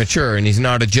very immature, and he's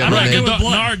not a gentleman.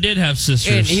 Nard did have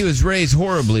sisters, and he was raised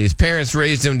horribly. His parents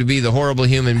raised him to be the horrible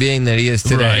human being that he is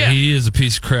today. Right, he is a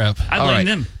piece of crap. I blame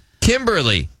them.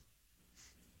 Kimberly.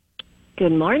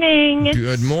 Good morning.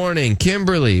 Good morning,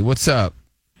 Kimberly. What's up?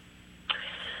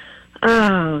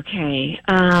 Okay.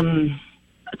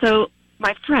 So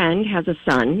my friend has a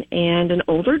son and an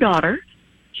older daughter.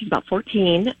 She's about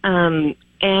 14.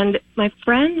 And my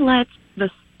friend lets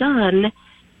the son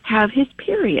have his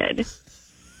period.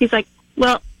 He's like,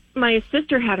 well, my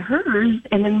sister had hers,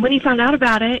 and then when he found out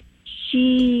about it,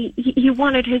 he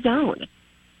wanted his own.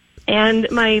 And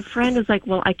my friend is like,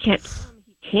 well, I can't tell him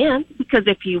he can't, because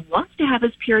if he wants to have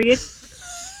his period...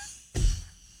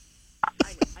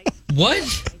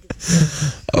 What?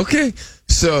 Okay,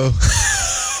 so...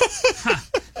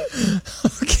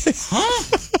 Okay.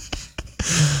 Huh?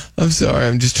 I'm sorry,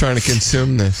 I'm just trying to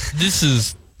consume this. This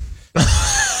is...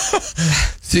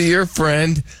 So your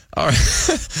friend... All right.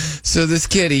 So this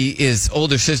kid, his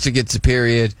older sister gets a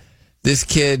period. This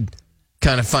kid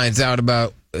kind of finds out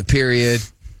about a period.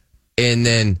 And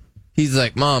then he's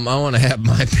like, Mom, I want to have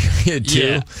my period too.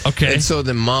 Yeah, okay. And so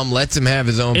then Mom lets him have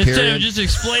his own Instead period. of just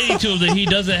explaining to him that he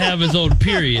doesn't have his own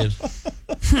period.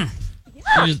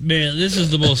 Man, this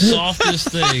is the most softest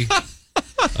thing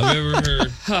I've ever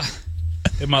heard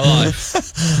in my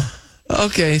life.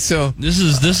 Okay, so this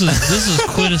is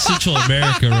quintessential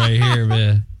America right here,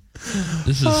 man.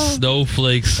 This is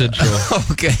snowflake central.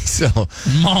 Okay, so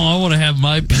Mom, I want to have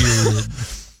my period.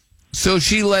 So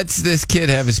she lets this kid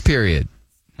have his period.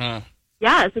 Huh.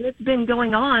 Yes, and it's been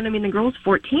going on. I mean, the girl's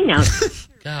 14 now.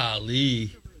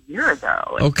 Golly. A year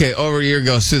ago. Okay, over a year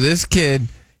ago. So this kid,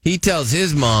 he tells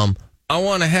his mom, I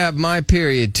want to have my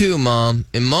period too, Mom.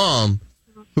 And Mom,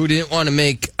 who didn't want to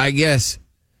make, I guess,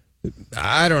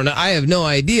 I don't know, I have no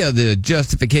idea the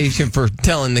justification for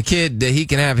telling the kid that he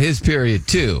can have his period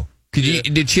too.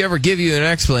 Did she ever give you an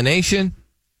explanation?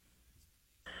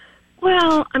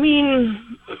 Well, I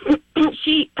mean,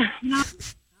 she not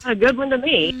a good one to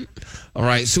me. All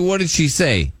right. So what did she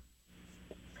say?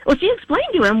 Well, she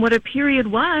explained to him what a period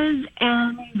was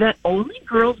and that only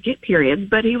girls get periods,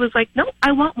 but he was like, "No,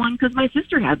 I want one because my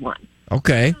sister had one."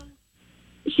 Okay.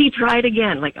 She tried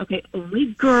again, like, "Okay,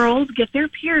 only girls get their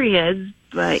periods,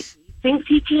 but he thinks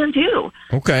he can too."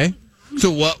 Okay. So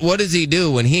what does he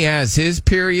do when he has his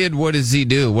period? What does he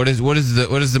do? What does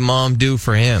the mom do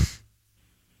for him?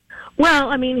 Well,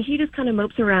 I mean, he just kind of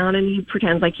mopes around and he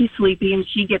pretends like he's sleepy, and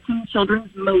she gets him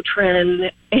children's Motrin,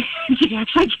 and she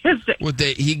actually gives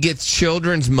it. He gets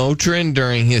children's Motrin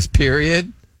during his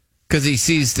period because he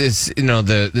sees this. You know,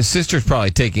 the sister's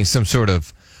probably taking some sort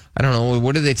of, I don't know,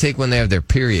 what do they take when they have their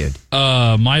period?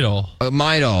 Midol.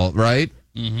 Midol, right?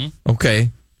 Mm-hmm.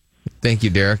 Okay. Thank you,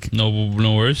 Derek. No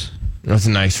worries. That's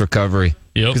a nice recovery.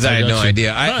 Yep. Because I had no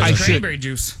idea. I should. Cranberry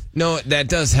juice. No, that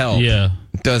does help. Yeah.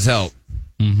 It does help.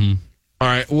 Mm-hmm. All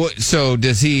right. So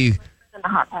does he? In the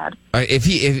hot pad.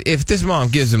 If this mom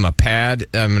gives him a pad,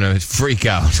 I'm gonna freak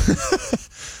out.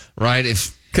 Right?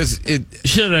 Because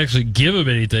she doesn't actually give him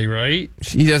anything, right?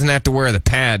 He doesn't have to wear the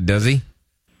pad, does he?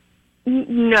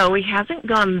 No, he hasn't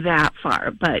gone that far,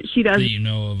 but she does. That you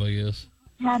know of, I guess.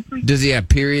 Does he have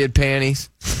period panties?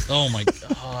 Oh my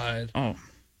God. Oh.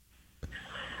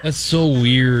 That's so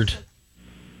weird.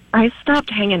 I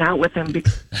stopped hanging out with him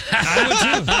because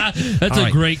That's All a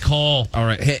right. great call. All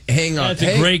right, hang on. That's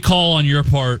a great call on your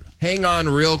part. Hang on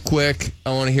real quick.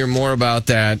 I want to hear more about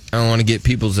that. I want to get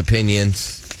people's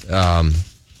opinions. I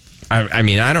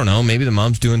mean, I don't know. Maybe the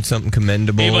mom's doing something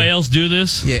commendable. Anybody else do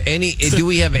this? Yeah. Do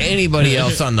we have anybody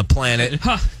else on the planet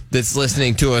that's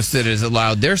listening to us that has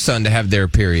allowed their son to have their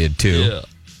period too? Yeah.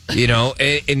 You know,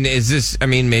 and is this? I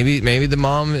mean, maybe the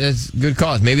mom has good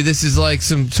cause. Maybe this is like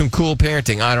some cool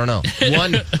parenting. I don't know.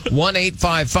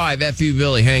 1-855 FU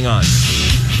Billy. Hang on.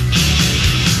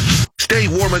 Stay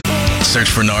warm and search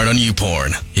for Nard on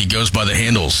YouPorn. He goes by the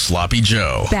handle Sloppy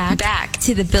Joe. Back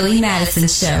to the Billy Madison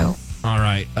Show. All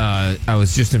right. I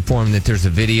was just informed that there's a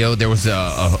video. There was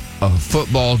a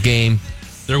football game.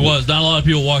 There was not a lot of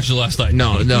people watched it last night.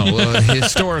 No,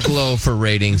 historic low for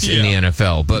ratings in the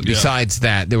NFL. But besides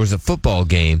that, there was a football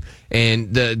game,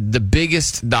 and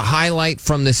the highlight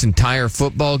from this entire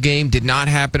football game did not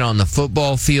happen on the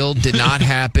football field, did not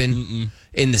happen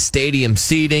in the stadium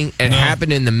seating. It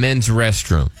happened in the men's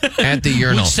restroom at the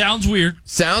urinal. Which sounds weird.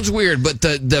 Sounds weird, but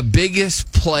the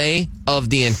biggest play of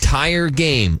the entire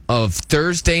game of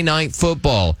Thursday night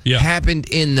football happened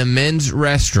in the men's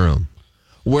restroom,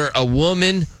 where a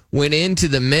woman went into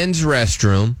the men's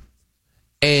restroom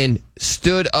and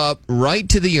stood up right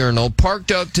to the urinal,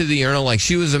 parked up to the urinal like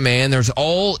she was a man. There's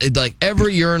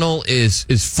every urinal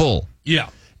is full. Yeah.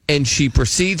 And she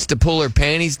proceeds to pull her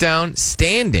panties down,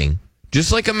 standing,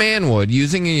 just like a man would,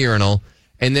 using a urinal,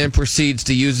 and then proceeds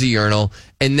to use the urinal,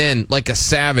 and then, like a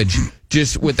savage,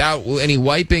 just without any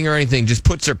wiping or anything, just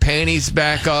puts her panties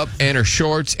back up and her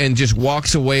shorts and just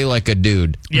walks away like a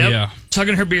dude. Yep. Yeah.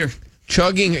 Chugging her beer.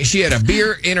 She had a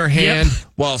beer in her hand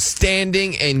while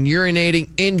standing and urinating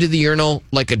into the urinal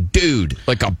like a dude,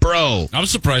 like a bro. I'm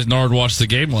surprised Nard watched the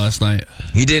game last night.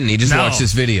 He didn't. He just watched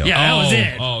this video. Yeah, that was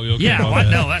it. Oh, okay. Yeah, what?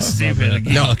 No, that's stupid.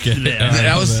 No, Okay.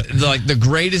 that was like the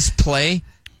greatest play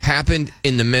happened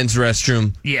in the men's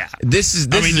restroom. Yeah. This is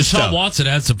Deshaun stuff. Watson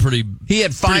had some pretty. He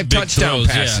had 5 big touchdown throws.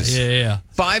 passes. Yeah.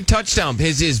 5 touchdown.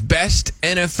 His best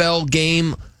NFL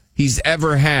game he's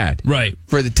ever had. Right.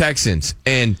 For the Texans.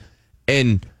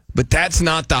 But that's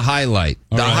not the highlight.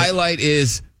 The highlight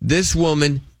is this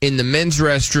woman in the men's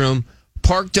restroom,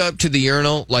 parked up to the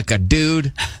urinal like a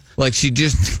dude, like she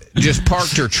just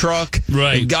parked her truck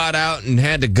and got out and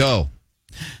had to go.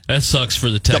 That sucks for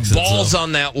the Texans. The balls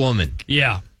on that woman.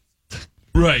 Yeah.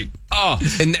 Right. Oh,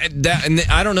 and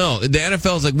I don't know. The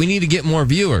NFL's like, we need to get more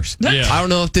viewers. Yeah. I don't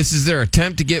know if this is their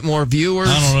attempt to get more viewers.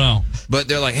 I don't know. But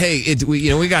they're like, hey, we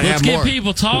got to have more. Let's get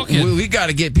people talking. We got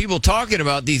to get people talking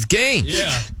about these games.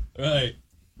 Yeah. Right.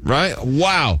 Right?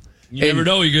 Wow. You never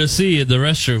know what you're going to see in the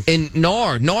restroom. And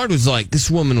Nard was like, this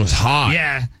woman was hot.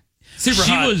 Yeah. Super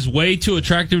She hot. was way too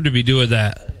attractive to be doing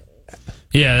that.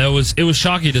 Yeah, it was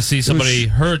shocking to see somebody,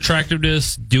 her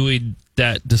attractiveness, doing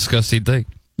that disgusting thing.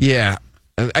 Yeah.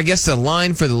 I guess the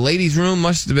line for the ladies' room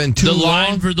must have been too long. The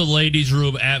line for the ladies'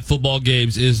 room at football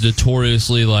games is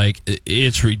notoriously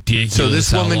it's ridiculous. So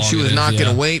this how woman, long she was it is, not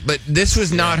going to wait, but this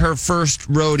was not her first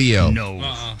rodeo.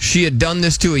 No. She had done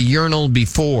this to a urinal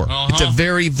before. It's a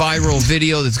very viral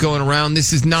video that's going around.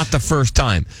 This is not the first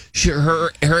time.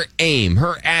 Her aim,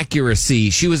 her accuracy,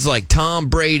 she was like Tom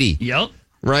Brady. Yep.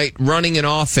 Right? Running an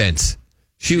offense.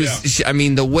 She was. I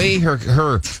mean, the way her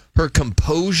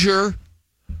composure.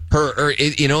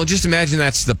 Just imagine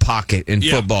that's the pocket in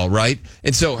football, right?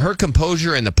 And so her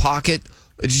composure in the pocket,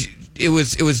 it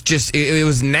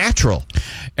was natural.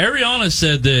 Ariana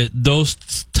said that those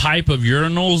type of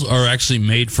urinals are actually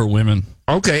made for women.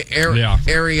 Okay,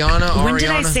 Ariana. When did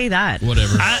I say that?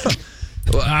 Whatever.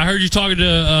 I heard you talking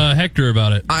to Hector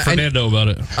about it. Fernando about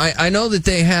it. I know that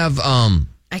they have. I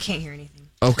can't hear anything.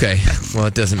 Okay, well,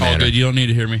 it doesn't matter. All good. You don't need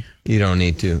to hear me. You don't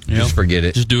need to. Just forget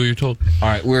it. Just do what you're told. All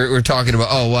right, we're talking about.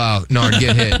 Oh wow, Nard,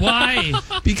 get hit. Why?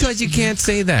 Because you can't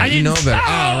say that. You know better.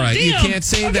 All right, you can't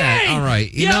say that. All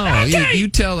right, you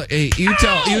tell. Hey, you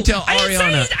tell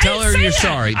Ariana. Tell her you're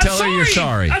sorry. Tell her you're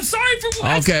sorry. I'm sorry for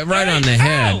what. Okay, right on the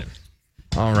head.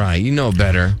 All right, you know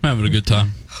better. I'm having a good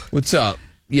time. What's up?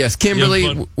 Yes,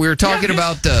 Kimberly. We were talking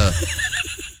about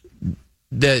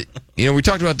we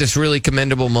talked about this really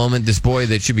commendable moment, this boy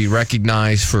that should be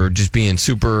recognized for just being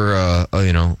super,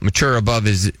 mature above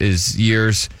his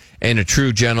years and a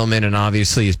true gentleman. And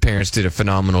obviously his parents did a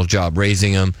phenomenal job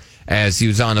raising him. As he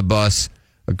was on a bus,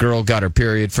 a girl got her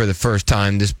period for the first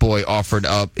time. This boy offered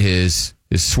up his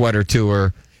sweater to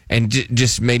her and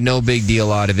just made no big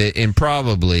deal out of it and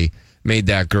probably made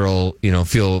that girl,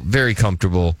 feel very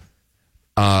comfortable.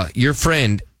 Your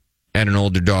friend had an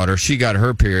older daughter. She got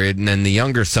her period, and then the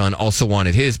younger son also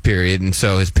wanted his period, and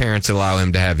so his parents allow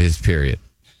him to have his period.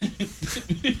 I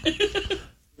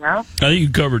think you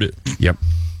covered it. Yep.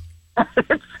 All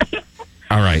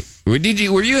right. Did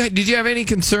you have any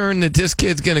concern that this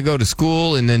kid's going to go to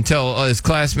school and then tell his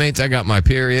classmates, I got my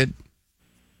period?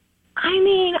 I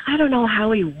mean, I don't know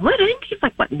how he wouldn't. He's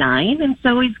like, 9? And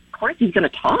so of course he's going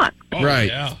to talk. Oh, right.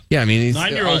 Yeah, I mean...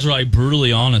 9-year-olds are like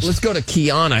brutally honest. Let's go to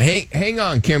Kiana. Hey, hang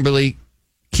on, Kimberly.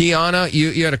 Kiana,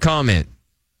 you had a comment.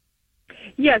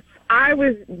 Yes,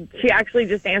 she actually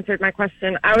just answered my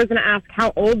question. I was going to ask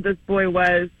how old this boy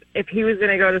was, if he was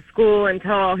going to go to school and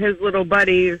tell all his little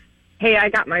buddies, hey, I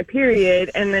got my period,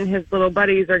 and then his little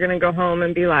buddies are going to go home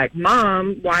and be like,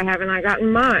 Mom, why haven't I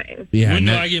gotten mine? Yeah, when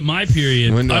do I get my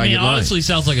period? I mean, honestly,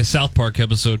 sounds like a South Park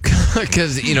episode.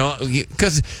 Because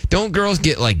don't girls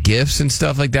get like gifts and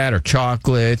stuff like that, or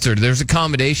chocolates, or there's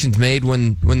accommodations made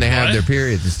when they have their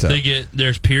periods and stuff.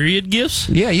 There's period gifts?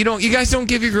 Yeah, you guys don't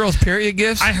give your girls period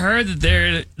gifts? I heard that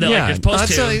they're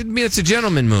supposed to. It's a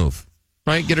gentleman move,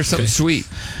 right? Get her something sweet.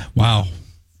 Wow.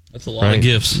 That's a lot of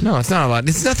gifts. No, it's not a lot.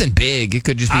 It's nothing big. It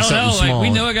could just be something small. We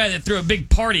know a guy that threw a big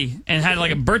party and had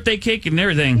like a birthday cake and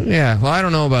everything. Yeah, well, I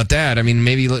don't know about that. I mean,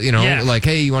 maybe, like,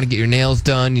 hey, you want to get your nails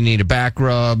done? You need a back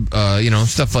rub,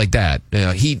 stuff like that.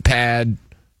 Heat pad.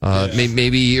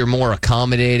 Maybe you're more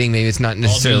accommodating. Maybe it's not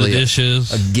necessarily a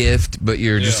gift, but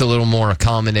you're just a little more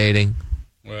accommodating.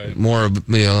 Right. More, a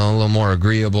little more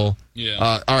agreeable.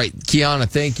 Yeah. All right, Kiana,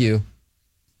 thank you.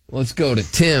 Let's go to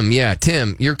Tim. Yeah,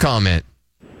 Tim, your comment.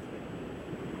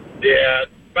 Yeah,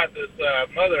 about this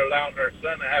mother allowing her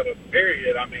son to have a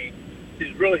period. I mean,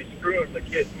 she's really screwing the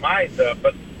kid's mind up.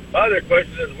 But my other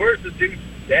question is, where's the dude's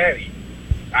daddy?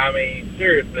 I mean,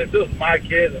 seriously, if this was my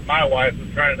kid and my wife was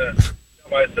trying to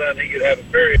tell my son he could have a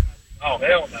period, oh,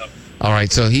 hell no. All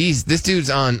right, so this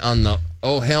dude's on the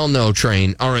oh, hell no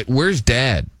train. All right, where's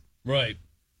dad? Right.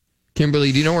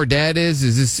 Kimberly, do you know where dad is?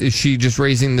 Is she just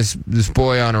raising this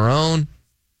boy on her own?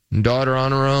 And daughter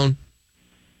on her own?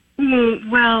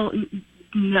 Well,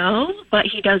 no, but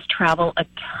he does travel a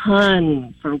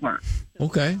ton for work.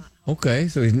 Okay,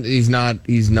 so he's not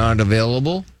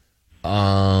available. He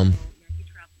travels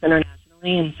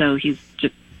internationally, and so he's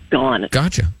just gone.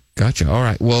 Gotcha. All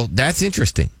right. Well, that's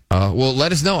interesting. Well,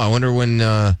 let us know. I wonder when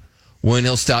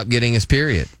he'll stop getting his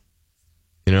period.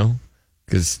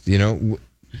 Because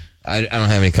I don't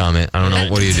have any comment. I don't know.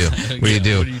 What do you do? What do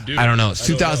you do? I don't know. It's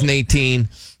 2018.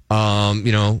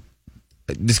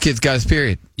 This kid's got his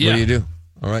period. Yeah. What do you do?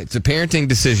 All right. It's a parenting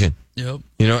decision. Yep.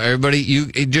 Everybody,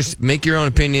 just make your own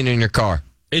opinion in your car.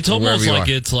 It's almost like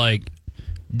it's like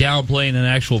downplaying an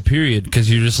actual period because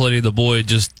you're just letting the boy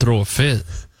just throw a fit.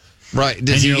 Right.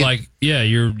 And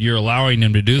you're allowing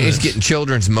him to do this. He's getting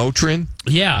children's Motrin.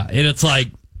 Yeah. And it's like,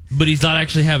 but he's not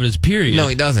actually having his period. No,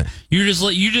 he doesn't. You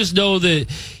just know that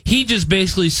he just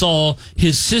basically saw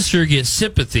his sister get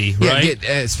sympathy, right? Yeah,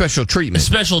 get special treatment.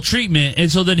 Special treatment,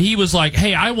 and so then he was like,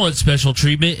 "Hey, I want special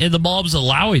treatment," and the mom's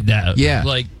allowing that. Yeah,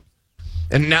 like,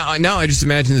 and now I just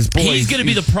imagine this boy. He's going to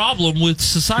be the problem with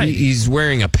society. He's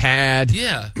wearing a pad.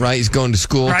 Yeah, right. He's going to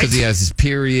school because he has his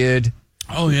period.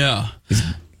 Oh yeah.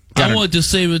 I want the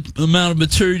same amount of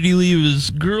maternity leave as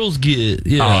girls get.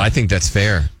 Yeah. Oh, I think that's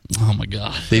fair. Oh my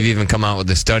God! They've even come out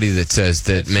with a study that says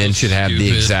that men should have the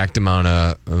stupid. exact amount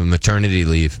of maternity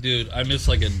leave. Dude, I miss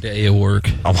like a day of work.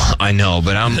 Oh, I know,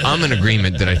 but I'm in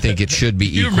agreement that I think it should be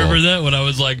You equal. remember that when I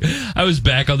was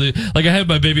back on the I had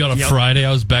my baby on a Friday.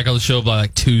 I was back on the show by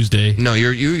like Tuesday. No,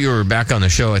 you were back on the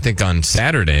show. I think on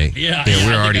Saturday. Yeah, we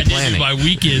were I already think I did planning. my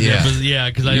weekend. Yeah,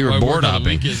 because you were I board worked on the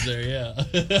hopping. weekends there. Yeah.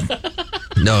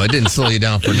 No, it didn't slow you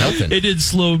down for nothing. It didn't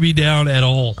slow me down at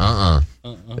all.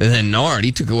 And then Nard,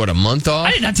 he took a month off.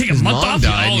 I did not take a His month mom off.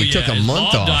 Died, and Oh, he took a his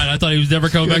month mom off. died. I thought he was never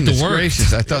coming back Goodness to work.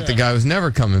 gracious, I thought the guy was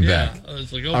never coming back. I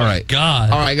was like, oh All my right. God.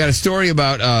 All right, I got a story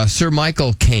about Sir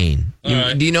Michael Caine. All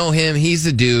right. Do you know him? He's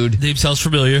the dude. Name sounds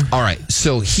familiar. All right,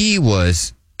 so he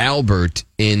was Albert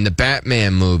in the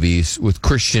Batman movies with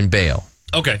Christian Bale.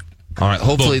 Okay. All right,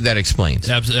 hopefully that explains.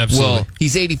 Absolutely. Well,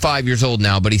 he's 85 years old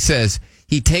now, but he says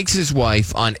he takes his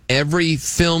wife on every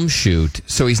film shoot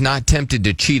so he's not tempted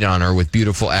to cheat on her with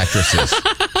beautiful actresses.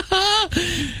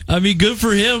 I mean, good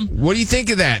for him. What do you think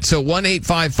of that? So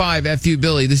 1-855-FU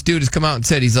Billy, this dude has come out and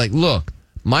said, he's like, look,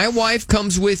 my wife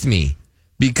comes with me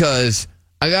because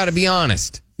I got to be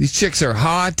honest. These chicks are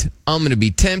hot. I'm going to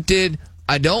be tempted.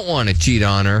 I don't want to cheat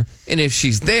on her. And if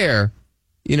she's there,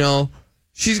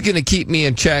 she's going to keep me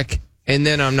in check, and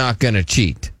then I'm not going to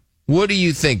cheat. What do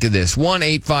you think of this?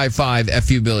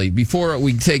 1-855-FU Billy. Before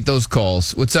we take those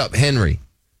calls, what's up, Henry?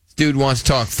 This dude wants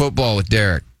to talk football with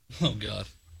Derek. Oh, God.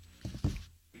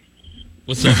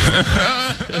 What's up?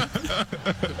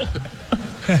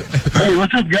 Hey,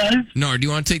 what's up, guys? Nard, do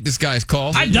you want to take this guy's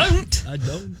call? I don't.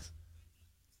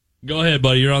 Go ahead,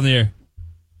 buddy. You're on the air.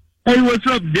 Hey, what's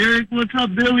up, Derek? What's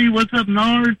up, Billy? What's up,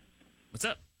 Nard? What's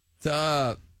up? What's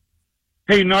up?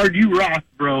 Hey, Nard, you rock,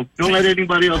 bro. Don't let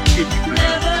anybody else get you.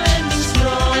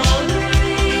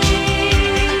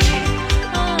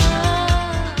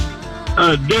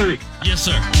 Derek. Yes,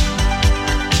 sir.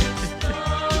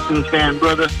 This fan,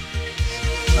 brother.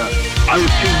 I was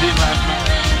tuned in last night.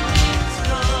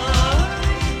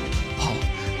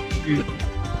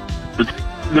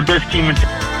 The best team in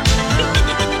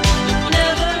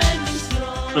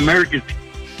America's team.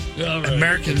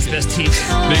 American's best team.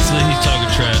 Basically, he's talking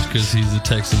trash because he's a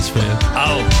Texans fan.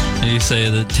 Oh. And he's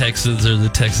saying the Texans are the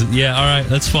Texans. Yeah, all right,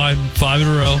 that's fine. 5 in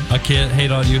a row. I can't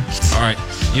hate on you. All right.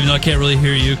 Even though I can't really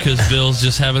hear you because Bill's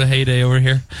just having a heyday over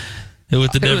here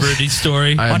with the Denver Indy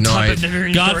story. I have no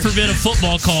idea. God forbid a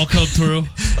football call come through.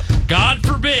 God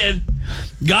forbid.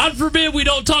 God forbid we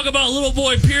don't talk about little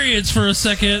boy periods for a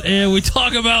second and we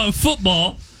talk about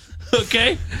football.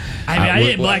 Okay? I mean, I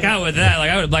didn't black out with that.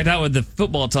 Like, I would have blacked out with the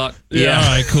football talk. Yeah. All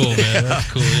right, cool, man. That's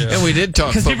cool, yeah. And we did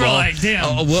talk football. People are like,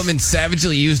 damn. A woman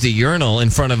savagely used a urinal in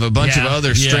front of a bunch of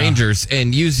other strangers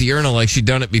and used the urinal like she'd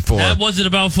done it before. That wasn't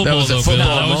about football, That was a though, football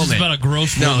Bill. That moment. was just about a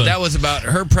gross No, woman. that was about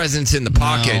her presence in the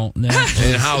pocket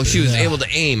and how she was able to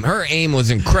aim. Her aim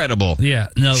was incredible. Yeah.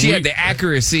 No, she had the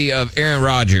accuracy of Aaron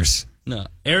Rodgers. No.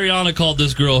 Ariana called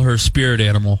this girl her spirit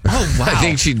animal. Oh, wow. I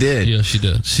think she did. Yeah, she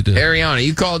did. She did. Ariana,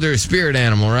 you called her a spirit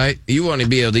animal, right? You want to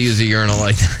be able to use a urinal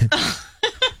like that.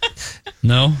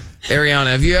 No? Ariana,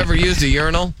 have you ever used a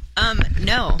urinal?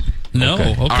 No. No.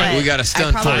 Okay. All right, we got a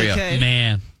stunt for you.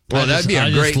 Man. Well, that'd be a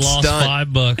I great just lost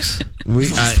stunt. $5. We,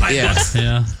 yeah.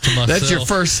 Yeah. to That's your myself.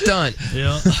 first stunt.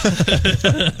 Yeah.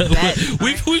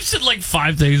 we've said like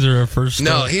 5 things are our first stunt.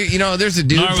 No, here, there's a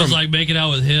dude Nara from... was like making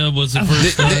out with him was the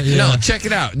first stunt. Yeah. No, check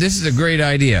it out. This is a great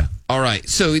idea. All right,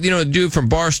 so the dude from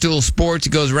Barstool Sports, he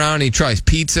goes around and he tries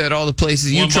pizza at all the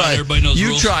places. You One bite, try, everybody knows you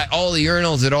rules. try all the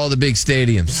urinals at all the big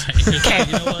stadiums. You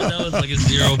know what? That was like a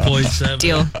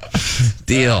 0.7.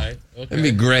 Deal. All right, okay. That'd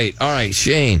be great. All right,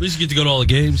 Shane. At least you get to go to all the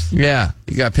games. Yeah,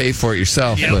 you got to pay for it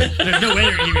yourself. Yeah, But there's no way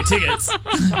they're going to give you tickets.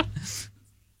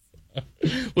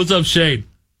 What's up, Shane?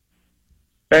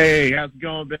 Hey, how's it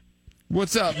going, Ben?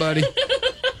 What's up, buddy?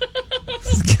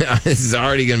 This is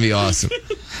already going to be awesome.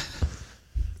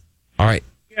 All right.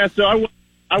 Yeah, so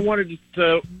I wanted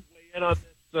to weigh in on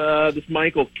this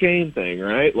Michael Caine thing,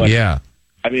 right? Yeah.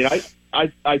 I mean,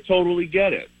 I totally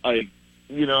get it.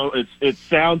 It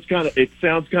sounds kind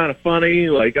of funny,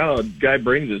 like, oh, a guy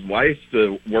brings his wife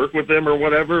to work with him or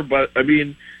whatever. But I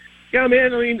mean, yeah,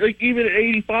 man. I mean, like, even at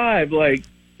 85, like,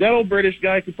 that old British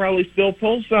guy could probably still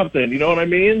pull something. You know what I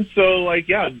mean? So, like,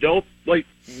 yeah, don't like.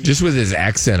 Just with his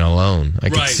accent alone, I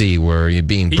could Right. see where you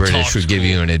being He British talks would give cool.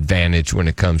 you an advantage when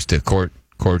it comes to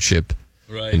courtship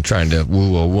Right. and trying to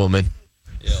woo a woman.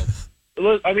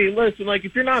 I mean, listen, like,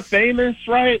 if you're not famous,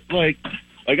 right? Like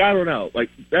I don't know, like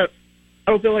that.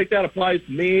 I don't feel like that applies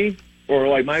to me or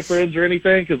like my friends or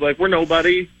anything because like we're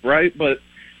nobody, right? But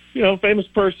famous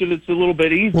person, it's a little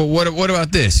bit easy. Well, what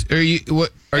about this? Are you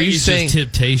It's just saying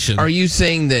temptation? Are you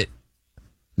saying that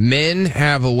men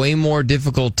have a way more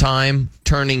difficult time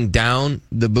turning down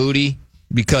the booty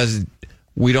because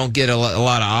we don't get a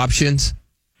lot of options?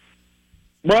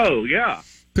 Bro, yeah.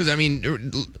 Because, I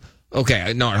mean,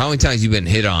 okay, Nard, how many times have you been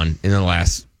hit on in the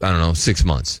last, 6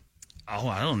 months? Oh,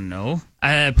 I don't know.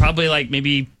 Probably like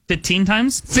maybe 15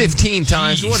 times. 15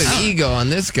 times? What an ego on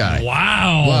this guy.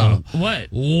 Wow. What?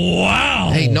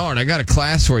 Wow. Hey, Nard, I got a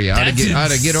class for you. How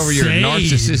to get over your insane.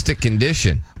 narcissistic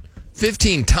condition.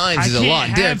 15 times is a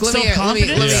lot. Derek, let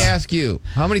me ask you.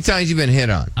 How many times you been hit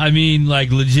on? I mean,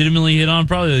 like, legitimately hit on?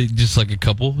 Probably just like a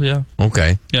couple, yeah.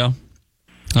 Okay. Yeah.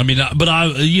 I mean, but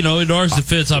in ours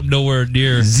defense, I'm nowhere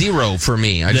near. 0 for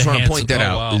me. I just want to point that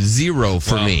out. Wow. 0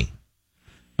 for me.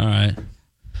 All right.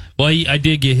 Well, I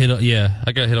did get hit on. Yeah,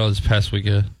 I got hit on this past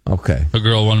weekend. Okay. A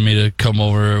girl wanted me to come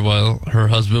over while her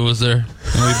husband was there,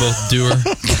 and we both do her.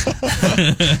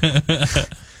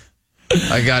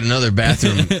 I got another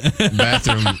bathroom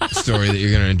story that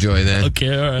you're going to enjoy then.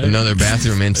 Okay, all right. Another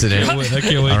bathroom incident. I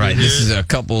can't wait all right, to this hear is a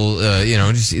couple,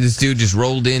 this dude just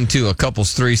rolled into a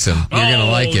couple's threesome. You're going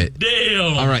to like it.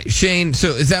 Damn. All right, Shane, so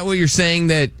is that what you're saying,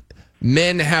 that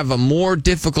men have a more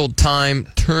difficult time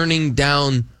turning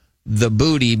down the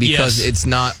booty because it's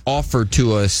not offered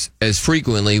to us as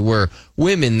frequently, where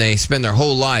women, they spend their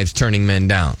whole lives turning men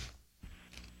down?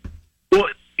 Well,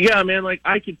 yeah, man, like,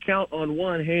 I could count on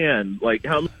one hand, like,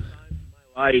 how many times in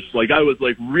my life, like, I was,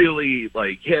 like, really,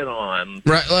 like, hit on.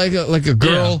 Right, like a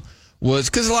girl was,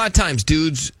 because a lot of times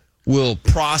dudes will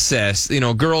process,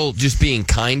 a girl just being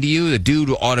kind to you, the dude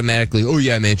will automatically, oh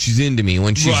yeah, man, she's into me,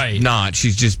 when she's not,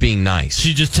 she's just being nice.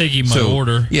 She's just taking my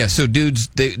order. Yeah, so dudes,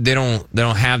 they don't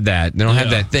have that. They don't have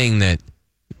that thing that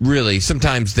really,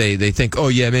 sometimes they think, oh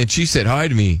yeah, man, she said hi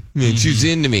to me, man, she's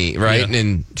into me, right? Yeah.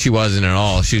 And she wasn't at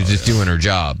all. She was just doing her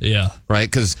job. Yeah. Right?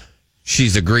 Because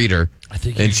she's a greeter,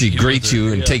 and she greets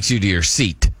you and takes you to your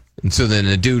seat. And so then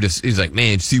the dude he's like,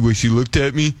 man, see where she looked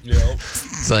at me? Yeah.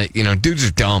 It's like, dudes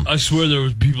are dumb. I swear there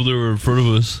was people that were in front of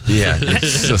us. Yeah,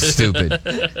 it's so stupid.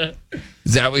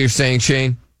 Is that what you're saying,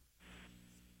 Shane?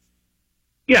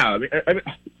 Yeah, I mean,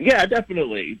 yeah,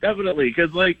 definitely.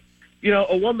 Because, like,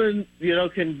 a woman,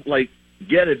 can, like,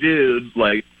 get a dude,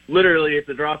 like, literally at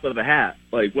the drop of a hat,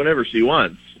 like, whenever she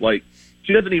wants. Like,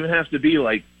 she doesn't even have to be,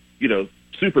 like,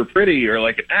 super pretty or,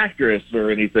 like, an actress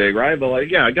or anything, right? But, like,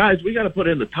 yeah, guys, we got to put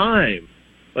in the time.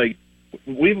 Like,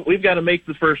 we've got to make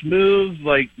the first moves.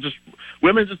 Like, just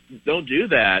women just don't do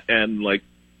that. And, like,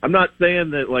 I'm not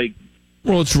saying that, like,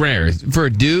 well, it's rare for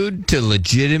a dude to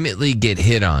legitimately get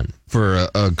hit on. For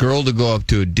a girl to go up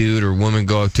to a dude, or a woman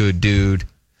go up to a dude,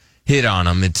 hit on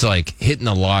him, it's like hitting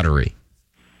the lottery,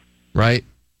 right?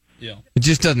 Yeah. It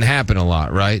just doesn't happen a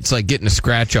lot, right? It's like getting a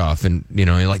scratch off, and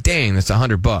you're like, dang, that's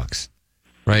 $100,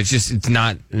 right? It's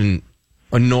not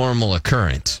a normal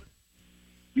occurrence.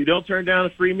 you don't turn down a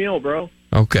free meal, bro.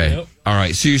 Okay. Yep. All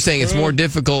right. So you're saying it's more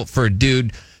difficult for a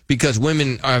dude because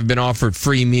women have been offered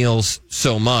free meals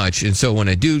so much, and so when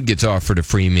a dude gets offered a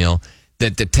free meal,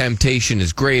 that the temptation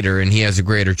is greater, and he has a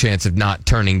greater chance of not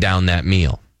turning down that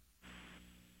meal.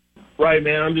 Right,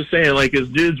 man. I'm just saying, like, as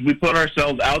dudes, we put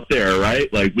ourselves out there,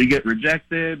 right? Like, we get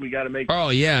rejected. We got to make. Oh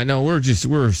yeah, no,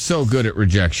 we're so good at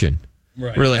rejection.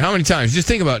 Right. Really, how many times? Just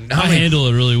think about how I handle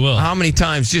it really well. How many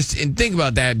times? And think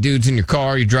about that, dudes, in your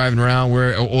car, you're driving around,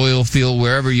 where oil field,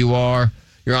 wherever you are,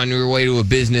 you're on your way to a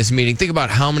business meeting. Think about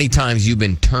how many times you've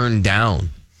been turned down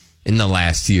in the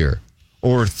last year,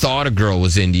 or thought a girl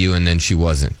was into you and then she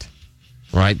wasn't.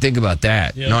 Right? Think about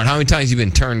that. Yep. How many times you've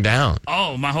been turned down?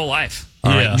 Oh, my whole life.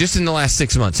 All right, just in the last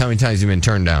 6 months, how many times have you been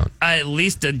turned down? At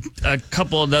least a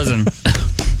couple of dozen.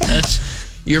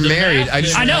 You're married.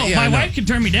 I know. My wife can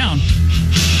turn me down.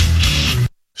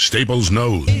 Staples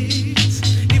knows. The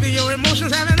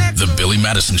Billy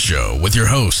Madison Show with your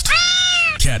host,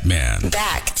 Catman.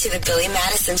 Back to the Billy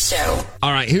Madison Show.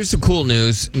 All right, here's some cool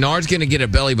news. Nard's going to get a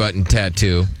belly button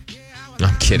tattoo.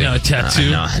 I'm kidding. No, a tattoo?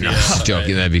 No, I'm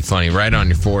joking. That'd be funny. Right on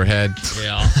your forehead.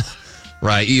 Yeah.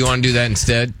 Right. You want to do that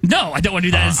instead? No, I don't want to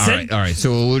do that instead. All right.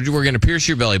 So we're going to pierce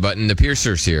your belly button. The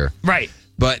piercer's here. Right.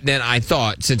 But then I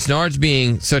thought, since Nard's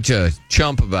being such a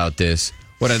chump about this,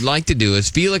 what I'd like to do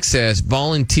is Felix has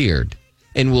volunteered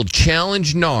and will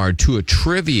challenge Nard to a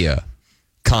trivia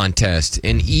contest.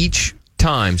 And each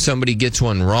time somebody gets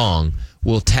one wrong,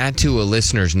 we'll tattoo a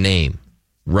listener's name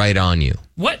right on you.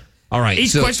 What? All right.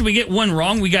 Each question we get one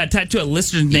wrong, we got to tattoo a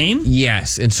listener's name?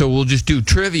 Yes. And so we'll just do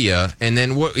trivia, and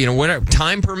then whatever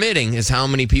time permitting is how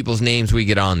many people's names we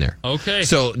get on there. Okay.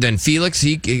 So then Felix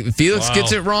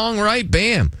gets it wrong, right?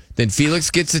 Bam. Then Felix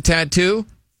gets a tattoo.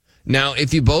 Now,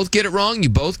 if you both get it wrong, you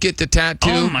both get the tattoo.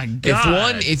 Oh my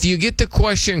God. If you get the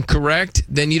question correct,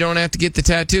 then you don't have to get the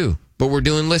tattoo. but we're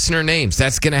doing listener names.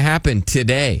 That's going to happen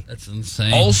today. That's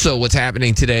insane. Also, what's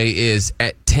happening today is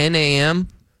at 10 a.m.,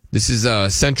 this is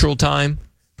Central Time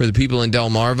for the people in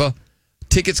Delmarva,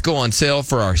 tickets go on sale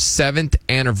for our 7th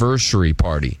anniversary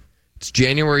party. It's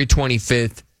January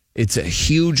 25th. It's a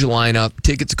huge lineup.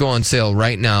 Tickets go on sale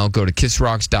right now. Go to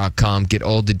kissrocks.com. Get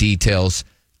all the details.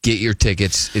 Get your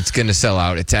tickets. It's going to sell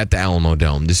out. It's at the Alamo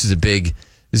Dome. This is a big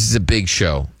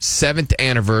show. 7th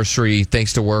anniversary.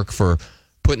 Thanks to Work for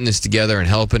putting this together and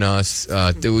helping us.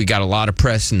 We got a lot of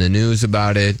press in the news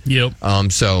about it. Yep.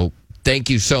 So thank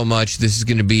you so much. This is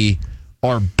going to be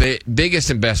our biggest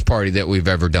and best party that we've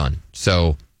ever done.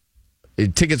 So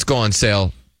tickets go on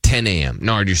sale 10 a.m.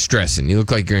 Nard, you're stressing. You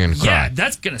look like you're going to cry. Yeah,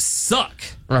 that's going to suck.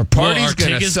 Our party's our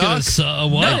going to tickets suck. gonna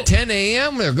what? At 10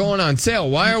 a.m., they're going on sale.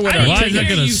 Why would our Why is that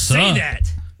tickets going to say suck?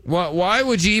 that. Why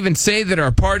would you even say that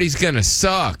our party's going to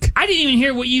suck? I didn't even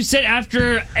hear what you said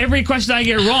after every question I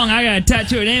get wrong. I got to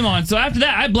tattoo a name on. So after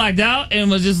that, I blacked out and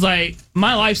was just like,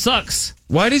 my life sucks.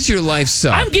 Why does your life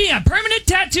suck? I'm getting a permanent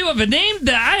tattoo of a name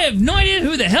that I have no idea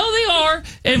who the hell they are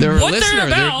and They're a what listener. they're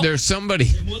about. They're somebody.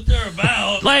 What they're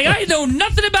about. Like, I know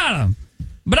nothing about them.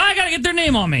 But I got to get their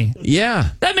name on me. Yeah.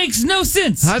 That makes no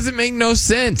sense. How does it make no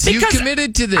sense? You Because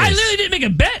committed to this. I literally didn't make a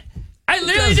bet. I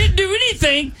literally didn't do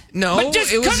anything. No, but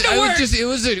just it was. come to work. It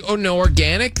was an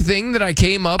organic thing that I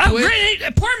came up with.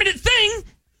 A permanent thing.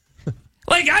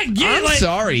 Like, I get it. I'm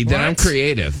sorry that I'm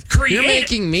creative. You're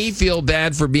making me feel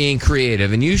bad for being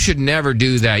creative, and you should never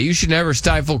do that. You should never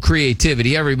stifle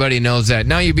creativity. Everybody knows that.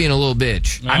 Now you're being a little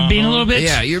bitch. I'm being a little bitch?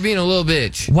 Yeah, you're being a little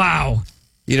bitch. Wow.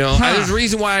 You know, Huh. there's a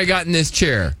reason why I got in this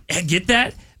chair. I get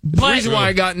that. There's a But reason why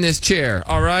I got in this chair,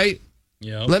 all right?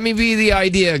 Yeah. Let me be the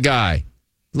idea guy.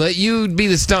 Let you be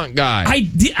the stunt guy. I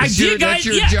did, That's your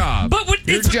job. But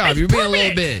your job. You're being a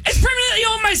little bitch. It's permanently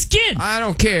on my skin. I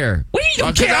don't care. What do you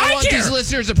don't care? I want care. these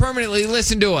listeners to permanently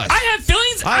listen to us. I have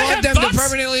feelings. I want have them thoughts. to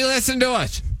permanently listen to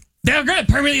us. They're going to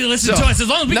permanently listen to us as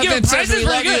long as we give them nothing says prizes. we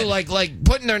We're love good. you like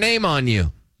putting their name on you,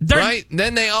 right?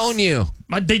 Then they own you.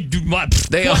 But they do what?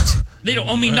 They They don't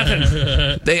own me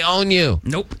nothing. They own you.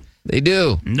 Nope. They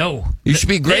do. No. You should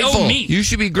be They grateful. own me. You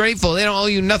should be grateful. They don't owe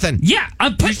you nothing. Yeah.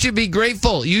 You should be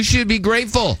grateful. You should be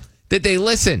grateful that they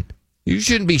listen. You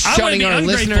shouldn't be shutting our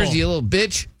listeners, you little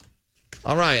bitch.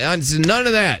 All right. None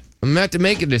of that. I'm going to have to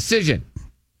make a decision.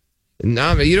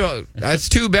 No, you don't. That's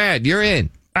too bad. You're in.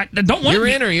 I don't want You're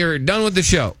me. in or you're done with the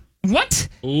show. What?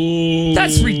 Ooh.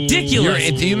 That's ridiculous.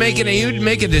 You make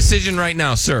a decision right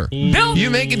now, sir. Bill,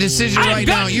 You make a decision I've right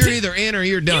now. got You're to- either in or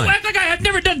you're done. You act like I have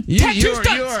never done tattoo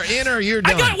stunts. You are in or you're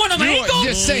done. I got one on my ankle.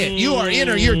 Just say it. You are in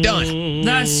or you're done.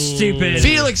 That's stupid.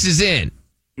 Felix is in.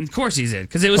 Of course he's in,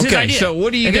 because it was his idea. So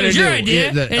what are you If going it to was do? your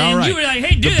idea, Yeah, and all right. you were like,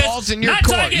 hey, do the this. ball's in your not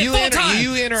till I court. get You full in, time.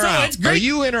 you in or So out? it's great. Are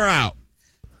you in or out?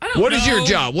 I don't What is your know.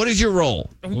 job? What is your role?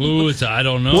 Ooh, I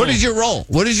don't know. What is your role?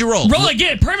 What is your role? Roll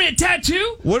again, permanent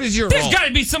tattoo? What is your There's role? got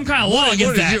to be some kind of law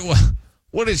against that.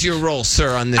 What is your role,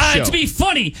 sir, on this show? To be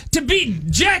funny, to be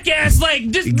jackass, like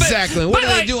just Exactly. What but do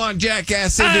like, they do on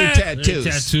Jackass? They do tattoos.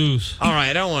 Tattoos. All right,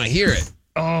 I don't want to hear it.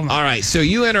 Oh my. All right, so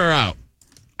you in or out?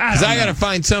 Because I got to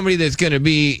find somebody that's going to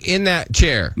be in that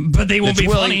chair. But they won't that's be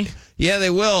willing- funny. Yeah,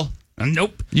 they will.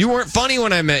 Nope. You weren't funny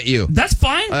when I met you. That's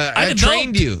fine. I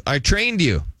trained you. I trained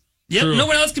you. Yep. No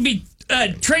one else can be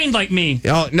trained like me.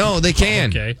 Oh no, they can.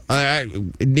 Okay.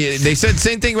 They said the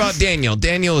same thing about Daniel.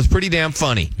 Daniel is pretty damn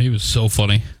funny. He was so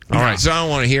funny. All right, so I don't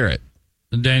want to hear it.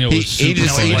 Daniel was He super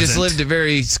funny. just lived a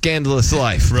very scandalous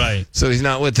life. Right. So he's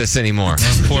not with us anymore.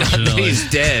 Unfortunately. He's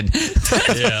dead.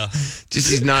 Yeah. Just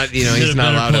he's not. He's in a not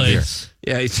better allowed up here. place.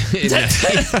 Yeah.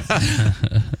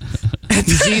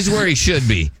 He's where he should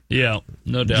be. Yeah,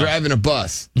 no doubt. Driving a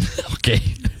bus. Okay.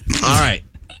 All right.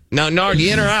 Now, Nard,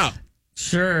 you in or out?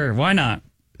 Sure. Why not?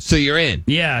 So you're in.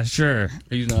 Yeah. Sure.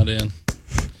 He's not in.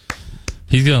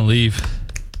 He's gonna leave.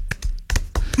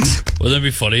 Wouldn't that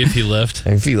be funny if he left?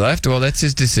 If he left, well, that's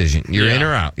his decision. You're in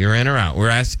or out. You're in or out. We're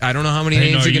asked. I don't know how many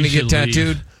Hey, names no, are going to you get should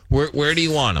tattooed. Where do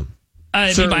you want them?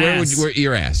 It'd Sir, be my where ass. would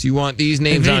your ass? You want these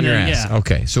names on your ass? Yeah.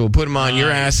 Okay, so we'll put them on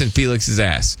your ass and Felix's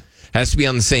ass. Has to be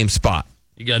on the same spot.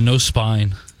 You got no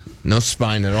spine. No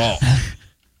spine at all.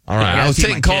 All right, I I was gotta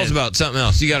feed taking my calls kid. about something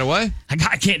else. You got away? I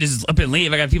can't just up and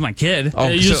leave. I got to feed my kid. Oh,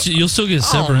 Yeah, so- you'll still get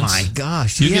severance. Oh my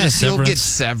gosh! You'll get a yes, you'll severance. get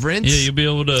severance. Yeah, you'll be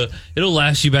able to. It'll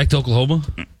last you back to Oklahoma.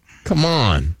 Come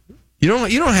on. You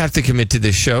don't have to commit to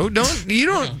this show. If you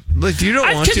don't want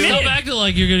to. Stop acting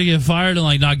like you're gonna get fired and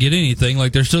like not get anything.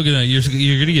 Like they're still gonna you're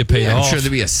gonna get paid Yeah, I'm off. sure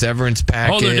there'll be a severance there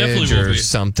definitely package will or be.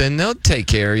 something. They'll take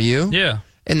care of you. Yeah.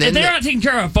 And If then they're not taking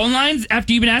care of our phone lines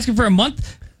after you've been asking for a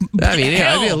month, I'd be a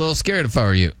hell. little scared if I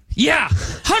were you. Yeah,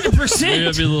 100%. Maybe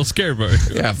I'd be a little scared, but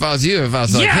Yeah, if I was you, if I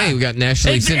was like, Yeah. hey, we got a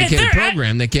nationally If syndicated they're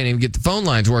program, they can't even get the phone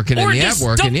lines working and Or the app just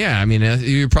working. don't- Yeah, I mean,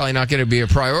 you're probably not going to be a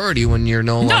priority when you're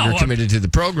no longer committed to the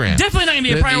program. Definitely not gonna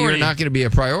be a priority. You're not going to be a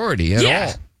priority at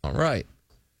Yeah. all. All right.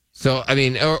 So, I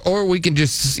mean, or we can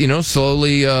just,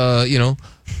 slowly,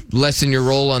 lessen your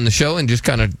role on the show and just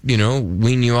kind of,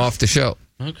 wean you off the show.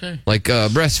 Okay. Like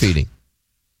breastfeeding.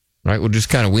 Right? We'll just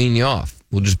kind of wean you off.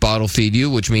 We'll just bottle feed you,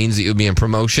 which means that you'll be in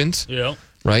promotions. Yeah.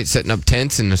 Right? Setting up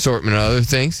tents and assortment of other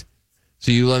things.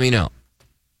 So you let me know.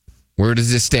 Where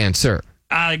does this stand, sir?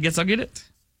 I guess I'll get it.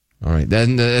 All right.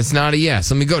 Then that's not a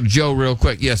yes. Let me go to Joe real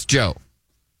quick. Yes, Joe.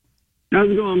 How's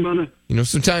it going, brother?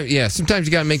 Sometimes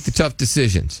you got to make the tough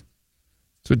decisions.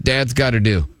 That's what Dad's got to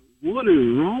do. What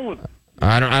is wrong with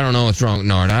I don't know what's wrong with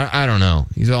Nard. I don't know.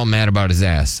 He's all mad about his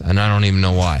ass, and I don't even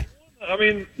know why. I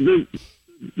mean,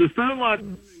 the phone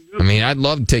line. I mean, I'd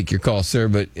love to take your call, sir,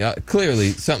 but clearly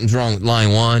something's wrong with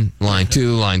line 1, line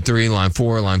 2, line 3, line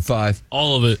 4, line 5.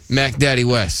 All of it. Mac Daddy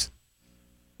West.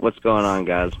 What's going on,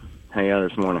 guys? How y'all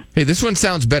this morning? Hey, this one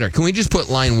sounds better. Can we just put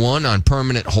line 1 on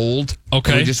permanent hold?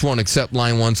 Okay. We just won't accept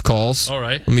line 1's calls. All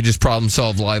right. Let me just problem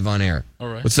solve live on air. All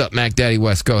right. What's up, Mac Daddy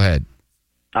West? Go ahead.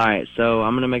 All right, so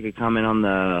I'm gonna make a comment on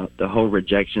the whole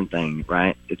rejection thing,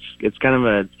 right? It's kind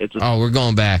of Oh, we're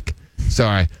going back.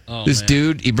 Sorry. Oh, This man.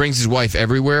 dude, he brings his wife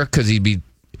everywhere because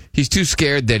he's too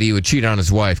scared that he would cheat on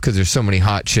his wife because there's so many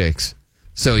hot chicks.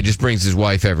 So he just brings his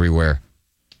wife everywhere.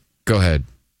 Go ahead.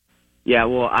 Yeah,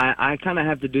 well, I kind of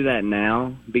have to do that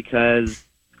now because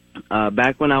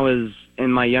back when I was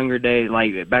in my younger days,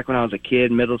 like back when I was a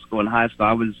kid, middle school and high school,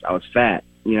 I was fat.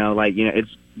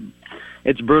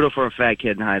 It's brutal for a fat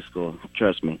kid in high school.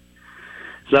 Trust me.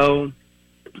 So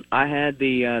I had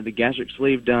the gastric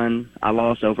sleeve done. I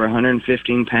lost over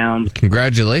 115 pounds.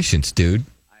 Congratulations, dude.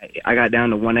 I got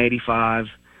down to 185,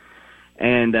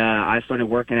 and I started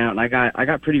working out, and I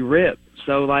got pretty ripped.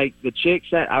 So like the chicks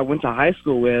that I went to high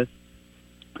school with,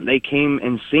 they came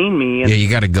and seen me. And Yeah, you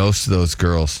got to ghost those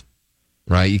girls,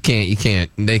 right? You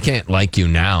can't. They can't like you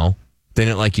now. They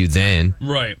didn't like you then.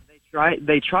 Right.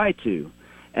 They tried to,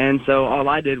 and so all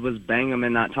I did was bang them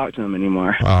and not talk to them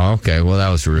anymore. Oh, okay. Well, that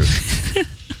was rude.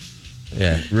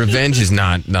 Yeah, revenge is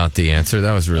not the answer.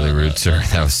 That was really rude, sir.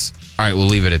 That was all right. We'll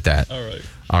leave it at that. All right.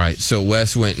 All right. So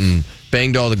Wes went and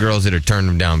banged all the girls that had turned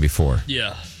him down before.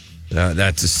 Yeah.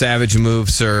 That's a savage move,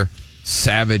 sir.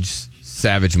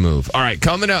 Savage move. All right,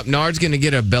 coming up, Nard's going to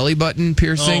get a belly button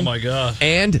piercing. Oh, my God.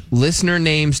 And listener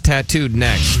names tattooed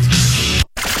next.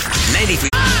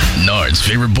 Nard's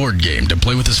favorite board game to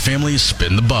play with his family is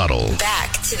Spin the Bottle.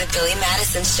 Back to the Billy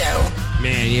Madison Show.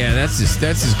 Man, yeah, that's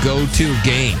his go-to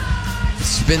game.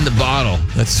 Spin the bottle.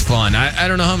 That's fun. I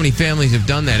don't know how many families have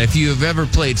done that. If you have ever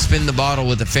played Spin the Bottle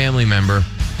with a family member,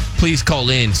 please call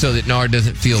in so that Nard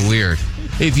doesn't feel weird.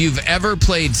 If you've ever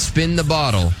played Spin the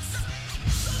Bottle,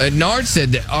 Nard said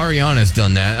that Ariana's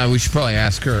done that. We should probably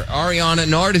ask her. Ariana,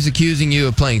 Nard is accusing you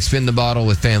of playing Spin the Bottle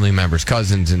with family members,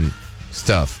 cousins, and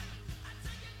stuff.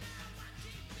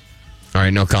 All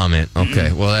right, no comment.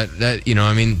 Okay, well, that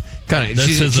kind of... That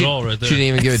says it all right there. She didn't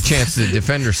even give a chance to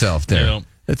defend herself there. Yeah.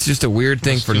 That's just a weird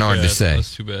thing for Nard to say.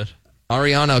 That's too bad.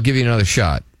 Ariana, I'll give you another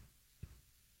shot.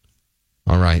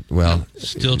 All right, well...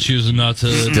 Still choosing not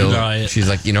to deny it. She's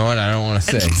like, you know what? I don't want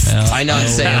to say. I not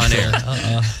say on air.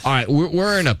 All right,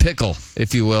 we're in a pickle,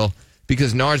 if you will,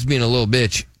 because Nard's being a little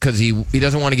bitch because he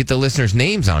doesn't want to get the listeners'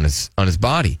 names on his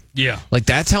body. Yeah. Like,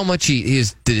 that's how much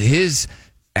his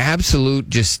absolute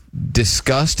just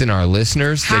disgust in our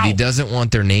listeners that he doesn't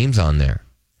want their names on there.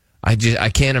 I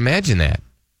can't imagine that.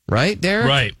 Right, Derek?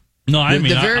 Right. No, I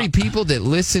mean... The very people that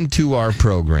listen to our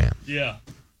program. Yeah.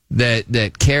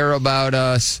 That care about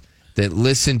us, that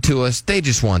listen to us, they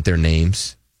just want their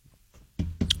names.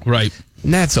 Right.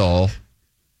 And that's all.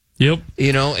 Yep.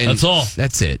 And that's all.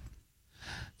 That's it.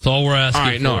 That's all we're asking All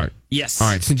right, for. Nard. Yes. All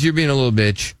right, since you're being a little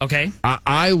bitch. Okay.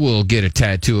 I will get a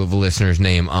tattoo of a listener's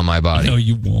name on my body. No,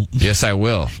 you won't. Yes, I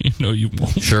will. No, you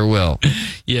won't. Sure will.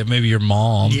 Yeah, maybe your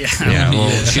mom. Yeah. Yeah,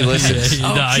 well, she listens. Yeah,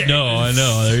 I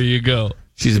know. There you go.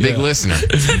 She's a big listener.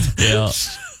 Yeah.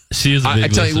 She is a big I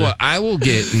tell you listener. what, I will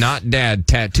get not dad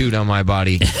tattooed on my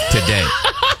body today.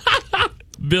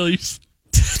 Billy's.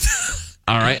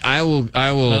 All right, I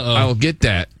will get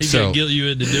that. He's gonna guilt you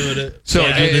into doing it. So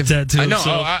the tattoo. I know.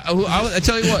 So. I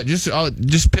tell you what, I'll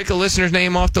just pick a listener's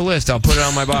name off the list. I'll put it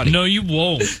on my body. No, you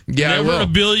won't. Yeah, Never I will. in a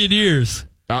billion years.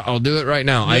 I'll do it right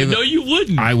now. No, you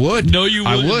wouldn't. I would. No, you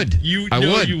wouldn't. I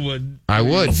would. You wouldn't. I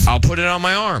would. I'll put it on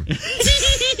my arm.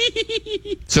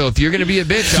 So if you're gonna be a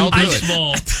bitch, I'll do it.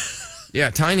 Small. Yeah,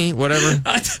 tiny, whatever.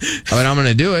 But I'm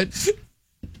gonna do it.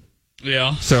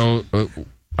 Yeah. So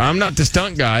I'm not the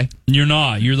stunt guy. You're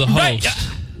not. You're the host. Right.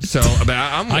 So, but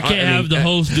I can't have the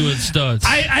host doing stunts.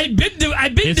 I've been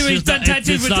doing stunt tattoos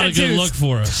It's with not tattoos. a good look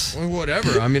for us.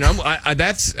 Whatever. I mean, we got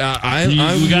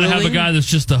to have a guy that's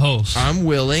just the host. I'm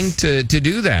willing to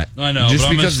do that. I know, just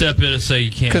but I'm going to because step in and say you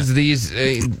can't. Because these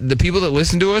the people that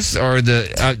listen to us are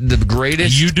the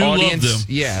greatest. You do audience. love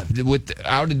them. Yeah,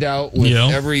 without a doubt, with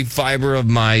every fiber of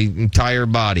my entire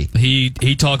body.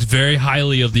 He talks very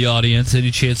highly of the audience any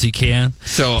chance he can.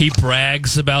 So he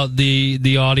brags about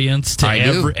the audience to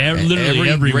literally every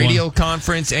everyone. radio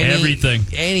conference, Everything.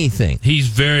 anything. He's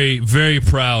very, very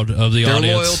proud of the They're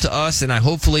audience. loyal to us, and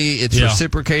hopefully it's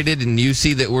reciprocated, and you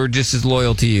see that we're just as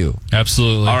loyal to you.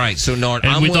 Absolutely. All right, so Nard,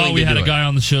 and I'm we willing thought we to had do a it. guy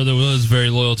on the show that was very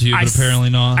loyal to you, but apparently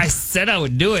not. I said I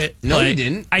would do it. No, but you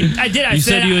didn't. I did. I You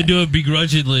said you would do it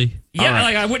begrudgingly. Yeah, right.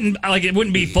 like I wouldn't. Like it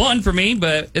wouldn't be fun for me,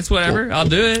 but it's whatever. I'll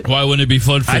do it. Why wouldn't it be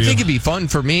fun for you? I think it'd be fun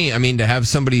for me. I mean, to have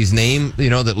somebody's name,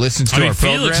 that listens to our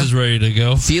program. Felix is ready to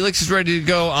go. Felix is ready to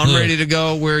go. I'm ready to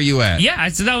go. Where are you at? Yeah, I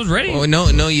said I was ready. Oh,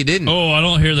 no, you didn't. Oh, I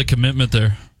don't hear the commitment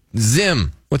there.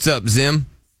 Zim, what's up, Zim?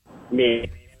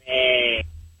 Me.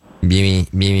 Beamy.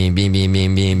 As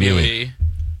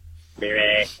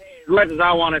much as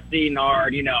I want to see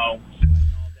Nard, sweating all day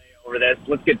over this,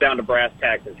 let's get down to brass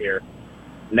taxes here.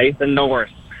 Nathan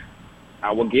Norris,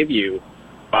 I will give you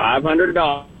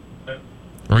 $500.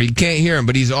 Or you can't hear him,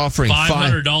 but he's offering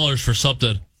 $500 for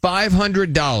something.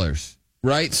 $500.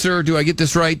 Right, sir? Do I get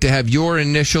this right? To have your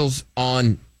initials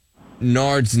on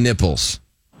Nard's nipples.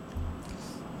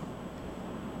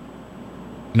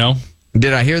 No.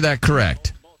 Did I hear that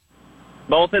correct?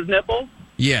 Both his nipples?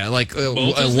 Yeah, like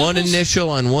one initial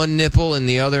on one nipple and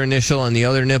the other initial on the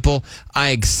other nipple. I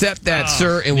accept that,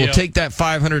 sir, and we'll take that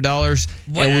 $500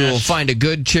 and we will find a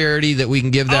good charity that we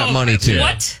can give that money to.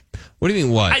 What? What do you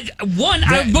mean, what? I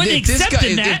wouldn't accept that.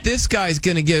 If this guy's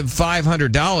going to give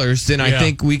 $500, then I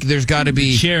think there's got to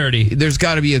be charity. There's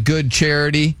got to be a good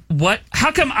charity. What?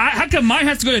 How come mine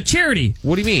has to go to charity?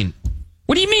 What do you mean?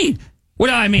 What do you mean? What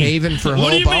do I mean? Haven for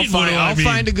What do Hope. you mean, I'll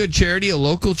find a good charity, a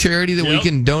local charity that we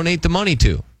can donate the money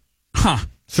to. Huh.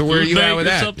 So where are Food you at bank with or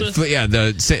that? something?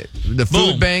 The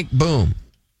food bank, boom.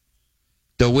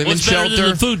 The women's What's better shelter, than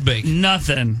the food bank?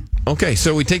 Nothing. Okay,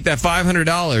 so we take that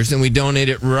 $500 and we donate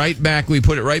it right back. We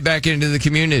put it right back into the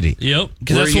community. Yep,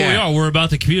 because that's what we are. We're about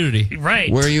the community.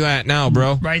 Right. Where are you at now,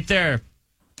 bro? Right there.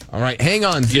 All right, hang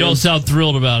on, Zim. You don't sound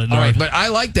thrilled about it, All Nard. right, but I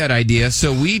like that idea.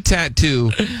 So we tattoo.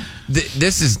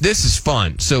 This is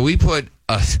fun. So we put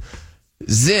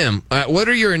Zim. What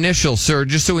are your initials, sir?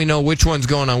 Just so we know which one's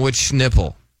going on which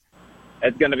nipple.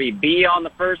 It's going to be B on the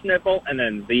first nipple and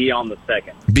then Z on the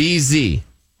second. BZ.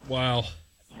 Wow.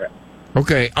 That's right.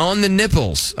 Okay, on the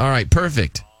nipples. All right,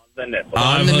 perfect. The nipple.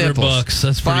 On the nipples. $500.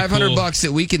 That's pretty cool. $500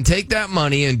 that we can take that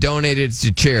money and donate it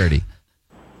to charity.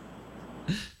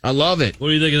 I love it. What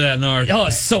do you think of that, Nard? Oh,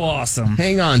 it's so awesome.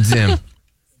 Hang on, Zim.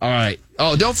 All right.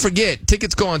 Oh, don't forget,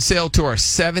 tickets go on sale to our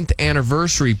 7th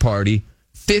anniversary party.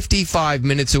 55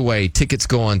 minutes away. Tickets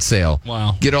go on sale.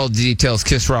 Wow. Get all the details,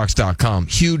 kissrocks.com.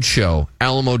 Huge show.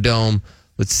 Alamo Dome.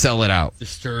 Let's sell it out.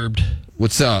 Disturbed.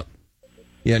 What's up?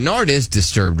 Yeah, Nard is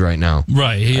disturbed right now.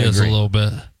 Right, he is a little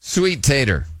bit. Sweet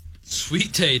Tater.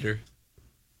 Sweet Tater.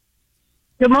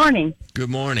 Good morning.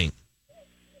 Good morning.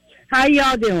 How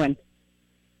y'all doing?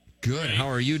 Good. How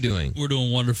are you doing? We're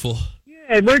doing wonderful.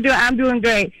 Good. I'm doing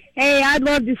great. Hey, I'd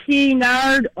love to see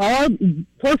Nard,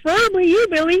 preferably you,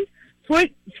 Billy.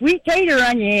 Sweet tater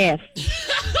on your ass.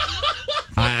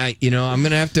 I'm going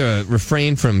to have to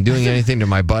refrain from doing anything to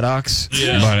my buttocks.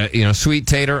 Yeah. But, sweet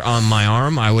tater on my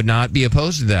arm, I would not be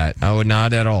opposed to that. I would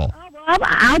not at all.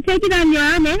 I'll take it on your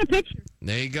arm and a picture.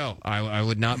 There you go. I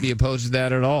would not be opposed to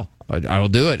that at all. I will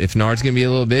do it. If Nard's going to be a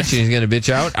little bitch and he's going to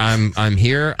bitch out, I'm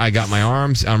here. I got my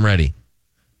arms. I'm ready.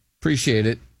 Appreciate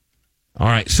it. All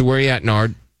right. So where are you at,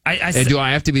 Nard? Do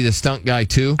I have to be the stunt guy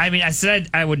too? I mean, I said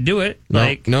I would do it. No.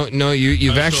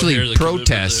 You've actually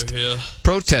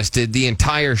protested the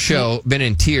entire show, been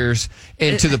in tears,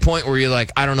 and to the point where you're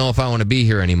like, I don't know if I want to be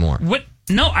here anymore. What?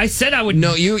 No, I said I would.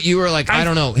 No, you were like, I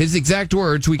don't know. His exact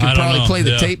words. We could probably play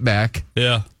the tape back.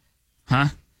 Yeah. Huh?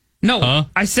 No. Huh?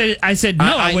 I said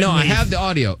no. I know. I have the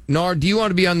audio. Nard, do you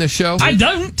want to be on this show? I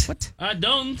don't. What? I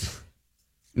don't.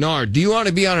 Nard, do you want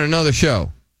to be on another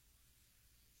show?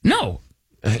 No.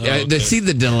 Okay. See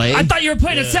the delay? I thought you were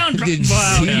playing a sound drop. Did you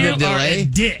see the delay?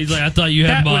 He's like, I thought you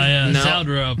had my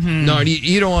sounder up. Nard,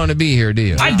 you don't want to be here, do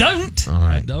you? I don't. All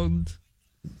right. I don't.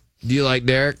 Do you like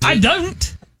Derek? I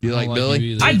don't. Do you like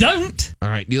Billy? I don't. All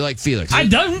right. Do you like Felix? I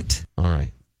don't. All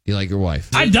right. Do you like your wife?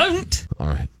 I don't. All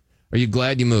right. Are you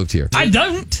glad you moved here? I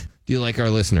don't. Do Do you like our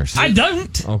listeners? I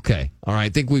don't. Okay. All right. I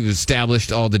think we've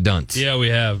established all the dunts. Yeah, we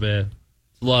have, man.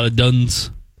 A lot of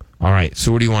duns. All right.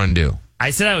 So what do you want to do? I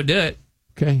said I would do it.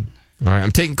 Okay. All right.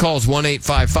 I'm taking calls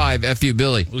 1-855-FU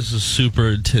Billy. This is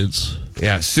super intense.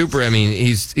 Yeah, super. I mean,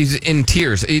 he's in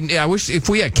tears. I wish if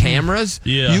we had cameras,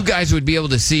 you guys would be able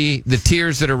to see the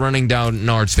tears that are running down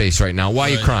Nard's face right now. Why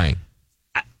are you crying?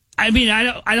 I mean,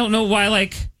 I don't know why,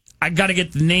 like, I got to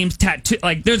get the names tattooed.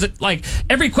 Like, there's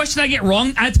every question I get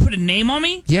wrong, I have to put a name on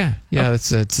me? Yeah, that's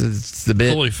the bit.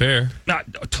 Totally fair. Not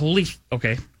totally.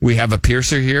 Okay. We have a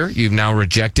piercer here. You've now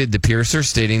rejected the piercer,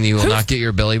 stating that you will not get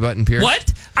your belly button pierced.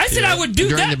 What? I said I would do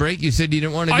During that. the break, you said you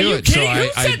didn't want to Are do you it. kidding? So Who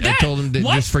said that? I told him to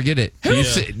just forget it.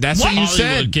 That's what you said.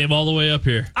 Hollywood came all the way up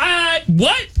here.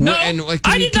 What? No,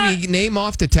 can you name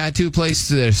off the tattoo place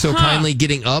that are so kindly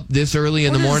getting up this early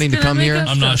in the morning to come here?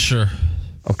 I'm not sure.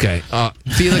 Okay.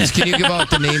 Felix, can you give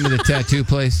out the name of the tattoo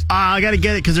place? I got to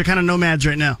get it because they're kind of nomads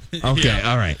right now. Okay,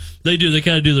 all right. They do. They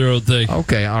kind of do their own thing.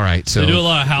 Okay, all right. So they do a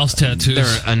lot of house tattoos.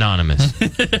 They're anonymous.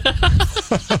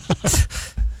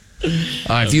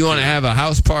 If you want to have a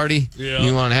house party,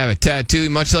 you want to have a tattoo,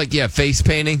 much like face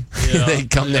painting, they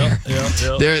come there.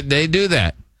 They do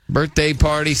that. Birthday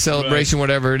party, celebration,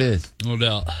 whatever it is. No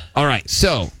doubt. All right.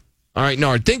 So,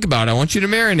 Nard, think about it. I want you to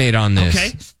marinate on this.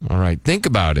 Okay. All right. Think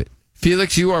about it.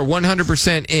 Felix, you are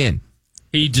 100% in.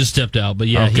 He just stepped out, but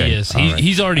he is.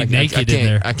 He's already naked in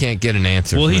there. I can't get an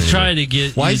answer. Well, he's trying to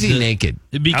get. Why is he naked?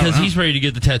 Because he's ready to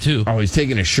get the tattoo. Oh, he's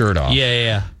taking his shirt off.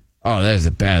 Yeah. Oh, that is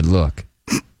a bad look.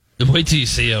 Wait till you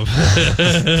see him.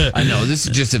 I know this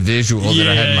is just a visual that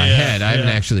I had in my head. I haven't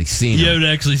actually seen him. You haven't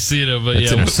actually seen him, but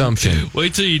it's an assumption.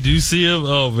 Wait till you do see him.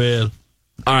 Oh man!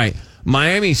 All right,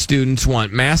 Miami students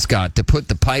want mascot to put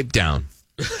the pipe down.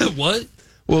 What?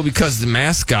 Well, because the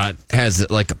mascot has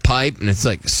like a pipe and it's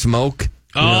like smoke.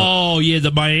 Yeah,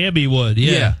 the Miami one.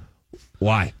 Yeah.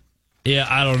 Why? Yeah,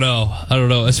 I don't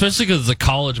know. Especially because it's a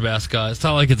college mascot. It's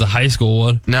not like it's a high school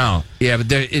one. No. Yeah,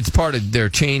 but it's part of their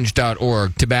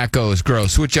change.org. Tobacco is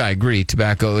gross, which I agree.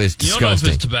 Tobacco is disgusting. You don't know if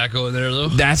there's tobacco in there, though.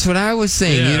 That's what I was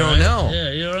saying. You don't know.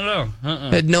 Yeah, you don't know.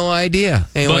 Had no idea.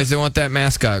 Anyways, they want that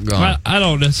mascot gone. I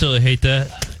don't necessarily hate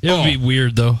that. It would be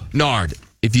weird, though. Nard,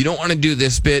 if you don't want to do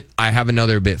this bit, I have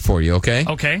another bit for you, okay?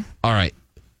 Okay. All right.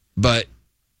 But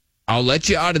I'll let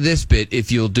you out of this bit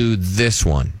if you'll do this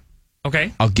one.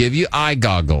 Okay. I'll give you eye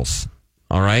goggles,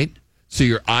 all right? So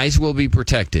your eyes will be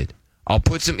protected. I'll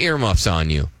put some earmuffs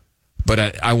on you, but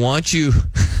I want you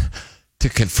to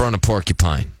confront a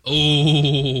porcupine.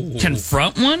 Oh.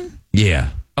 Confront one? Yeah.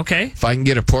 Okay. If I can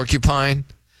get a porcupine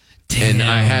and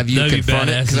I have you confront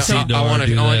it, because I want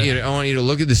you to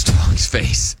look at this dog's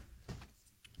face.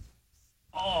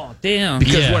 Oh, damn.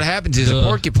 Because what happens is a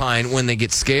porcupine, when they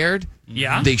get scared,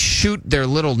 they shoot their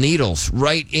little needles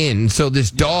right in. So this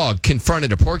dog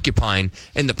confronted a porcupine,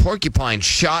 and the porcupine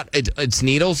shot its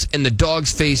needles, and the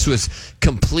dog's face was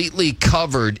completely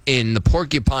covered in the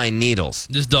porcupine needles.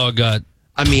 This dog got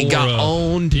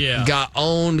owned. Yeah. Got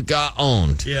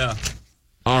owned. Yeah.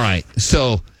 All right.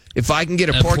 So if I can get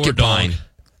a porcupine.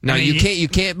 Now you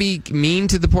can't be mean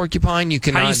to the porcupine. You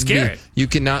cannot. How do you scare it? You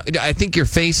cannot. I think your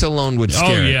face alone would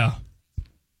scare it. Oh yeah.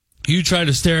 You try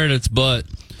to stare at its butt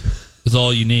is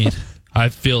all you need. I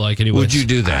feel like anyway. Would you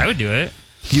do that? I would do it.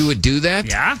 You would do that?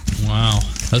 Yeah. Wow,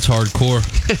 that's hardcore.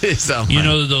 You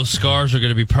know that those scars are going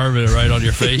to be permanent right on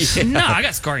your face. No, I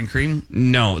got scarring cream.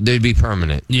 No, they'd be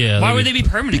permanent. Yeah. Why would they be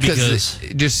permanent? Because it's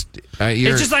just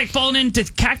like falling into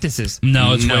cactuses.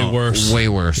 No, it's way worse. Way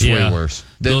worse. Yeah. Way worse.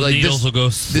 Those needles will go.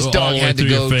 This dog had to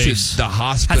go to the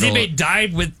hospital. Has anybody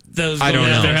died with those? I don't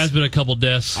know. There has been a couple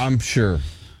deaths. I'm sure.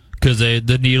 Because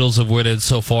the needles have went in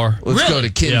so far. Let's go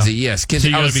to Kinsey. Yeah. Yes,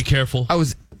 Kinsey. So you got to be careful. I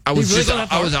was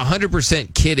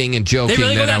 100% kidding and joking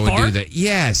that I would do that.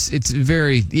 Yes, it's a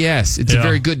very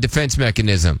good defense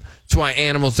mechanism. That's why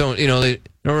animals they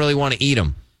don't really want to eat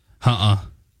them.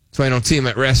 That's why I don't see them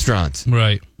at restaurants.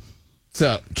 Right. What's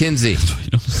up, Kinsey?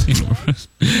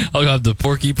 I'll have the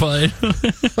porcupine.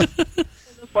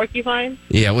 Porcupine?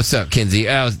 Yeah, what's up, Kinsey?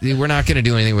 We're not going to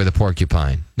do anything with a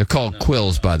porcupine. They're called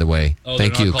quills, by the way. Oh,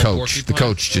 Thank you, Coach. Porcupine? The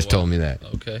coach just told me that.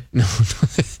 Okay. No,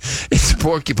 it's a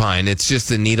porcupine. It's just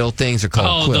the needle things are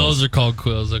called quills. Oh, those are called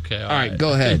quills. Okay. All right,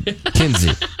 go ahead.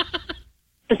 Kinsey.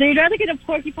 So you'd rather get a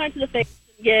porcupine to the face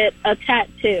than get a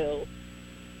tattoo?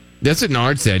 That's what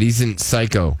Nard said. He's in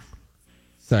psycho.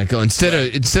 Instead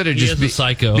of just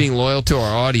being loyal to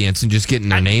our audience and just getting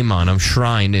their name on him,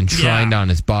 shrined on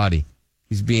his body.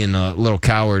 He's being a little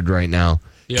coward right now.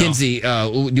 Yeah. Kinsey,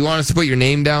 do you want us to put your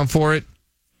name down for it?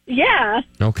 Yeah.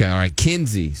 Okay, all right.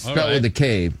 Kinsey, spelled with a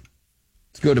K.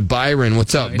 Let's go to Byron.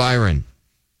 What's up, Byron?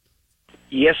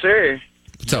 Yes, sir.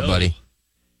 What's up, buddy?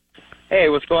 Hey,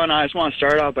 what's going on? I just want to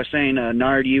start off by saying,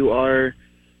 Nard, you're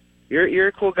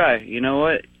a cool guy. You know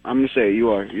what? I'm gonna say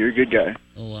you're a good guy.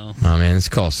 Oh wow. Oh man, this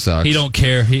call sucks. He don't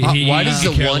care. Why does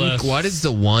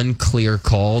the one clear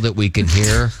call that we can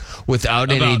hear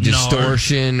without any About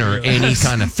distortion or any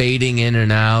kind of fading in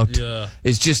and out? Yeah.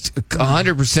 It's just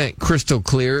 100% crystal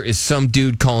clear. Is some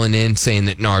dude calling in saying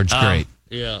that Nard's great?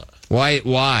 Yeah. Why?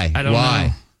 I don't know.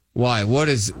 Why?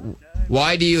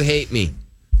 Why do you hate me?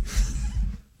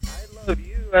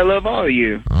 I love all of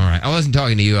you. All right. I wasn't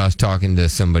talking to you. I was talking to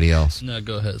somebody else. No,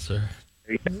 go ahead, sir.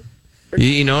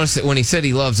 You notice that when he said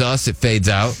he loves us, it fades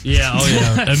out? Yeah, oh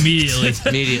yeah. Immediately.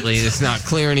 Immediately. It's not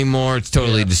clear anymore. It's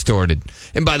totally distorted.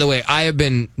 And by the way, I have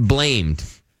been blamed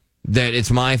that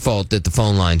it's my fault that the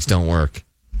phone lines don't work.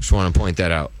 Just want to point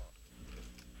that out.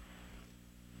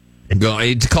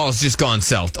 The call's just gone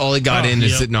south. All he got in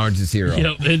is that Nard's his hero.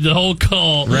 Yep, and the whole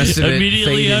call. Rest of it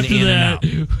immediately fading after in that,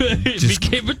 and it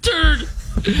became a turd.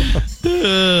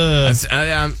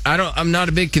 I'm not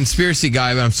a big conspiracy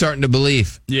guy, but I'm starting to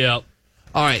believe. Yeah.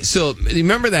 All right, so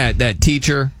remember that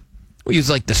teacher? He was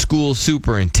like the school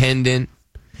superintendent.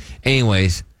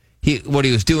 Anyways, what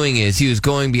he was doing is he was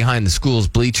going behind the school's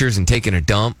bleachers and taking a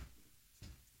dump.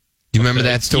 Do you remember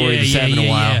that story? This happened a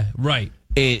while. Yeah, right.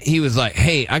 And he was like,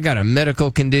 hey, I got a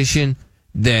medical condition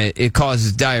that it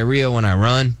causes diarrhea when I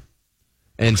run.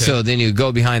 And so then he would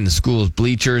go behind the school's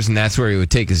bleachers, and that's where he would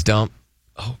take his dump.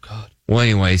 Oh, God. Well,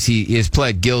 anyways, he is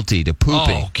pled guilty to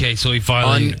pooping. Oh, okay, so he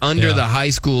finally... under the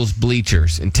high school's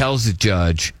bleachers and tells the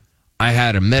judge, I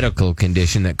had a medical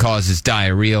condition that causes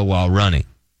diarrhea while running.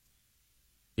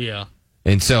 Yeah.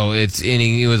 And so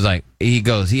he was like, he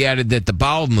added that the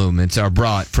bowel movements are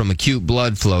brought from acute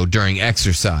blood flow during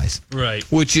exercise. Right.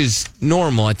 Which is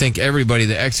normal. I think everybody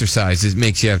that exercises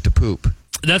makes you have to poop.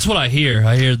 That's what I hear.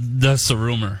 I hear that's the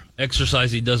rumor.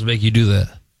 Exercising does make you do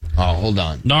that. Oh, hold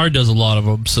on. Nard does a lot of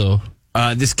them, so.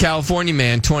 This California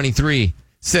man, 23,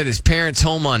 set his parents'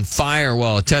 home on fire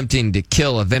while attempting to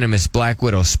kill a venomous black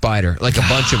widow spider. Like a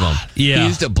bunch of them. Yeah. He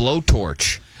used a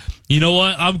blowtorch. You know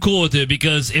what? I'm cool with it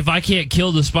because if I can't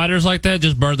kill the spiders like that,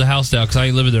 just burn the house down because I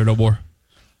ain't living there no more.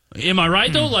 Am I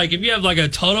right, though? Like, if you have, like, a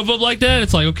ton of them like that,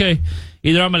 it's like, okay,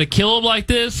 either I'm going to kill them like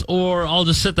this or I'll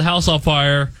just set the house on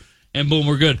fire and boom,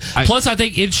 we're good. Plus, I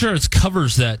think insurance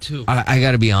covers that, too. I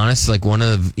got to be honest, like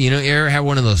you ever have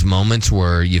one of those moments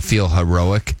where you feel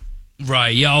heroic?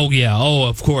 Right. Yeah. Oh, yeah. Oh,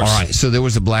 of course. All right. So there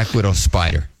was a black widow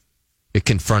spider. It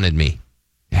confronted me.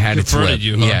 It had its web.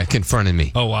 You, huh? Yeah, it confronted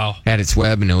me. Oh, wow. Had its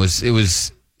web, and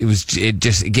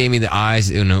it gave me the eyes.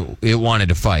 It wanted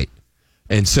to fight.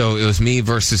 And so it was me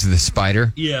versus the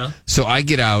spider. Yeah. So I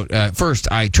get out.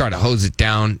 First, I try to hose it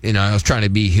down. I was trying to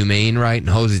be humane, right? And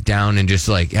hose it down and just,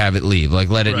 like, have it leave. Like,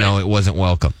 let it know it wasn't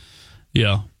welcome.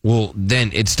 Yeah. Well,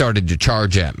 then it started to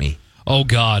charge at me. Oh,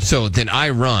 God. So then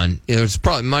I run.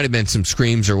 Might have been some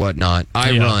screams or whatnot.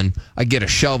 I run. I get a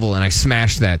shovel, and I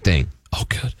smash that thing. Oh,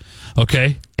 good.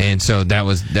 Okay. And so that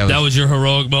was your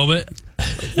heroic moment?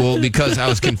 Well, because I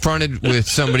was confronted with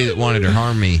somebody that wanted to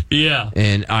harm me. Yeah.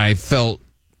 And I felt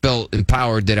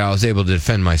empowered that I was able to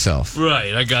defend myself.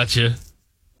 Right, I got you.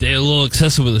 They a little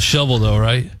excessive with a shovel, though,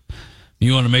 right?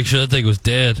 You want to make sure that thing was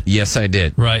dead. Yes, I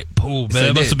did. Right. Oh, man,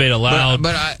 that must have been a loud.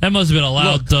 That must have been a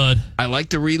loud thud. I like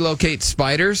to relocate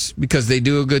spiders because they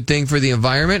do a good thing for the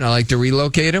environment. I like to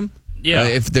relocate them. Yeah.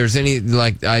 If there's any,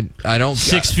 like, I don't.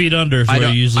 6 feet under is where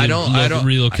you usually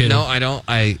relocate them. No, I don't.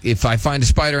 If I find a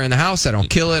spider in the house, I don't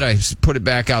kill it. I put it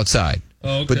back outside.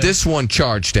 Oh, okay. But this one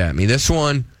charged at me. This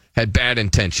one had bad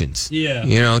intentions.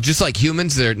 Yeah. Just like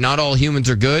humans, not all humans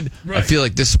are good. Right. I feel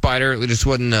like this spider just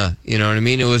wasn't. You know what I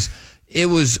mean? It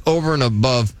was over and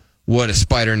above what a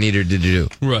spider needed to do.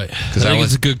 Right. Because I think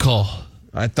it's a good call.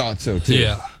 I thought so too.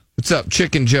 Yeah. What's up,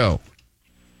 Chicken Joe?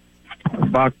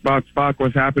 Spock,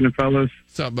 what's happening, fellas?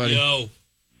 What's up, buddy? Yo.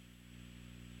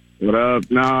 What up?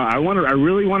 No, I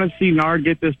really want to see Nard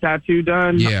get this tattoo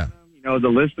done. Yeah. The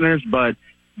listeners, but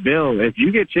Bill, if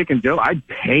you get Chicken Joe, I'd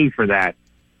pay for that.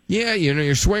 Yeah,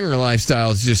 your swinger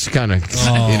lifestyle is just kind of,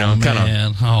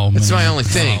 man. That's my only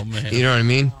thing. Oh, man. You know what I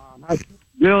mean?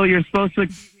 Bill, you're supposed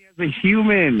to see me as a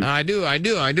human. I do,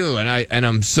 and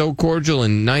I'm so cordial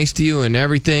and nice to you and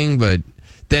everything, but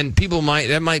then people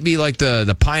that might be like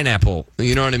the pineapple,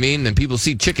 you know what I mean? Then people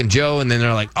see Chicken Joe and then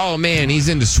they're like, oh man, he's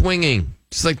into swinging.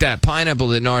 Just like that pineapple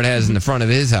that Nard has in the front of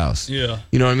his house. Yeah.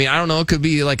 You know what I mean? I don't know, it could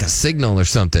be like a signal or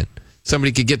something.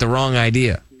 Somebody could get the wrong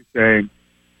idea. Okay.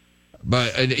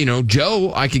 But,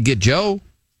 Joe, I could get Joe.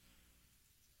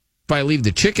 If I leave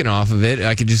the chicken off of it,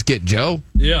 I could just get Joe.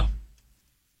 Yeah.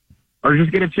 Or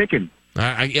just get a chicken.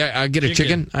 I get a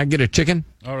chicken. I get a chicken.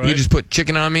 All right. You just put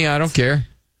chicken on me. I don't care.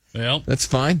 Well, that's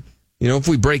fine. if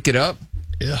we break it up,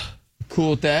 Yeah.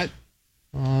 cool with that.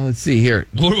 Let's see here.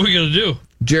 What are we going to do?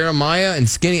 Jeremiah and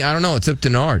Skinny. I don't know. It's up to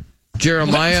Nard.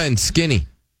 Jeremiah and Skinny.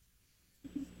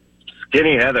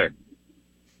 Skinny Heather.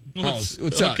 What's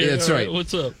up? Okay, Yeah, that's all right.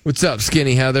 What's up? What's up,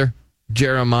 Skinny Heather?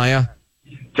 Jeremiah.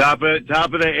 Top of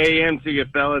the AM to you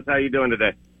fellas. How you doing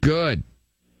today? Good.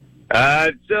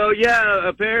 So yeah,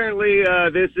 apparently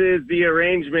this is the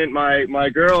arrangement my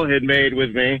girl had made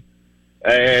with me,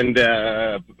 and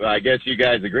I guess you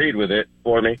guys agreed with it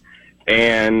for me.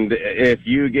 And if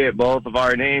you get both of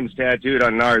our names tattooed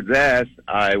on Nard's ass,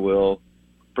 I will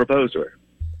propose to her.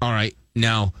 All right.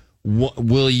 Now,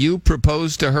 will you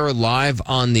propose to her live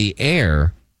on the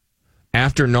air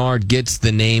after Nard gets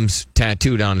the names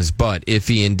tattooed on his butt, if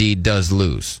he indeed does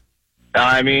lose?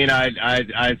 I mean,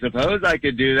 I suppose I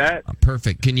could do that.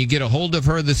 Perfect. Can you get a hold of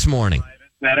her this morning?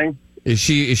 Setting? Is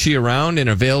she around and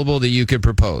available that you could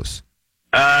propose?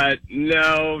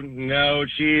 No,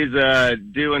 she's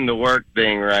doing the work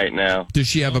thing right now. Does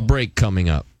she have a break coming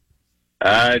up?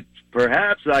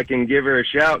 Perhaps I can give her a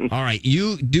shout. All right,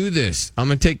 you do this. I'm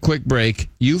going to take a quick break.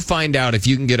 You find out if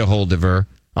you can get a hold of her.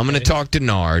 I'm going to talk to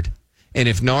Nard. And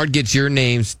if Nard gets your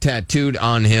names tattooed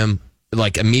on him,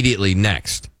 like immediately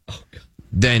next,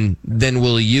 then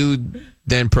will you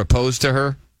then propose to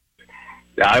her?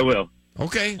 I will.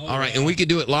 Okay. All right. And we could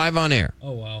do it live on air.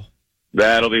 Oh, wow.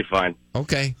 That'll be fine.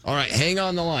 Okay. All right. Hang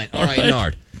on the line. All right,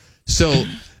 Nard. So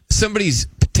somebody's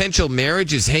potential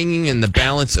marriage is hanging in the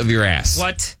balance of your ass.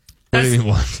 What? What do you mean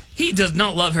what? He does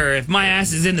not love her. If my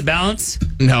ass is in the balance,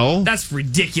 No. that's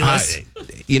ridiculous.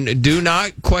 Do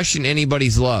not question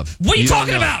anybody's love. What are you don't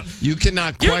talking know. about? You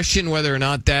cannot question whether or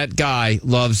not that guy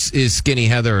loves his Skinny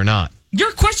Heather or not.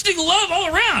 You're questioning love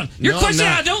all around. You're No, questioning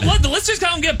I'm not. I don't love the listeners. I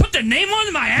don't get to put their name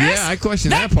on my ass. Yeah, I question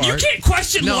that part. You can't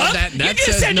question love. That you just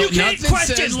says, said no, you can't nothing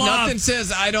question says, love. Nothing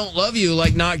says I don't love you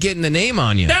like not getting the name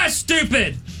on you. That's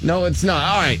stupid. No, it's not.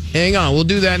 All right, hang on. We'll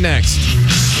do that next.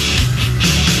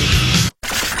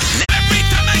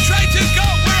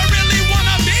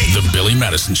 The Billy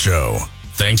Madison Show.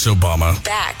 Thanks, Obama.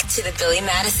 Back to the Billy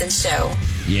Madison Show.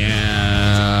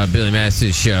 Yeah, Billy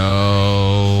Madison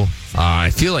Show. I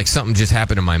feel like something just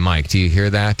happened to my mic. Do you hear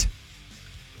that?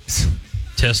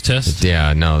 Test.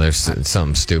 Yeah, no, there's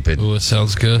something stupid. Oh, it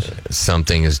sounds good.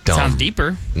 Something is dumb. Sounds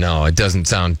deeper. No, it doesn't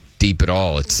sound deep at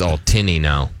all. It's all tinny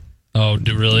now. Oh,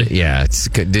 really? Yeah.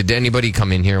 Did anybody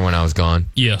come in here when I was gone?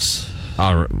 Yes.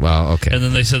 Well, okay. And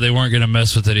then they said they weren't going to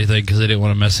mess with anything because they didn't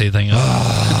want to mess anything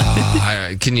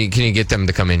up. Can you get them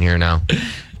to come in here now?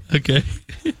 Okay.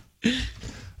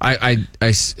 I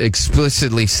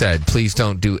explicitly said, please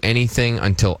don't do anything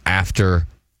until after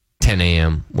 10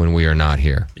 a.m. when we are not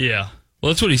here. Yeah.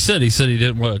 Well, that's what he said. He said he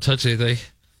didn't want to touch anything.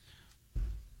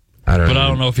 I don't I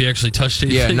don't know if he actually touched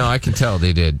anything. Yeah, no, I can tell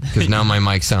they did because now my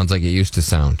mic sounds like it used to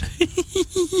sound.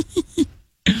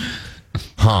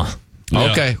 Huh.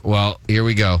 Yeah. Okay, well, here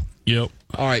we go. Yep.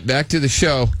 All right, back to the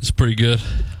show. It's pretty good.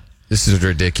 This is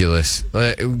ridiculous.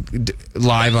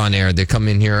 Live on air, they come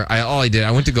in here. I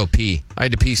went to go pee. I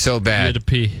had to pee so bad. You had to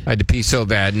pee. I had to pee so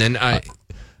bad, and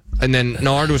then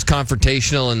Nard was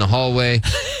confrontational in the hallway,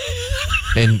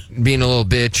 and being a little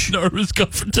bitch. Nard was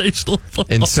confrontational.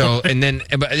 And then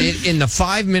in the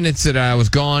 5 minutes that I was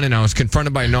gone, and I was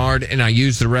confronted by Nard, and I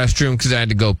used the restroom because I had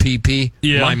to go pee.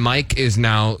 Yeah. My mic is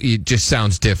now. It just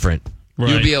sounds different. Right.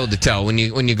 You'll be able to tell when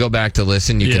you go back to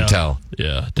listen. You can tell.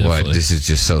 Yeah, definitely. What? This is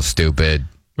just so stupid.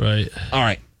 Right. All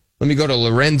right. Let me go to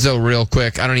Lorenzo real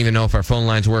quick. I don't even know if our phone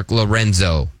lines work.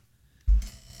 Lorenzo.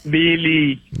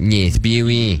 Billy. Yes,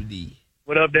 Billy.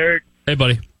 What up, Derek? Hey,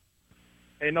 buddy.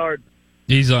 Hey, Nard.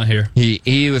 He's not here.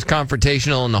 He was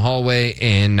confrontational in the hallway,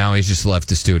 and now he's just left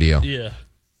the studio. Yeah.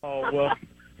 Oh, well.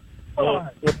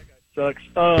 That guy sucks.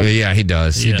 Yeah, he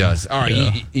does. He Yeah. does. All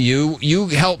right, Yeah. you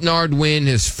helped Nard win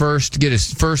get his first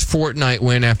Fortnite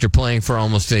win after playing for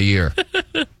almost a year.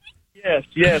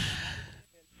 Yes.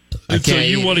 So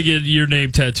you want to get your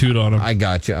name tattooed on him? I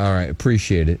got you. All right,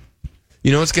 appreciate it.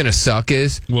 You know what's gonna suck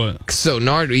is what? So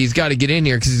Nard, he's got to get in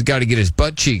here because he's got to get his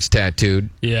butt cheeks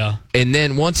tattooed. Yeah. And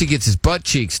then once he gets his butt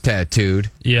cheeks tattooed,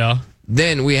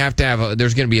 then we have to have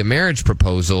there's going to be a marriage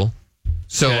proposal.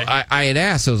 So I had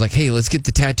asked, I was like, hey, let's get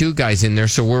the tattoo guys in there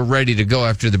so we're ready to go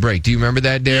after the break. Do you remember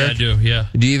that, Derek? Yeah, I do, yeah.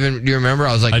 Do you remember?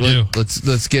 I was like, I do.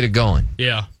 Let's get it going.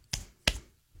 Yeah.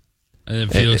 And then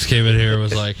Felix came in here and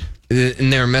was like...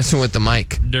 And they were messing with the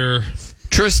mic.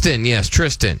 Tristan, yes,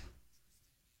 Tristan.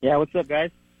 Yeah, what's up,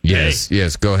 guys?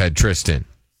 Yes, go ahead, Tristan.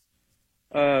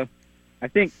 I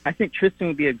think Tristan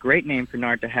would be a great name for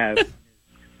Nard to have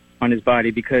on his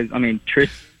body because Tristan,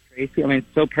 Tracy, it's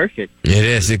so perfect. It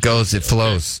is. It goes. It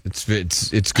flows.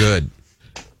 It's good.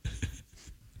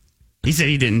 He said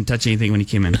he didn't touch anything when he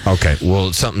came in. Okay,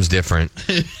 well, something's different.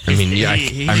 I mean, yeah,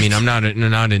 I'm not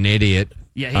an idiot.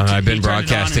 Yeah, I've been he turned it on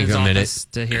broadcasting in his a minute office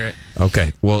to hear it.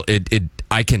 Okay, well,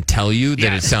 I can tell you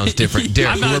that it sounds different.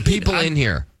 Derek, there were people in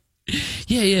here.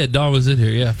 Yeah, Don was in here.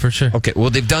 Yeah, for sure. Okay, well,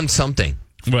 they've done something.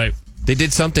 Right. They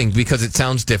did something because it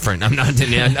sounds different. I'm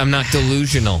not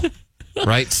delusional.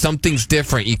 Right? Something's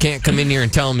different. You can't come in here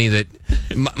and tell me that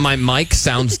my mic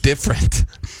sounds different.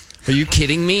 Are you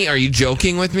kidding me? Are you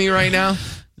joking with me right now?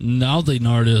 No, they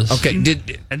Nard is. Okay,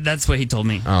 that's what he told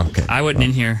me. Oh, okay. I wasn't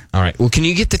in here. All right. Well, can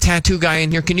you get the tattoo guy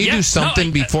in here? Can you do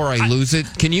something before I lose it?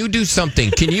 Can you do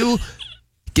something? Can you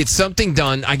get something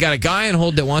done? I got a guy on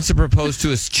hold that wants to propose to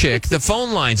his chick. The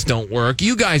phone lines don't work.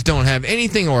 You guys don't have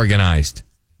anything organized.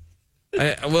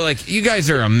 You guys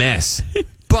are a mess.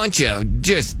 Bunch of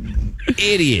just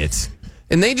idiots.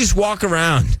 And they just walk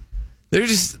around. They're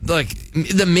just like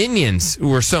the Minions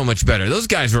were so much better. Those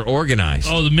guys were organized.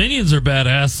 Oh, the Minions are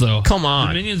badass, though. Come on.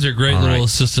 The Minions are great little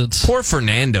assistants. Poor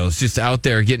Fernando's just out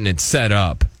there getting it set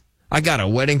up. I got a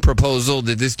wedding proposal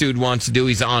that this dude wants to do.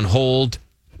 He's on hold.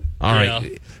 All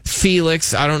right.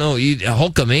 Felix, I don't know.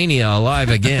 Hulkamania alive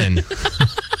again.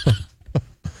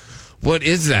 What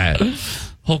is that?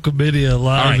 Hulkamania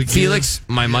alive All right, again. Felix,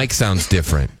 my mic sounds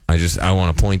different. I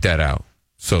want to point that out.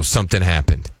 So something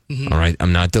happened. Mm-hmm. All right,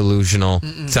 I'm not delusional.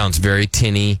 Sounds very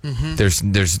tinny.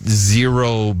 Mm-hmm. There's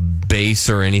zero bass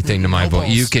or anything to my voice.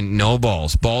 balls. You can no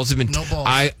balls. Balls have been. No balls.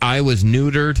 I was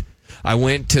neutered. I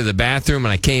went to the bathroom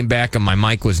and I came back and my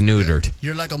mic was neutered.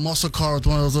 You're like a muscle car with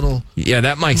one of those little. Yeah,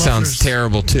 that mic sounds mufflers.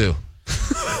 terrible too.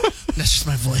 That's just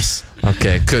my voice.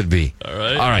 Okay, could be. All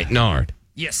right. All right, Nard.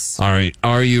 Yes. All right,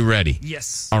 are you ready?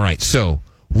 Yes. All right, so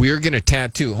we're going to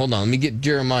tattoo. Hold on, let me get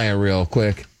Jeremiah real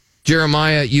quick.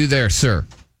 Jeremiah, you there, sir?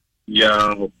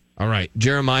 Yo. All right,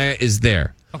 Jeremiah is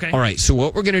there. Okay. All right, so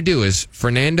what we're going to do is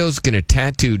Fernando's going to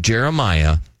tattoo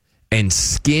Jeremiah and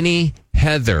Skinny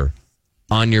Heather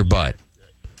on your butt.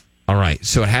 All right,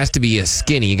 so it has to be a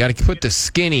skinny. You got to put the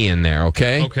skinny in there,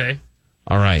 okay? Okay.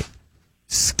 All right.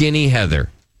 Skinny Heather.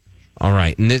 All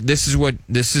right, and this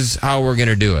is how we're going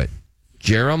to do it.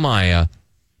 Jeremiah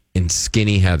and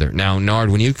Skinny Heather. Now,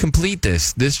 Nard, when you complete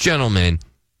this gentleman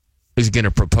is going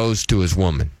to propose to his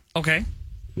woman. Okay.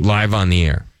 Live on the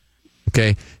air.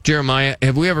 Okay? Jeremiah,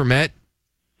 have we ever met?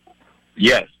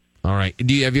 Yes. All right.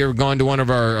 Have you ever gone to one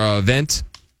of our events?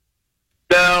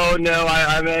 No,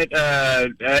 I met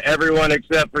everyone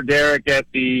except for Derek at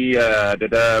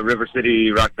the River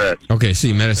City Rock Fest. Okay, so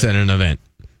you met us at an event.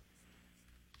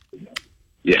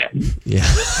 Yeah. Yeah.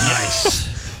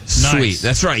 Nice. Sweet. Nice.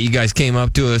 That's right. You guys came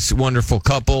up to us, wonderful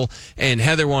couple, and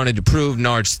Heather wanted to prove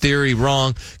Nard's theory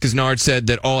wrong because Nard said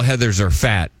that all Heathers are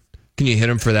fat. Can you hit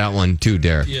him for that one too,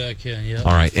 Derek? Yeah, I can, yeah.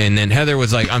 All right. And then Heather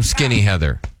was like, I'm Skinny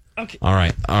Heather. Okay. All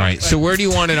right. So where do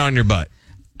you want it on your butt?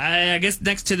 I guess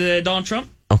next to the Donald Trump.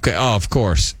 Okay. Oh, of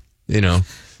course. Yeah,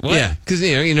 because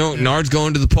Nard's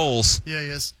going to the polls. Yeah,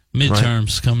 yes.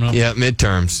 Midterms coming up. Yeah,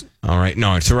 midterms. All right,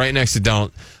 Nard. So right next to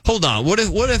Donald. Hold on. What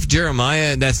if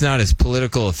Jeremiah? That's not his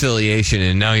political affiliation,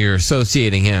 and now you're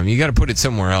associating him. You got to put it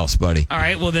somewhere else, buddy. All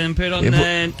right. Well, then put it on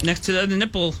next to the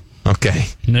nipple. Okay.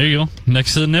 There you go.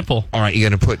 Next to the nipple. All right. You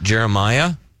got to put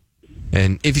Jeremiah,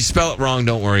 and if you spell it wrong,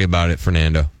 don't worry about it,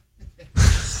 Fernando.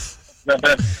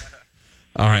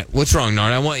 All right. What's wrong,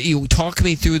 Nard? I want you talk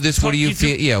me through this. What do you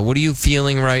feel? Yeah. What are you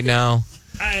feeling right now?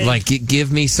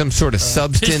 Give me some sort of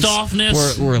substance. Pissed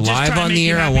offness. We're live on the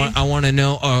air. I want to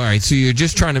know. All right, so you're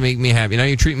just trying to make me happy. Now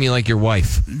you treat me like your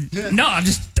wife. No, I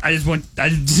just want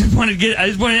everyone to get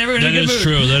a good That is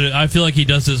true. I feel like he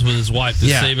does this with his wife. The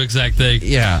same exact thing.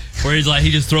 Yeah. Where he's like,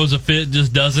 he just throws a fit and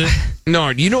just does it.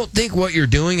 Nard, you don't think what you're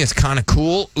doing is kind of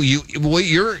cool? And what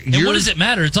does it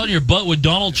matter? It's on your butt with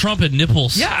Donald Trump and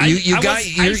nipples. Yeah, you're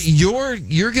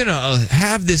gonna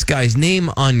have this guy's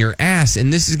name on your ass,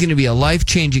 and this is gonna be a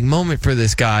life-changing moment for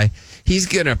this guy. He's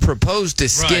gonna propose to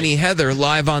Skinny Heather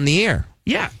live on the air.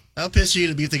 Yeah. I'll piss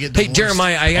you if they get divorced. Hey,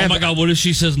 Jeremiah, oh my God, what if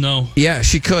she says no? Yeah,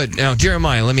 she could. Now,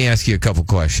 Jeremiah, let me ask you a couple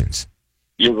questions.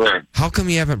 You How come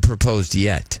you haven't proposed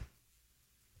yet?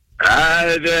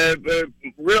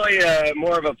 Really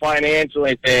more of a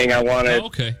financially thing. I wanted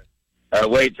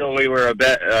wait till we were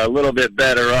a little bit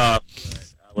better off.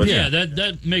 Yeah,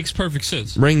 that makes perfect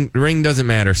sense. Ring doesn't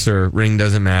matter, sir. Ring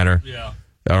doesn't matter. Yeah.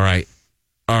 All right.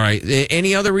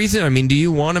 Any other reason? I mean, do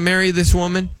you want to marry this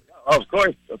woman? Oh, of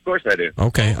course I do.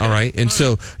 Okay. All right. And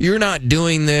so you're not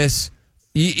doing this.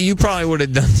 You probably would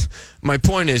have done. My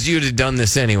point is, you'd have done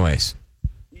this anyways.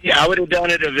 Yeah, I would have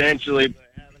done it eventually.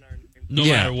 No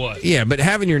matter what. Yeah, but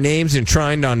having your names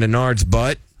enshrined on Nard's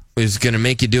butt is going to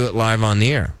make you do it live on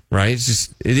the air, right? It's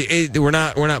just we're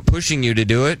not pushing you to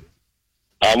do it.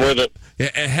 I'm with it.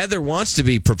 Yeah, Heather wants to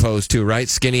be proposed to, right?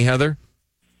 Skinny Heather?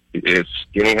 It's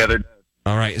Skinny Heather.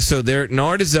 All right, so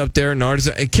Nard is up there.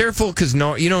 Careful, because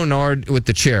Nard with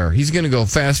the chair. He's going to go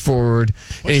fast forward,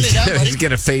 and he's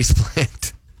going to face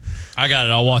plant. I got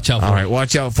it. I'll watch out for him. All right,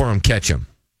 watch out for him. Catch him.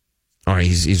 All right,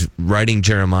 he's writing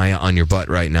Jeremiah on your butt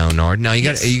right now, Nard. Now, are you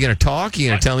going to talk? You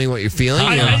going to tell me what you're feeling?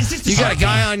 You got a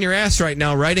guy on your ass right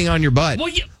now writing on your butt.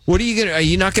 Well, what are you going to... Are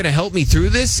you not going to help me through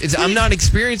this? I'm not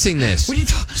experiencing this.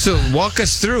 So walk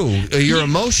us through your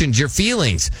emotions, your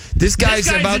feelings. This guy's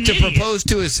about to propose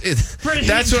to us.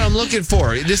 That's what I'm looking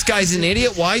for. This guy's an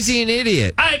idiot. Why is he an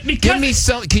idiot? Give me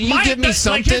some. Can you give me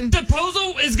something? Like his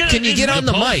proposal is gonna. Can you get on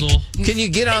the mic? Can you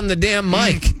get on the damn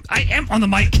mic? I am on the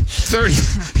mic. 30.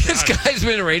 This guy's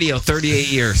been in radio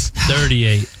 38 years.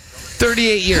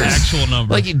 38 years. Actual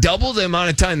number. Like, you double the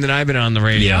amount of time that I've been on the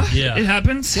radio. Yeah. It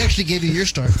happens. He actually gave you your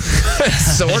start.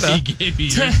 Sort of. He gave you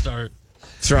your start.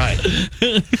 That's right.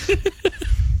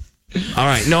 All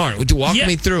right, Nard, walk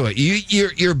me through it.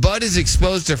 Your butt is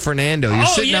exposed to Fernando. You're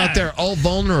sitting out there all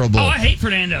vulnerable. Oh, I hate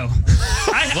Fernando.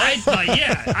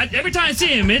 Every time I see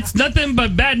him, it's nothing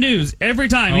but bad news. Every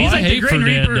time. He's like the Green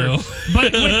Reaper,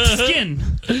 but with skin.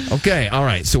 Okay, all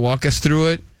right. So walk us through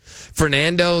it.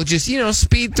 Fernando, just,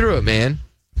 speed through it, man.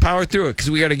 Power through it, because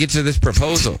we got to get to this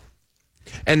proposal.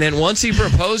 And then once he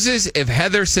proposes, if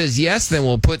Heather says yes, then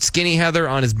we'll put Skinny Heather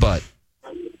on his butt.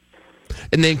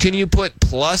 And then can you put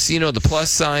plus, the plus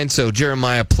sign, so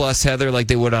Jeremiah plus Heather, like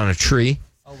they would on a tree?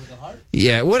 Oh, with a heart?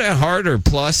 Yeah, what a heart or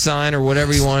plus sign or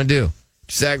whatever you want to do.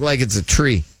 Just act like it's a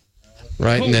tree,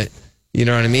 right? And that, you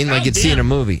know what I mean? Like you'd see in a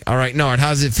movie. All right, Nard,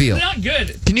 how's it feel? Not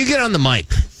good. Can you get on the mic?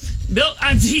 Bill,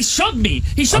 he shoved me.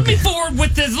 He shoved me forward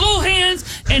with his little hands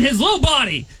and his little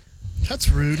body. That's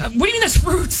rude. What do you mean that's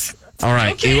rude? All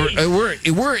right, okay.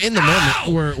 we're in the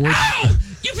moment. Ow!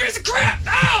 You piece of crap!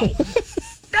 Ow!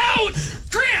 No!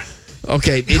 Crap!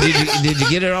 Okay, did you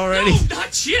get it already? No,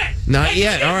 not yet. Not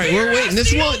yet. All right, we're waiting.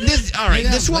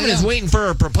 This woman is waiting for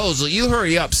a proposal. You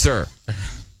hurry up, sir.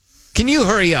 Can you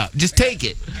hurry up? Just take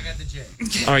it. I got the J.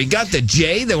 All right, you got the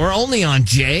J? That we're only on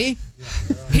J?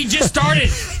 He just started.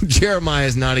 Jeremiah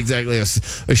is not exactly a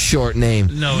short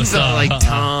name. No, it's not like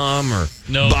Tom or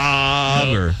Bob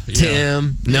or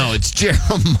Tim. No, it's Jeremiah.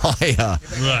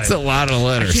 Right. It's a lot of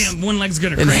letters. One leg's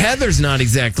gonna And crack. Heather's not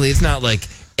exactly. It's not like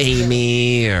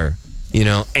Amy or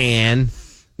Ann.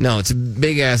 No, it's a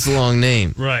big ass long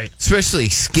name. Right. Especially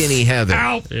Skinny Heather.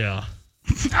 Ow. Yeah.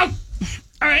 Ow.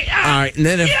 All right. All right, and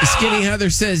then if Skinny Heather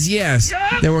says yes,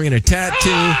 then we're gonna tattoo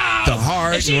the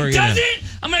heart. If she and we're does gonna. it,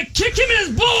 I'm gonna kick him in his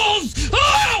balls.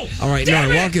 Oh! All right, Damn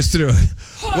no, it. walk us through it.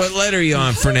 What letter are you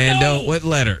on, Fernando? What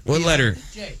letter? What letter?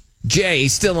 J. J.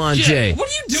 He's still on J. What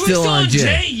are you doing? Still on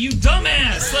J. You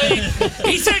dumbass! Like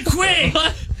he said, quick.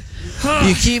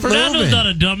 You keep Fernando's moving. not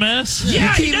a dumbass. You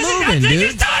keep he doesn't moving, take dude.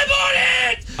 his time on it.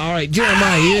 All right,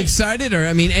 Jeremiah, you excited? Or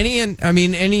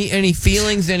any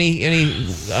feelings, any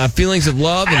feelings of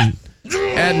love and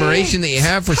admiration that you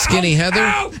have for Skinny Heather?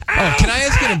 Oh, can I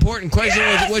ask an important question?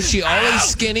 Was she always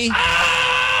skinny?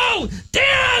 Oh,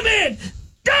 damn it!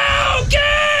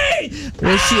 Okay.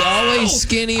 Was she always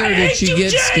skinny, or did she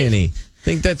get skinny? I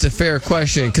think that's a fair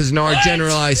question, because in our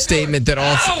generalized statement that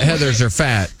all Heathers are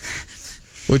fat,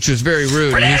 which was very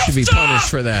rude, and he should be punished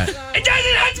for that. It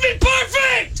doesn't have to be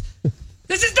perfect.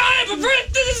 This is not have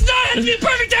to be a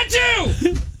perfect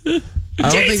tattoo. I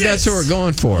don't think that's what we're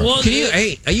going for. Well, Can you?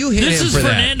 Hey, you hit this him is for that?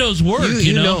 Fernando's work.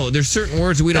 You know, there's certain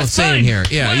words we don't say in here.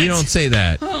 Yeah, you don't say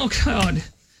that. Oh God.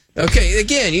 Okay,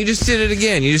 again, you just did it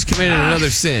again. You just committed another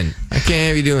sin. I can't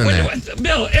have you doing that.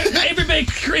 Bill, everybody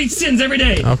creates sins every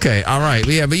day. Okay, all right.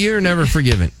 Yeah, but you're never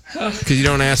forgiven because you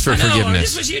don't ask for I forgiveness. I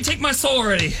just wish you'd take my soul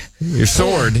already. Your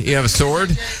sword? You have a sword?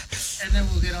 And then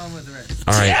we'll get on with the rest.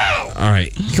 All right, all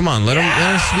right. Come on, let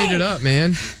him speed it up,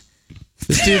 man.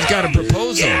 This dude's got a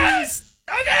proposal. Yes.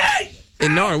 Okay.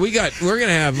 And Nar, we're gonna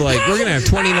have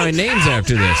 29 names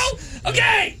after this.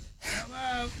 Okay.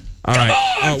 All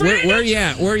right. Where you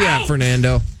at? Where you at,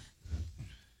 Fernando?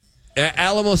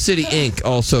 Alamo City Inc.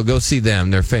 Also, go see them.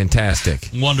 They're fantastic.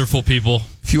 Wonderful people.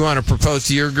 If you want to propose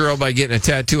to your girl by getting a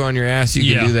tattoo on your ass,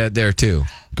 you can do that there too.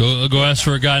 Go ask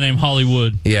for a guy named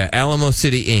Hollywood. Yeah, Alamo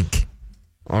City Inc.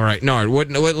 All right, Nard.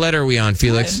 What letter are we on,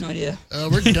 Felix? I have no idea.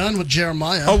 We're done with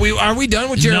Jeremiah. Oh, are we done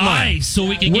with Jeremiah? Nice. So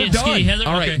we can We're get done. Skinny Heather.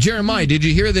 All right, Okay. Jeremiah. Did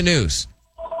you hear the news?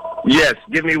 Yes,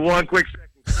 give me one quick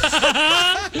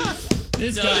second.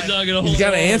 This guy's not gonna hold He's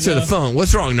got to on, answer the phone.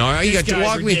 What's wrong, Nard? You got to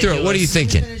walk me through it. What are you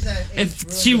thinking?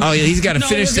 Oh, yeah, he's got to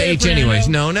finish the H anyways.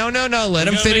 No. Let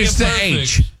him finish the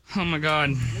H. Oh my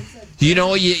God. You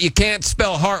know, you can't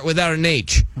spell heart without an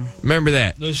H. Remember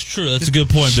that. That's true. That's a good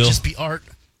point, Bill. Just be art.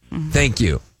 Thank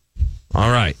you.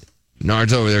 All right.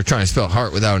 Nard's over there trying to spell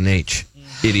heart without an H.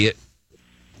 Idiot.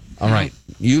 All right.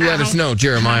 You let us know,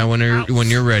 Jeremiah, when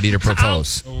you're ready to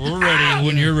propose. We're ready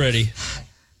when you're ready.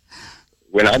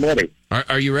 When I'm ready.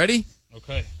 Are you ready?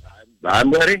 Okay.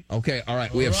 I'm ready. Okay, all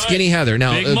right. We have Skinny Heather.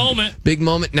 Now, Big moment. Big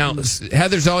moment. Now,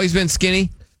 Heather's always been skinny?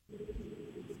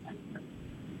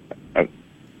 I'm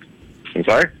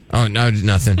sorry? Oh, no,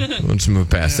 nothing. Let's move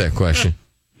past that question.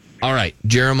 All right,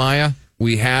 Jeremiah, do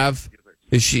we have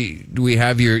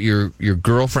your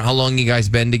girlfriend? How long you guys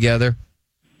been together?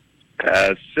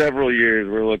 Several years.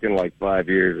 We're looking like 5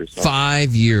 years or something.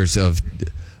 5 years of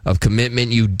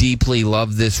commitment. You deeply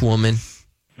love this woman?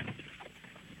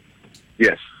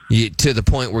 Yes. To the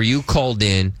point where you called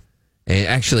in, and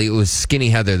actually it was Skinny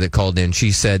Heather that called in.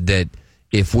 She said that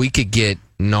if we could get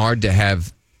Nard to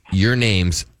have your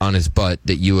names on his butt,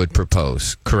 that you would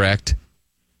propose, correct?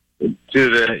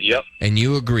 Yep. And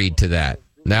you agreed to that.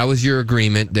 That was your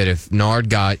agreement, that if Nard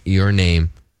got your name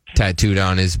tattooed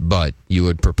on his butt, you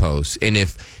would propose. And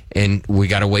we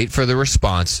got to wait for the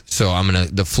response. So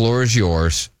the floor is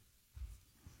yours.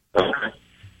 Okay.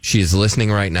 She is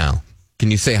listening right now.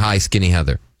 Can you say hi, Skinny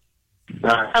Heather?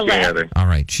 Hello. Heather. All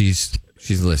right, she's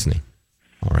listening.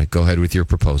 All right, go ahead with your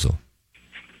proposal.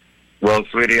 Well,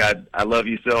 sweetie, I love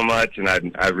you so much, and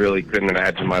I really couldn't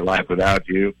imagine my life without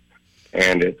you.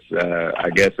 And it's, I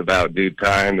guess, about due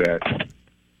time that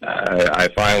I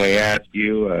finally ask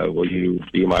you, will you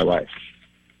be my wife?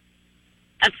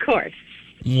 Of course.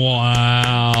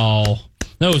 Wow.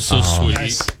 That was so sweet.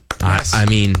 Nice. I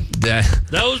mean that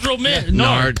was romantic.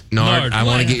 Nard, I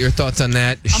want to get your thoughts on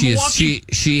that.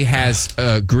 She has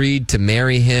agreed to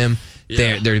marry him.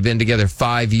 Yeah. They've been together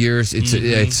 5 years.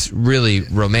 It's really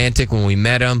romantic. When we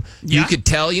met him, you could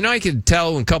tell. I could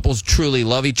tell when couples truly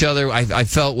love each other. I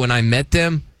felt when I met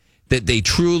them that they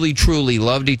truly, truly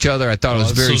loved each other. I thought it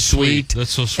was very sweet.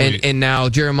 That's so sweet. And now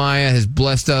Jeremiah has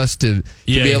blessed us to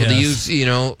be able to use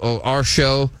our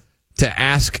show to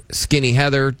ask Skinny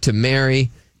Heather to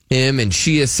marry him, and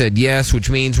she has said yes, which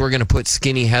means we're going to put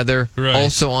Skinny Heather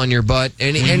also on your butt.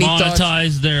 Any monetized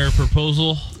thoughts? Their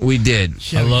proposal. We did.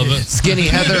 I love it. Skinny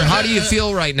Heather, how do you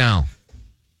feel right now?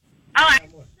 I'm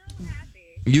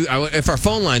If our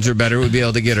phone lines are better, we'd be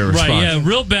able to get a response. Right, yeah,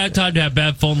 real bad time to have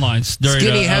bad phone lines during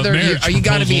Skinny Heather, you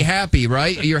got to be proposal. happy,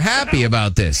 right? You're happy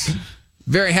about this.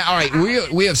 Very all right,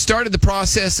 we have started the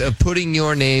process of putting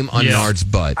your name on Nard's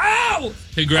butt. Ow!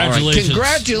 Congratulations.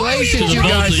 Congratulations, to the you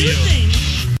both guys. of you.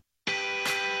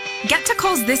 Get to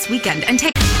Kohl's this weekend and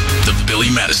take The Billy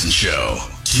Madison Show.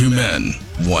 2 men,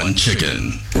 1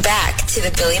 chicken. back to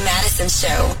the Billy Madison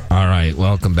Show. All right,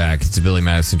 welcome back. It's the Billy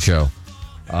Madison Show.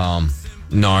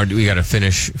 Nard, we got to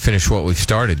finish what we've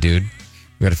started, dude.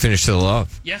 We got to finish the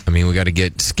love. Yeah. I mean, we got to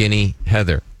get Skinny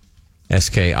Heather,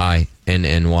 SKINNY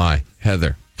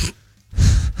Heather.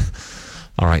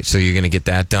 All right, so you're going to get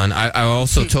that done. I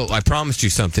also I promised you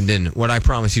something, didn't? What I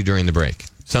promised you during the break?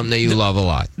 Something that you love a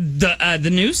lot. The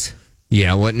news?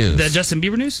 Yeah, what news? The Justin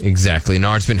Bieber news? Exactly.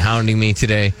 Nard's been hounding me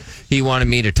today. He wanted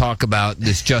me to talk about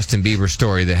this Justin Bieber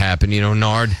story that happened.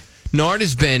 Nard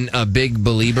has been a big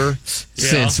believer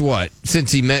since what?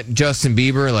 Since he met Justin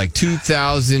Bieber, like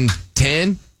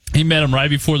 2010? He met him right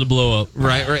before the blow up.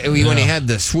 Right. When he had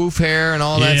the swoof hair and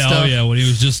all that stuff. Oh, yeah, when he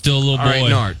was just still a little boy. All right,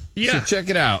 Nard. Yeah. So check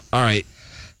it out. All right.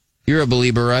 You're a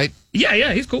believer, right?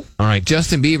 Yeah, he's cool. All right,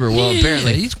 Justin Bieber. Well,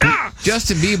 apparently, he's cool.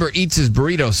 Justin Bieber eats his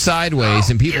burrito sideways,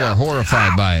 and people are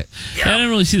horrified by it. I didn't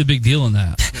really see the big deal in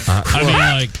that.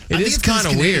 It is kind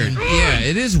of weird. Yeah,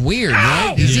 it is weird,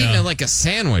 right? He's eating it like a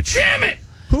sandwich. Damn it!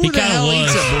 Who He the hell kinda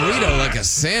eats a was. burrito like a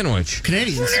sandwich?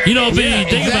 Canadians. But you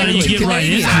think about it, you get right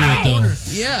into it, though.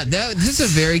 Yeah, this is a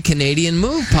very Canadian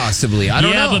move, possibly. I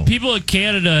don't know. Yeah, but people in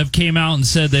Canada have came out and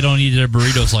said they don't eat their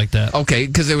burritos like that. Okay,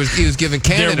 because he was giving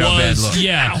Canada a bad look.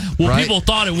 Yeah. Well, right? people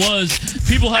thought it was.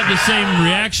 People had the same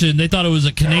reaction. They thought it was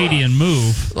a Canadian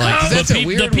move. Like, that's a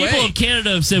weird the people way. of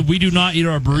Canada have said we do not eat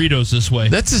our burritos this way.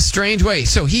 That's a strange way.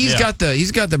 So he's got the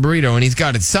burrito and he's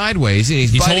got it sideways and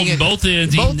he's biting holding it both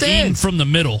ends, eating from the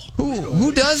middle.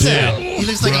 Who does that? He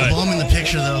looks like a bum in the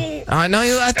picture, though. No,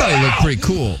 I thought he looked pretty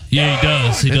cool. Yeah, he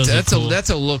does. He does. That's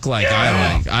a look like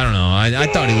I like. I don't know. I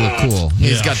thought he looked cool.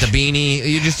 He's got the beanie.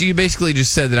 You basically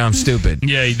just said that I'm stupid.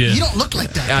 Yeah, he did. You don't look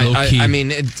like that. I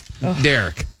mean,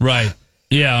 Derek. Right.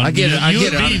 Yeah, I get it. I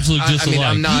get and Beebs look just alike.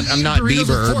 I'm not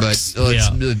Bieber, but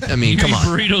I mean, come on.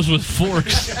 Burritos with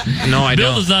forks. No, I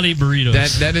Bill don't. does not eat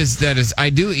burritos. That is. I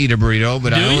do eat a burrito,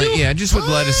 but just with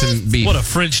lettuce and beef. What, a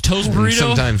French toast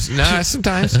burrito? Sometimes.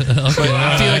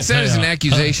 But Felix, that is an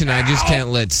accusation I just can't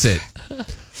let sit.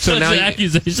 So That's now an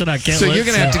accusation I can't. So let you're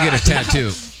gonna have to get a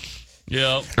tattoo.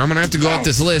 Yep. I'm going to have to go up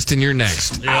this list, and you're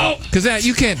next. Yep. Because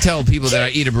you can't tell people that I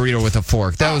eat a burrito with a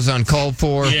fork. That was uncalled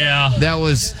for. Yeah. That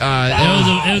was...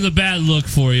 it was a bad look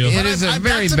for you. It is a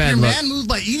very bad look. Man move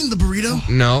by eating the burrito.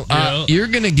 No, you're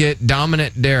going to get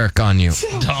Dominant Derek on you.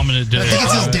 Dominant Derek. I think it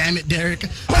says "Damn it, Derek."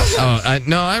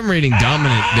 No, I'm reading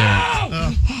Dominant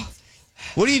Derek.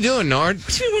 What are you doing, Nard?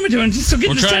 What am I doing? Just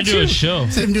We're trying to do a show.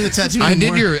 Said him doing the tattoo. I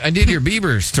did your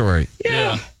Bieber story.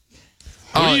 Yeah.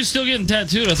 What are you still getting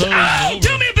tattooed? I thought it was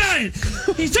Tell me about it.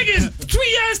 He's taking his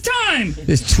tweet ass time.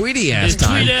 His tweety ass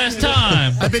time. Tweet ass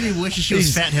time. I bet he wishes she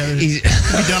was fat headed. He'd be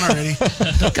done already.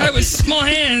 Guy with small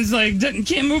hands,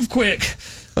 can't move quick.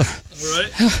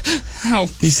 Right. Ow.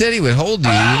 He said he would hold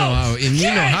you.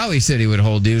 You know how he said he would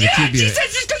hold you to keep you. He said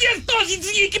just because he has thoughts,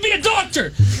 he can be a doctor.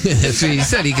 That's what he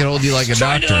said. He could hold you like a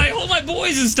Trying doctor. to hold my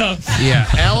boys and stuff. Yeah,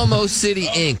 Alamo City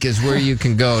Inc. is where you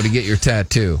can go to get your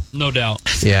tattoo. No doubt.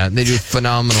 Yeah, they do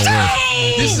phenomenal work.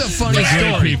 This is a funny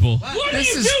story. People.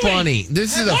 This is funny.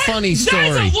 This is a funny story.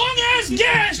 That's a long ass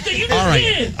gash that you just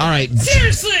did. All right.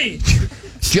 Seriously.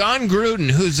 John Gruden,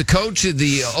 who's the coach of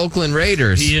the Oakland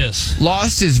Raiders, he is,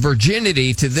 lost his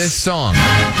virginity to this song.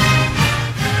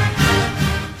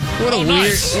 What a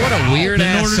weird the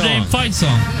ass Notre song. Dame fight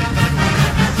song.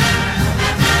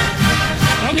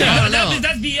 Okay, I don't know.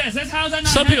 that's BS. That's how that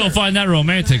not Some people find that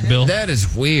romantic, Bill. That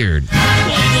is weird.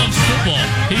 Well, he loves football.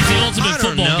 He's the ultimate I don't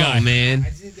football know, guy. man.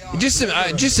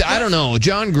 I don't know.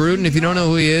 John Gruden, if you don't know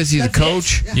who he is, he's a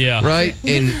coach. Yeah. Right?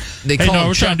 And they call him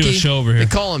we're Chucky. trying to do a show over here. They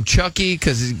call him Chucky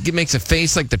because he makes a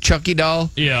face like the Chucky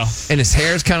doll. Yeah. And his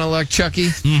hair's kind of like Chucky.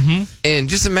 Mm-hmm. And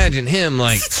just imagine him,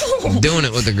 doing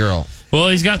it with a girl. Well,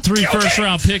 he's got 3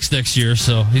 first-round picks next year,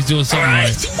 so he's doing something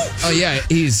right. Oh, yeah.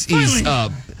 He's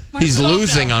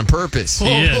losing on purpose.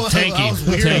 Yeah, tanky.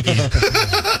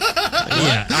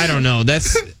 Yeah, I don't know.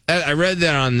 I read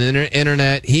that on the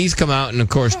internet. He's come out and, of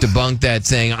course, debunked that,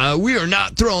 saying, we are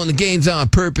not throwing the games on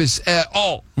purpose at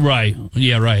all. Right.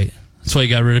 Yeah, right. That's why you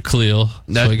got rid of Khalil.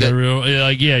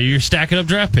 You're stacking up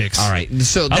draft picks. All right.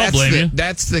 So I don't blame you.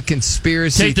 That's the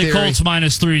conspiracy Take the theory. Colts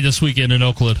 -3 this weekend in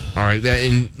Oakland. All right.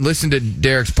 And listen to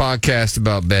Derek's podcast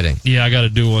about betting. Yeah, I got to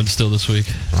do one still this week.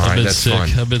 I've been that's sick.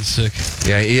 fun. I've been sick.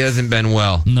 Yeah, he hasn't been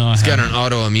well. No, He's got an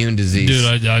autoimmune disease.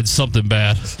 Dude, I something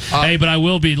bad. Hey, but I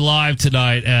will be live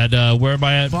tonight at, where am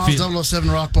I at? Bonds 007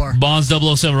 Rock Bar. Bonds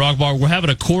 007 Rock Bar. We're having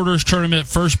a quarters tournament.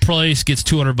 First place gets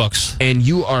 $200. And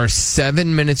you are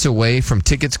 7 minutes away from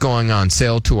tickets going on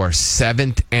sale to our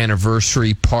 7th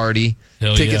anniversary party.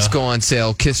 Hell Tickets yeah. go on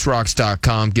sale,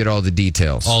 kissrocks.com. Get all the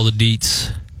details. All the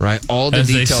deets. Right? All the As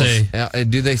details. they say.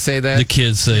 Do they say that? The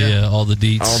kids say, yeah, all the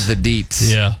deets. All the deets.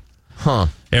 Yeah. Huh.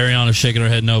 Ariana's shaking her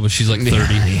head no, but she's like 30.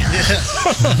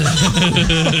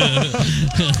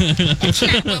 That's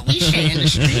not what we say in the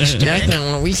streets. That's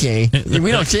not what we say.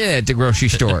 We don't say that at the grocery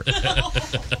store.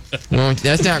 Well,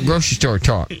 that's not grocery store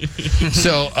talk.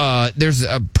 So there's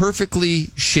a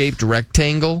perfectly shaped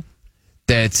rectangle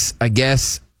that's, I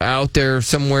guess, out there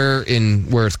somewhere in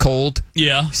where it's cold.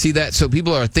 Yeah. See that? So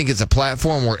people think it's a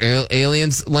platform where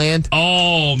aliens land.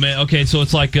 Oh, man. Okay, so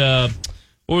it's like...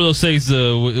 what were those things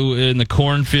in the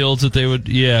cornfields that they would...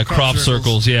 Yeah, crop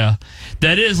circles. Yeah.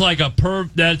 That is like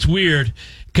that's weird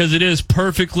because it is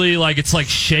perfectly it's like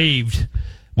shaved.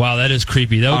 Wow, that is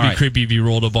creepy. That would be creepy if you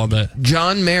rolled up on that.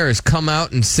 John Mayer has come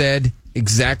out and said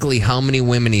exactly how many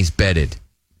women he's bedded.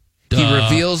 He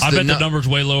reveals... I bet the number's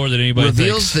way lower than anybody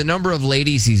reveals thinks. the number of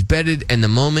ladies he's bedded and the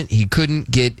moment he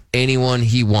couldn't get anyone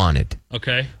he wanted.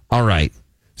 Okay. All right.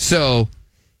 So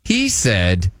he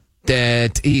said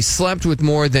that he slept with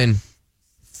more than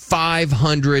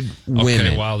 500 women.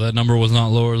 Okay, wow, that number was not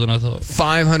lower than I thought.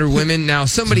 500 women. Now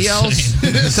somebody else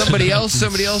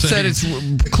said it's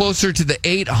closer to the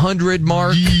 800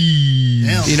 mark.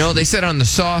 Damn. You know, they said on the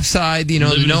soft side, the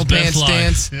Living no his best pants life.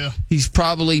 stance. Yeah. He's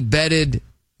probably bedded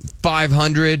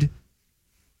 500.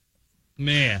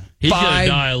 Man, he's gonna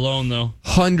die alone though.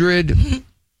 100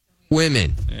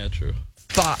 women. Yeah, true.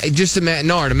 Just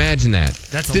imagine that.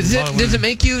 That's a does lot of it women.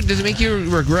 make you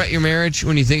regret your marriage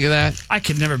when you think of that? I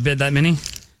could never bid that many.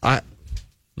 Not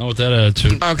with that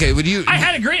attitude. Okay, would you? I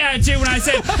had a great attitude when I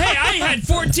said, "Hey, I had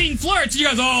 14 flirts." You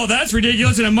guys, oh, that's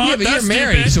ridiculous in a month. Yeah, but that's you're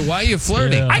married, stupid. so why are you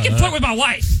flirting? Yeah. I can flirt with my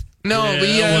wife. No, Yeah, but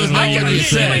that wasn't I what can. you Can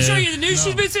said. I show you the news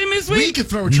she's been sending me this We week? can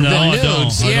throw it your No, way. I don't.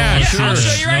 nudes. I don't Yeah, wanna sure. see I'll it.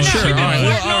 show you right now. Sure. We've been All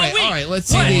flirting all right. week. All right. Let's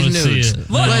see What? these I wanna see nudes. it.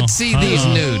 Let's see these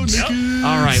nudes. Yep.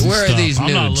 All right, where are Stop. these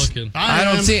nudes? I'm not looking. I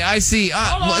don't see. I see.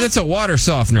 That's a water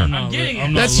softener. I'm getting it.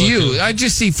 I'm not That's looking. you. I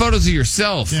just see photos of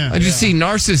yourself. Yeah. I just see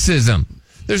narcissism.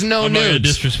 There's no I'm not gonna nudes.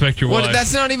 disrespect your What? wife.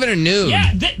 That's not even a nude.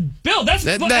 Yeah, Bill, that's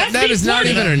That me is not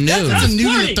flirting. even a nude. That's us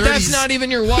flirting. That's not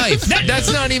even your wife.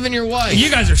 That's not even your wife. You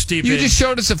guys are stupid. You just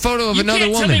showed us a photo of another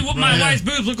can't woman. tell me what my wife's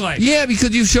boobs look like. Yeah, because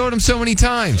you've showed them so many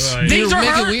times. Right. These You are make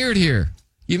her? it weird here.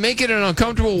 You make it an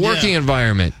uncomfortable working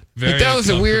environment. Very Like, that was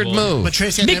a weird move. But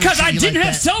Tracy, I've never Because seen I you didn't like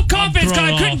have that. self-confidence because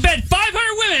I'm I thrown couldn't bed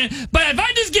 500 women, but if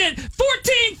I just get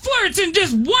 14 flirts in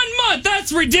just 1 month,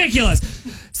 that's ridiculous.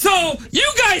 So you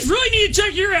guys really need to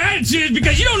check your attitudes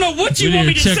because you don't know what you We want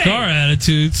me need to to check say. our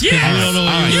attitudes. 'Cause Yes. we don't know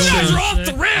what All right, You guys so- are off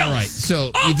the rails. All right,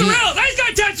 so Off if the you- rails. I just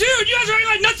got tattooed. You guys are acting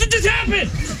like nothing just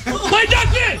happened. Like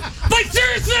nothing. Like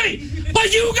seriously.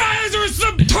 Like you guys are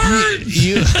some turds.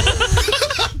 You.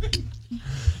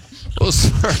 Well,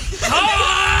 sir.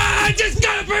 I just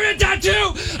got a permanent tattoo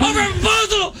over a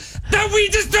proposal that we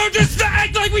just don't just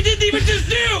act like we didn't even just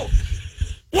do.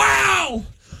 Wow.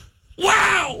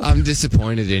 Wow. I'm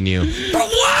disappointed in you. For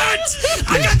what?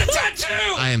 I got the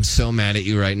tattoo. I am so mad at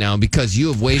you right now because you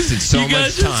have wasted so You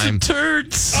guys much are some time.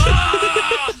 turds.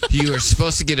 You were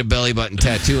supposed to get a belly button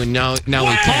tattoo, and now we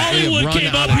can't. We Hollywood have run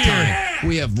came out up of time.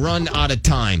 We have run out of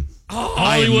time. I am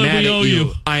Hollywood, mad we at owe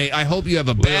you. I hope you have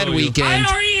a bad owe you. weekend, I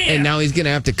already am. and now he's gonna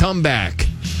have to come back.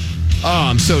 Oh,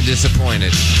 I'm so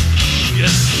disappointed.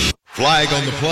 Yes. Flag on the play.